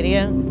what I'm saying to you?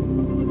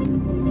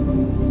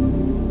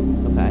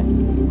 Okay.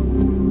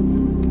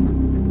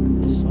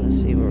 I just want to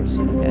see where we're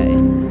so okay.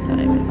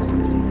 Diamonds,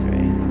 53.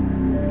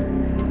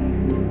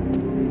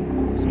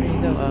 This is where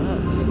you go up.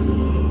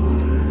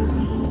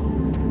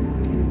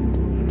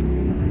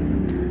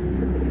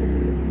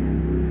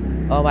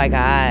 Oh my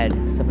God,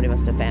 somebody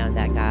must have found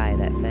that guy,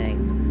 that thing.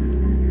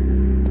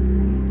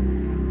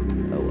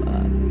 Go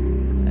up.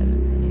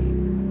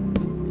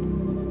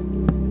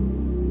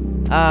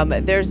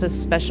 That's there's a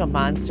special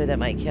monster that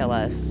might kill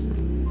us.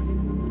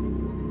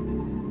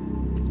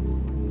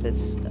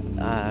 That's,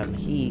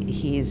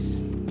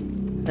 he's...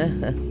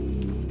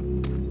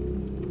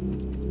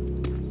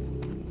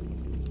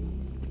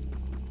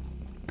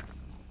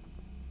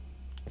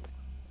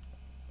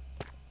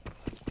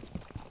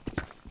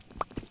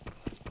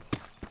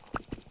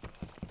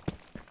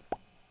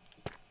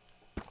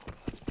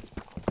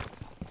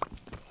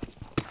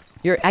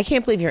 I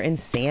can't believe you're in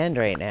sand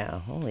right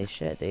now. Holy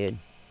shit, dude.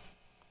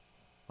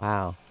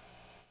 Wow.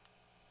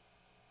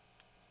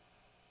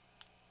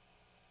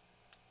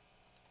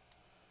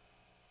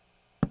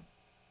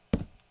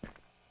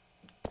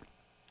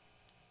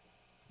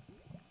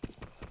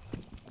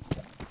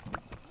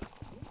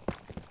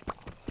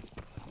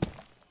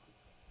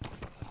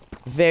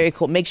 Very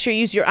cool. Make sure you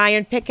use your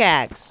iron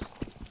pickaxe.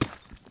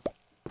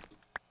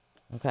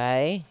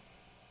 Okay?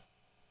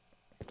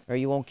 Or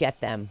you won't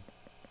get them.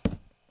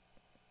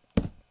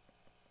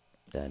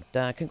 Dun,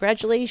 dun.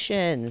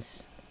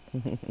 Congratulations.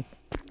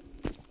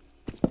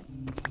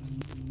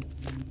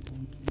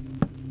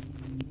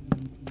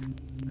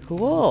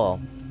 Cool.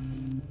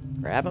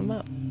 Grab them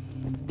up.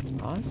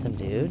 Awesome,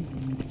 dude.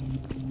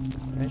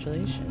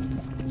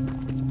 Congratulations.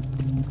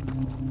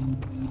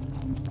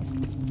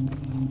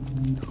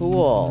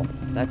 Cool.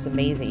 That's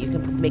amazing. You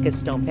can make a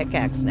stone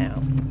pickaxe now.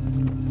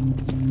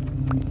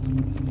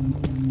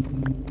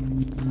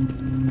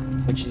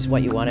 Which is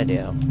what you want to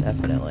do,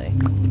 definitely.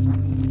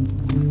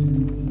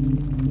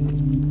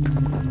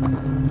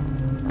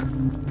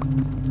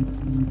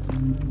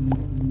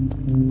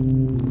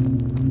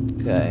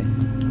 Okay.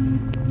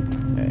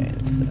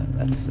 Alright, so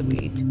that's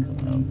sweet. Come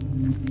on.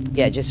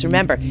 Yeah, just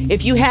remember,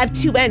 if you have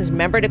two ends,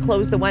 remember to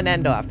close the one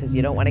end off, because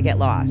you don't want to get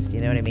lost.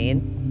 You know what I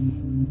mean?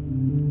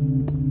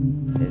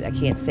 I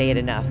can't say it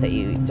enough that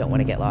you don't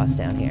want to get lost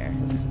down here.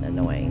 It's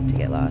annoying to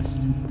get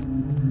lost.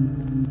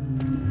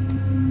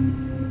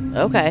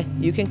 Okay,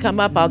 you can come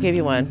up. I'll give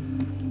you one.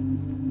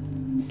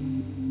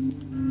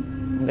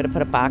 I'm going to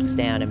put a box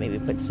down and maybe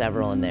put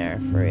several in there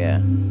for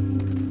you.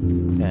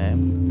 Okay.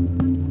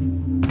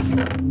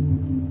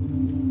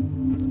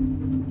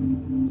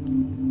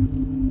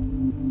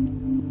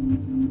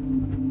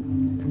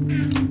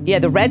 Yeah,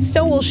 the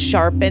redstone will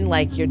sharpen,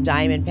 like, your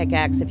diamond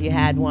pickaxe if you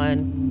had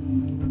one.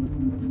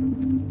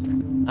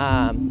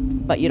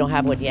 But you don't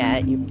have one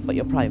yet. But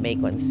you'll probably make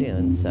one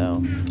soon,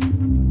 so...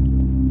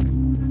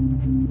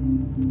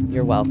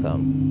 You're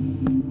welcome.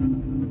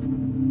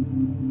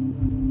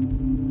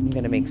 I'm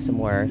gonna make some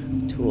more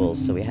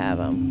tools so we have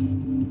them.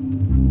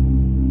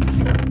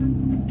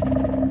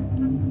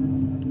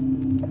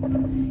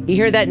 You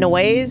hear that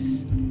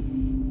noise?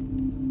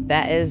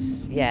 That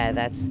is, yeah,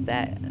 that's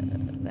that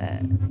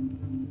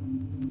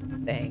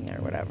thing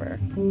or whatever.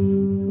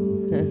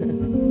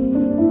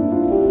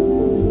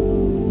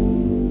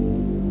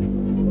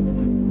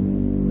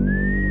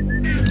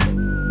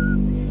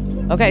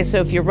 Okay, so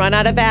if you run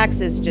out of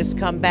axes, just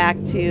come back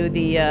to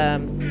the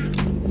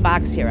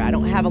box here. I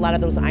don't have a lot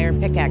of those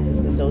iron pickaxes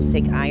because those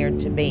take iron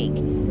to make.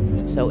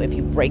 So if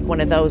you break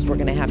one of those, we're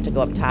gonna have to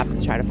go up top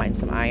and try to find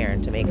some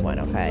iron to make one,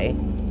 okay?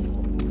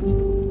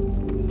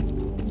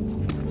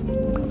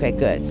 Okay,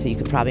 good. So you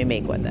could probably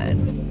make one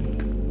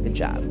then. Good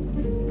job.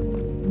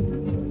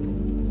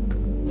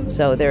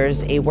 So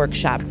there's a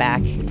workshop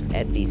back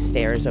at these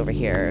stairs over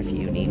here if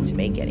you need to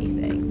make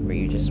anything, where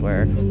you just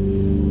were.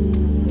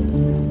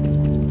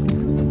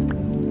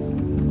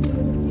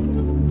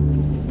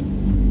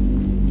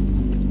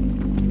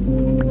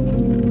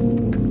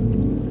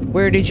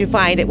 Where did you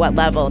find it? What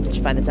level did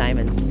you find the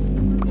diamonds?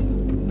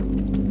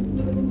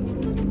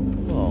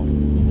 Cool.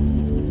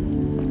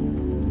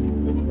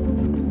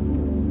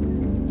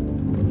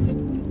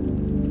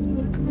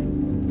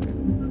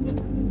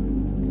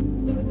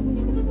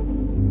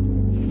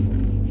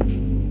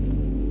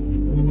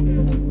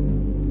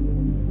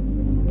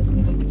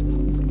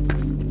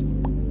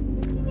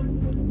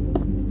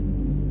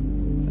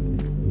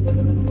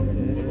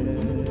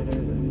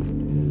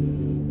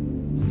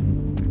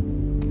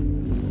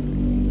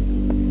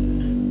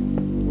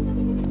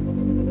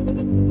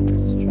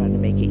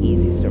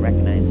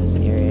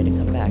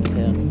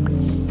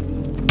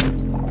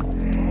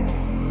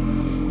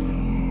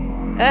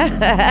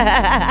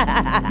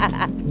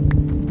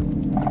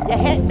 You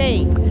hit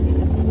me.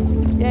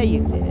 Yeah, you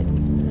did.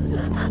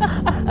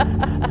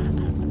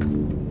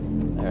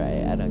 It's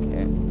alright, I don't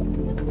care.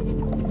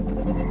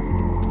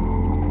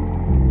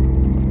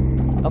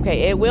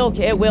 Okay, it will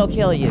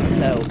kill you,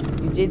 so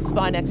you did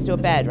spawn next to a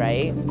bed,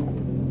 right?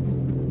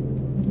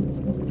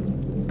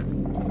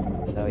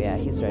 Oh yeah,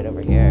 he's right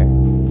over here.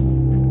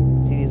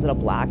 See these little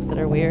blocks that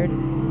are weird?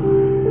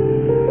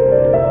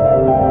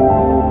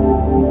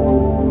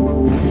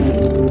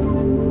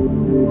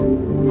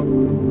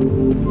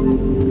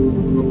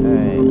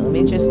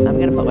 I'm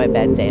gonna put my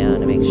bed down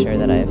to make sure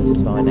that I've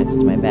spawned next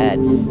to my bed.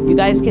 You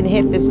guys can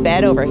hit this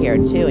bed over here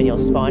too, and you'll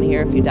spawn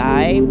here if you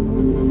die.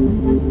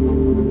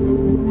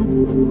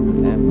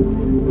 Okay.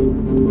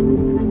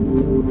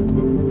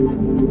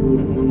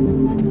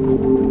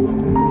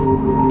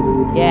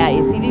 Yeah,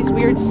 you see these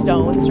weird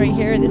stones right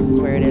here? This is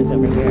where it is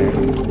over here.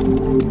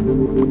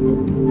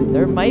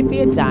 There might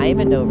be a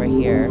diamond over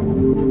here.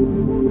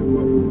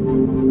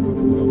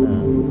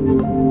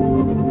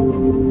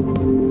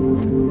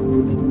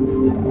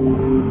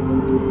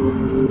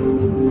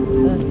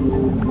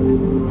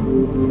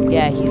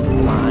 Yeah, he's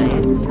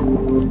blind.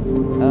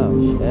 Oh,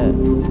 shit.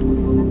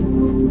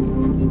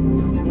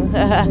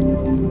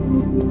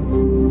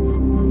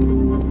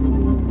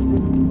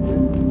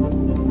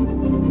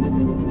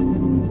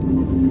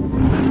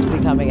 Is he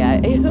coming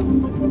at you?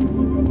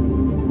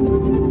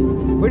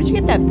 Where did you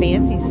get that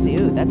fancy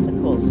suit? That's a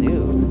cool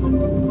suit.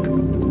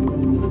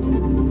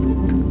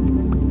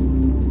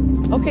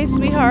 Okay,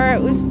 sweetheart,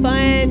 it was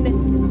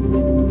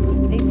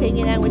fun. Nice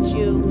hanging out with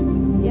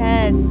you.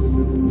 Yes,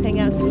 let's hang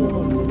out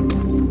soon.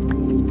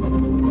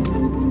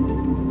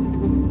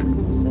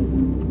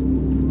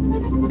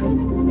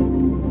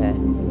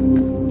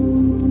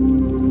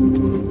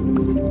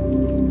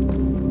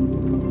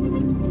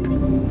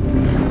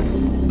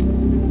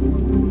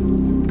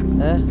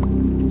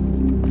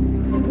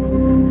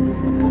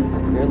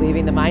 You're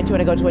leaving the mine. Do you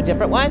want to go to a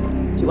different one?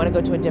 Do you want to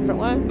go to a different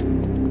one?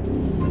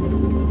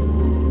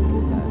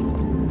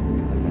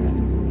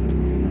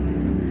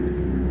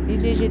 Okay.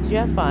 Did you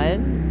have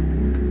fun?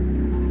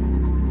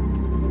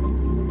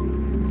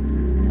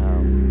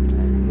 Oh,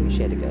 maybe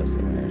she had to go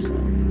somewhere or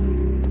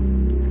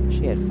something.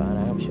 She had fun.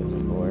 I hope she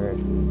wasn't bored.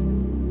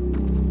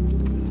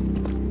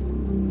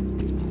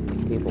 It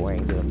can be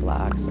boring doing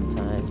blocks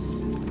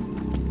sometimes.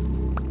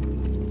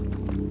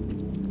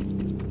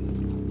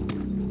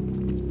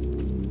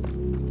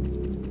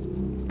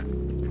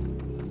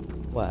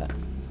 What?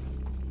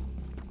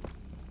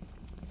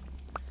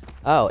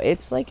 Oh,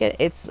 it's like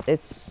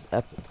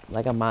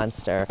like a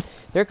monster.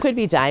 There could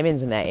be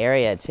diamonds in that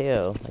area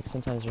too. Like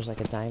sometimes there's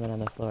like a diamond on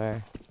the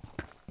floor.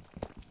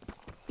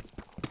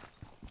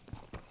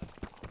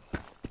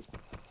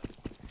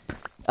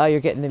 Oh, you're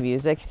getting the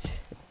music?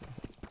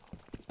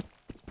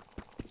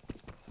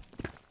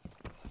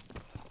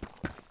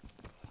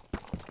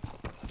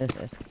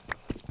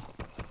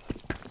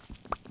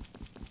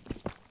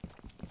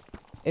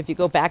 If you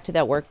go back to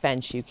that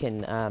workbench, you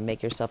can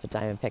make yourself a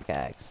diamond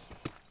pickaxe.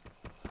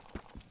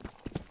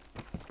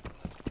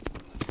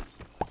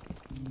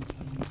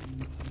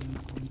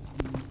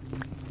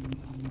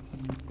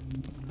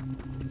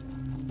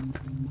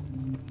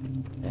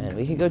 And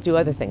we could go do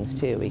other things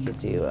too. We could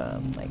do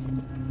like,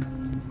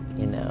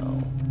 you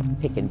know,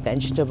 picking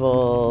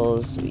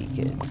vegetables. We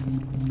could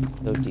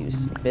go do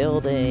some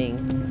building.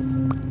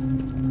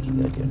 We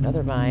could go do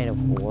another mine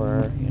of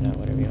ore. You know,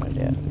 whatever you want to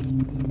do.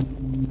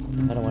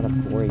 I don't want to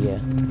bore you.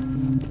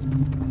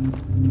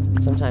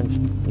 Sometimes,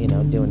 you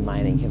know, doing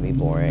mining can be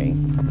boring.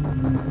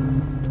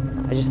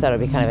 I just thought it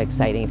would be kind of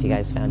exciting if you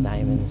guys found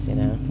diamonds, you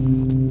know?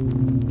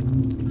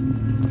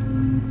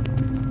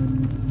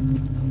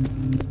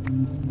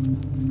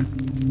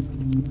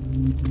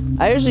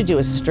 I usually do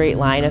a straight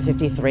line of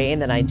 53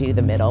 and then I do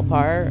the middle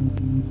part.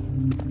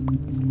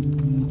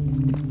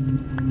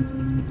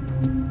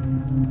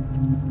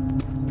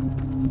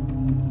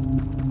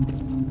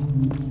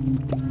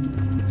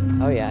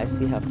 Oh yeah, I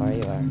see how far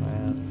you are.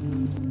 Wow.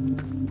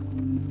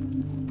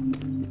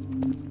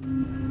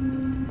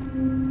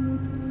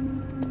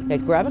 Okay,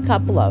 grab a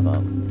couple of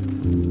them.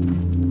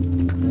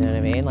 You know what I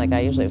mean? Like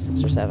I usually have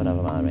 6 or 7 of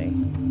them on me.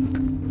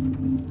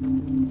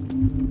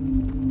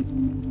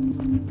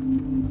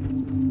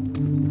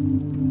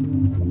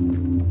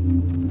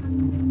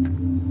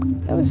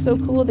 That was so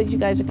cool that you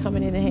guys are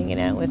coming in and hanging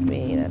out with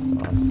me. That's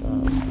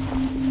awesome.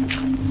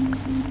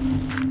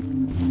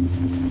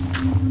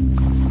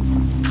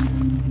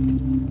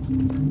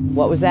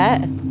 What was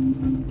that?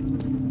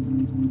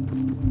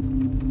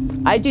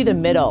 I do the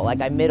middle, like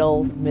I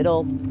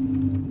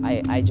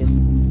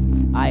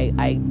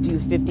do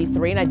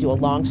 53 and I do a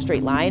long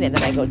straight line and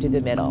then I go to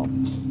the middle.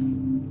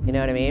 You know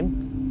what I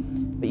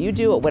mean? But you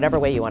do it whatever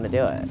way you want to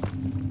do it.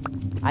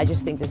 I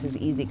just think this is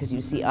easy because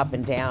you see up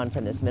and down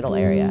from this middle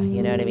area.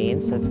 You know what I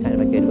mean? So it's kind of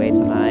a good way to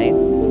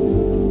mine.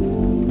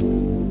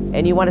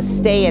 And you want to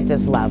stay at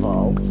this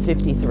level,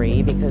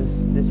 53,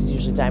 because this is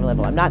usually diamond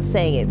level. I'm not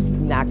saying it's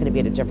not going to be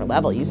at a different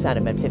level. You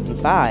sound at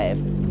 55.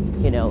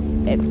 You know,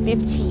 at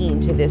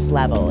 15 to this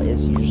level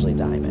is usually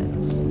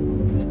diamonds.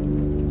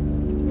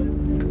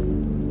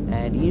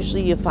 And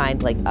usually you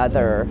find like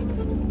other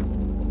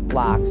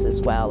blocks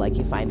as well. Like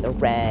you find the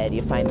red,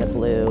 you find the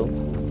blue.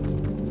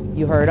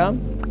 You heard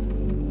them?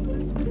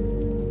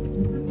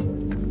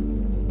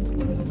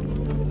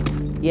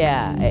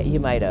 Yeah, you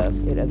might have.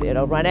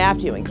 It'll run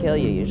after you and kill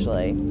you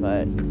usually,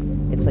 but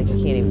it's like you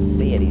can't even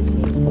see it. He's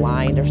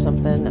blind or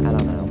something. I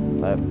don't know,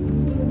 but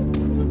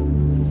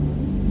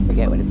I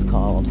forget what it's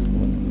called.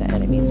 What the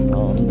enemy's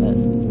called, but.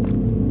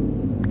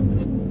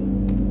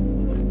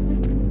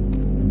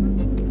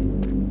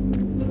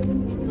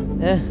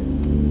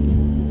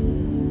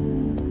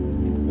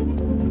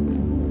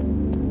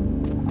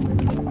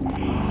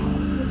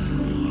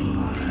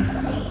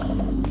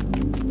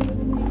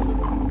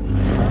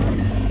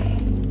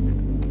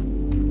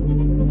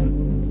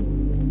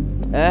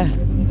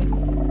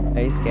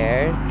 Are you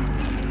scared?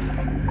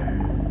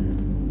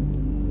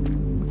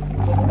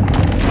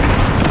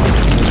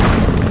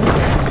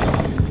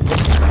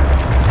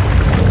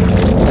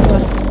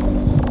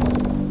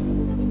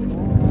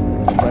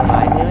 What am I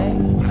doing?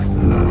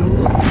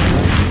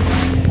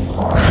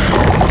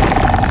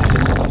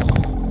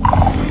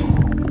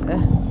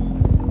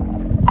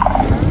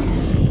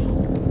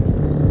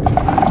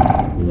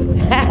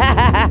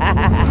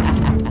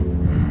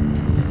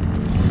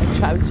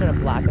 I was trying to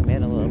block him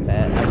in a little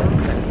bit. I was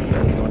trying to see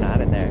what was going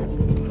on in there.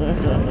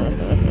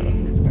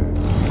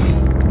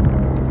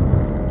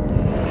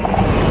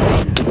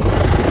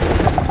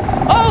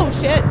 Oh,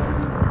 shit!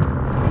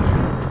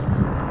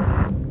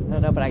 I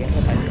don't know, but I got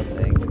hit by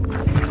something.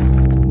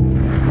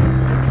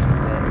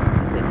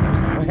 He's in here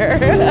somewhere.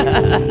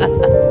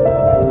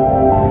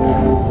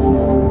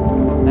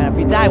 And if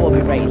we die, we'll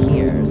be right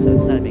here, so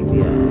it's not a big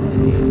deal.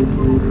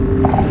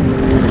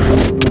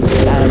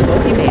 Got a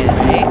Pokemon,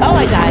 right? Oh,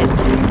 I died!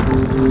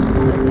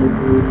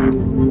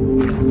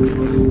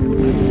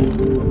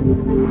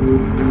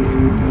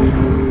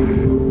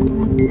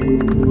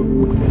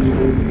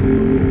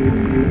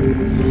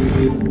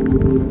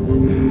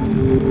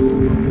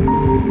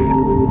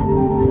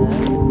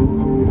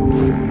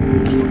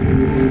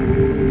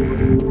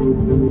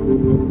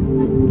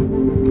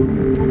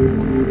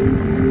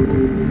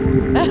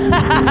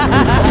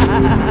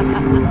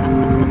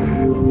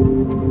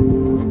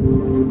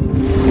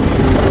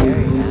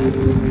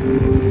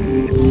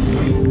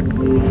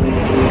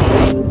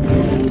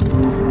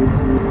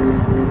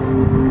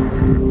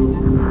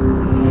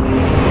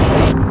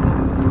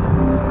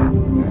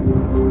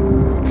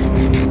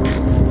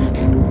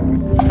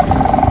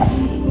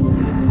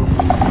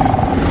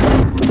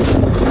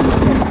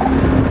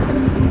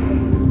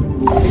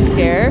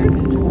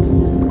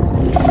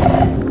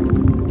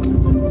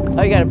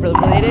 Oh, you got it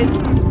related?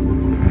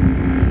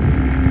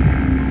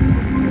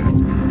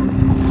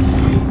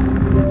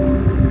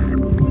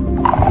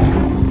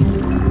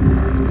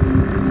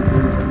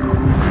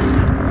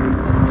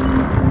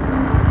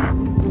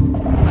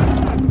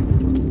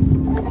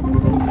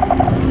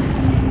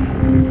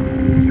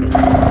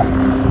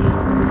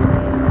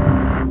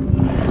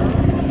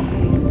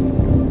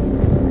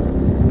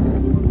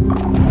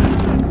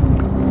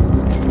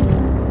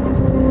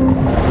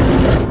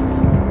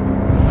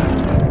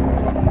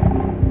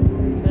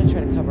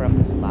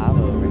 This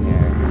lava over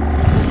here.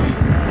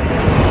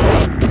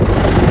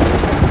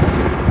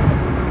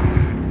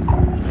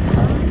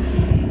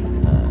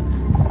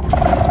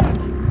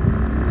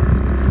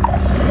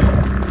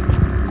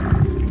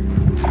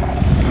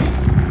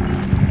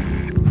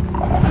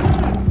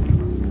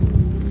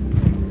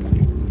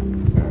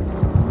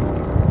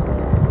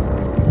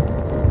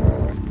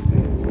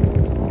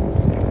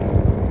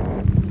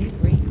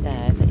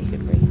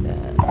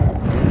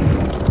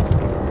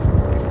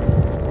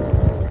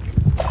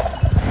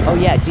 Oh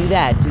yeah, do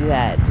that. Put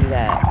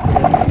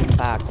it in the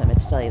box. I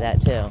meant to tell you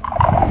that too.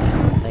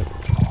 Like,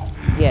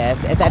 yeah,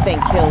 if that thing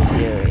kills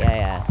you,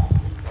 yeah.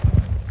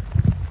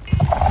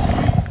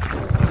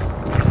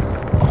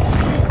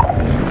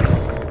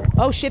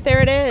 Oh shit,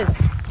 there it is.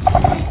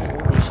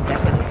 Holy shit, that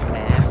thing is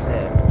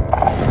massive.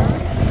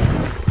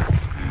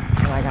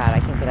 Oh my god, I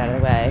can't get out of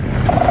the way.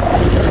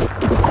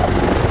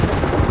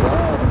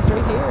 Oh, it's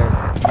right here.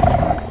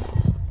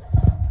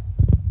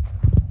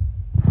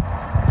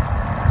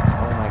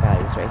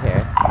 He's right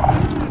here.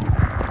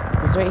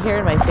 He's right here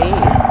in my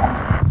face.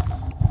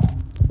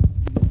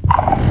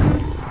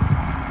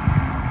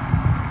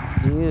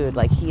 Dude,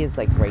 like he is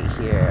like right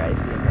here. I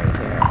see him right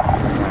here. Oh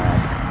my god.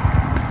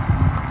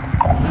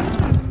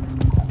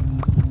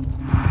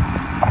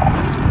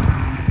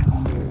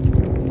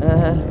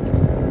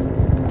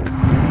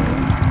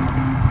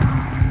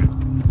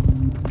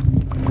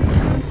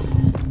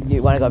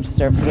 you want to go up to the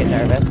surface and get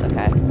nervous? Okay,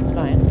 that's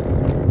fine.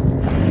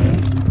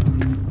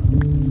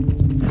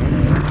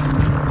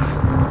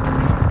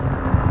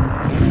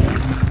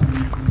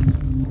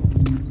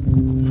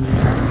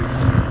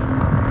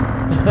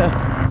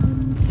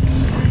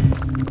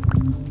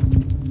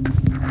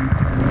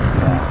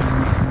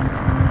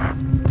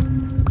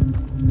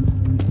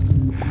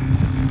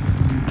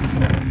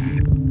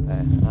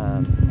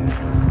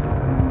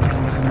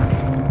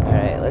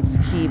 Let's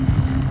keep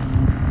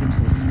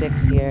some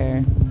sticks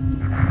here.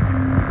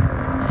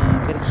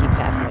 I'm gonna keep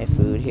half my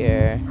food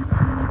here.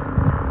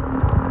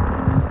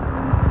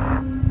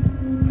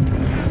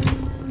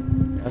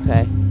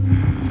 Okay.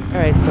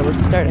 Alright, so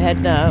let's start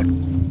heading up.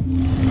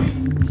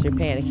 So you're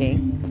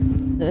panicking.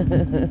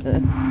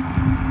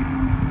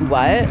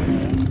 What?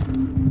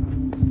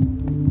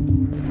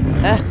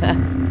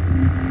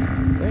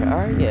 Where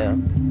are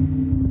you?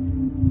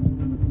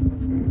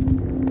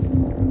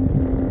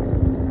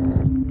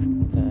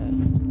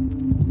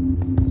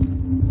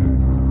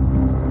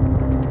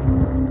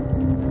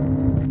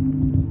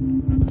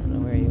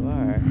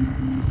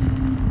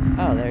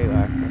 Oh, there you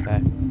are. Okay.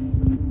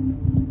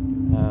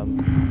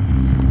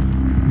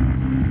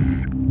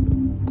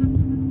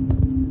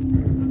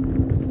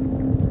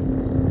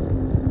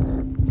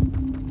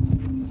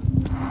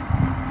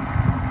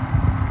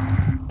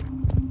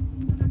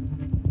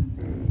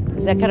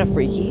 Is that kind of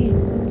freaky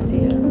to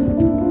you?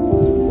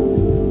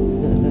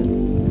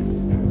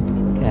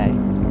 Okay.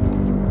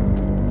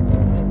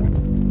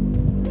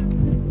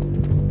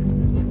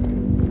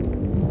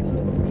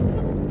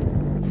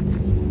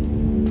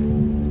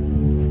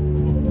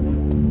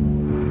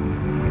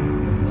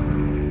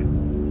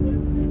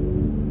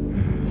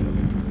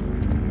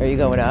 Are you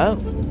going up?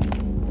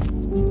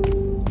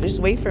 Just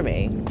wait for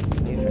me.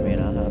 Wait for me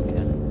and I'll help you.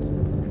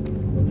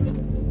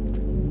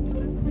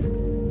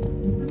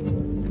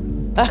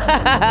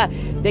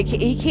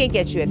 He can't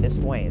get you at this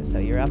point, so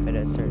you're up at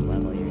a certain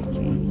level. He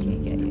can't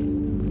get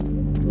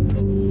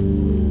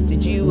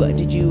you.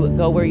 Did you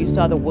go where you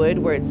saw the wood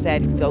where it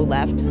said go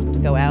left to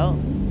go out?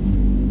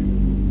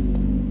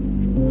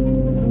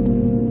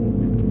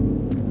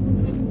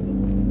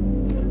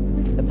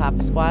 The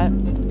Papa Squat?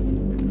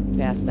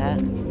 Past that?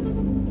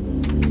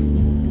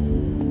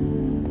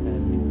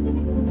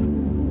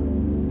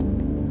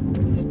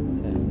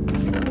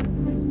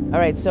 All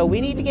right, so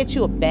we need to get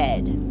you a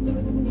bed.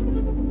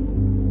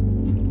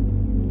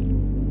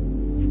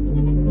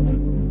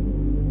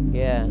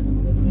 Yeah.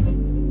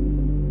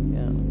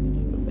 Yeah, a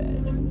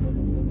bed.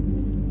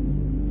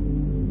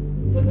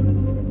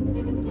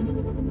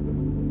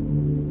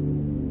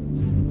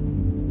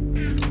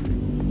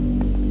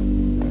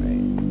 All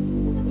right.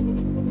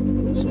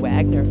 Who's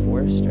Wagner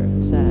Forrester?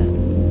 Who's that?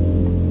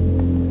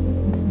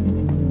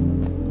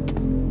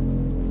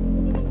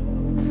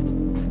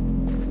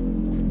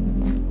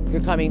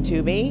 You're coming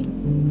to me?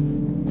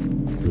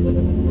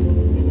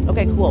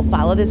 Okay, cool.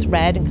 Follow this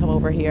red and come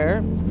over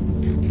here.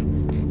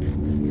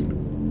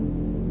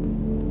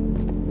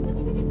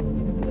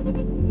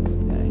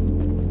 Okay.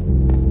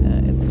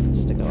 And this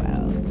is to go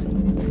out, so.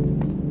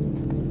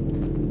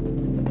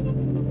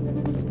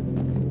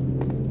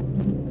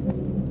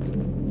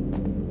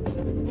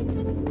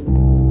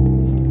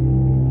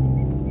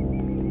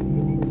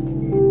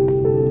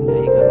 Now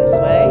you go this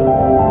way.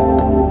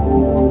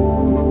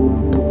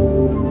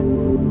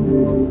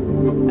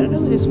 I don't know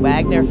who this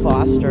Wagner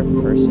Foster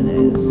person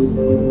is.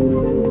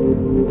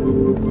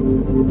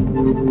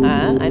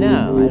 I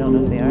know. I don't know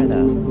who they are,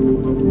 though.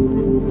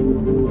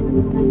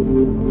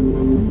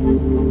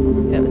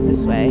 Yeah, it's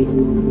this way.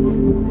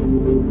 I'm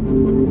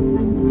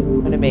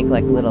gonna make,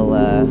 like, little,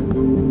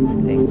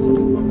 things so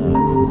people know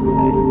it's this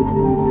way.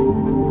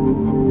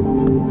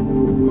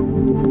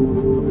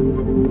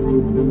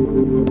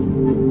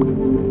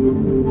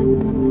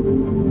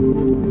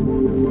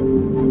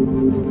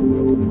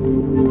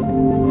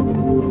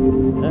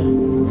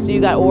 So you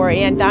got ore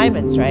and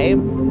diamonds, right?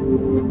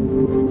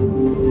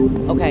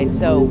 Okay,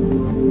 so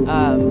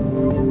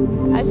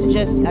I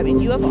suggest, I mean,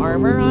 do you have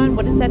armor on?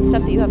 What is that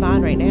stuff that you have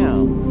on right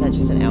now? Is that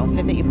just an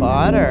outfit that you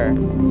bought, or?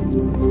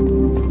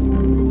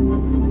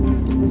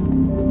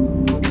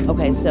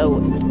 Okay, so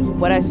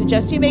what I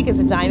suggest you make is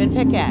a diamond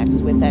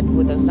pickaxe with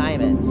those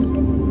diamonds.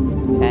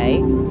 Okay?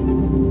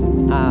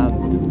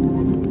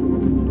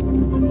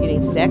 You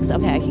need sticks?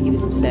 Okay, I can give you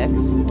some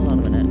sticks. Hold on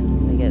a minute.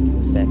 Let me get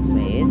some sticks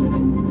made.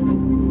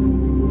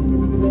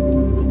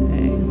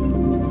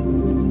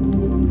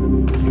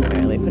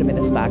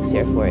 This box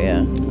here for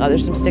you. Oh,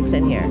 there's some sticks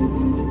in here.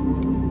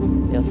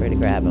 Feel free to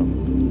grab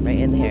them. Right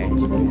in here.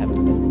 Just grab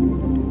them.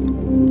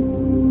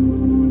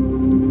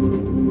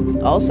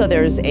 Also,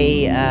 there's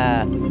a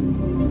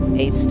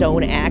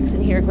stone axe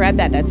in here. Grab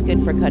that. That's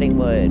good for cutting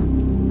wood.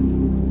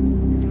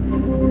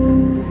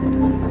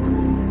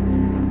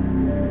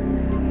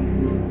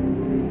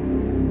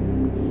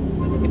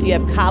 If you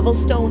have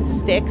cobblestone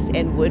sticks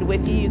and wood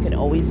with you, you can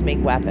always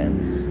make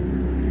weapons.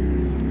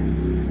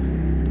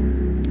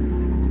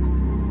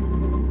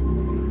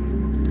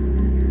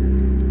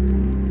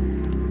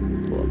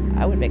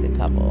 I would make a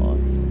couple.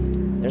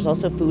 There's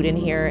also food in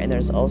here, and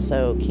there's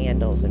also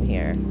candles in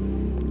here.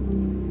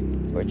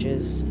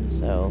 Torches,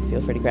 so feel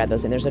free to grab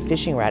those. And there's a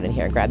fishing rod in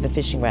here. Grab the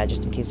fishing rod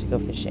just in case we go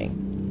fishing.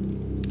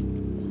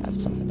 Have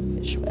something to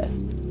fish with.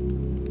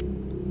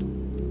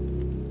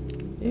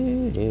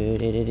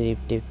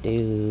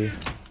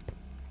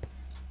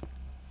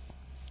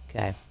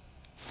 Okay.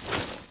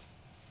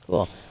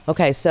 Cool.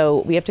 Okay,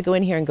 so we have to go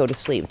in here and go to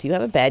sleep. Do you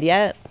have a bed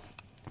yet?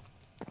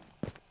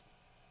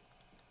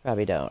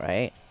 Probably don't,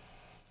 right?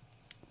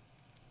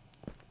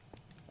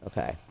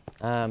 Okay.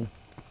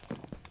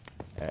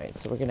 Alright,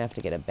 so we're gonna have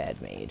to get a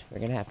bed made. We're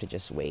gonna have to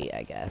just wait,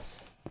 I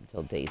guess,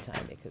 until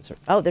daytime because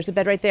oh, there's a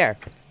bed right there.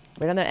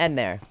 Right on the end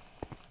there.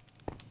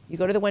 You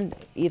go to the one,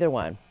 either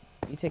one.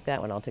 You take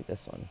that one, I'll take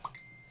this one.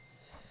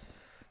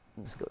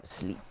 Let's go to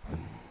sleep.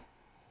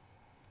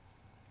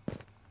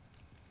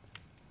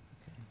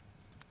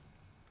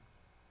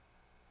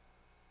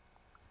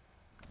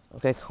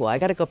 Okay, cool. I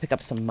gotta go pick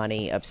up some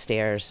money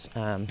upstairs.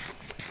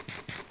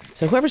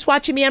 So whoever's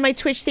watching me on my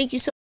Twitch, thank you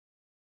so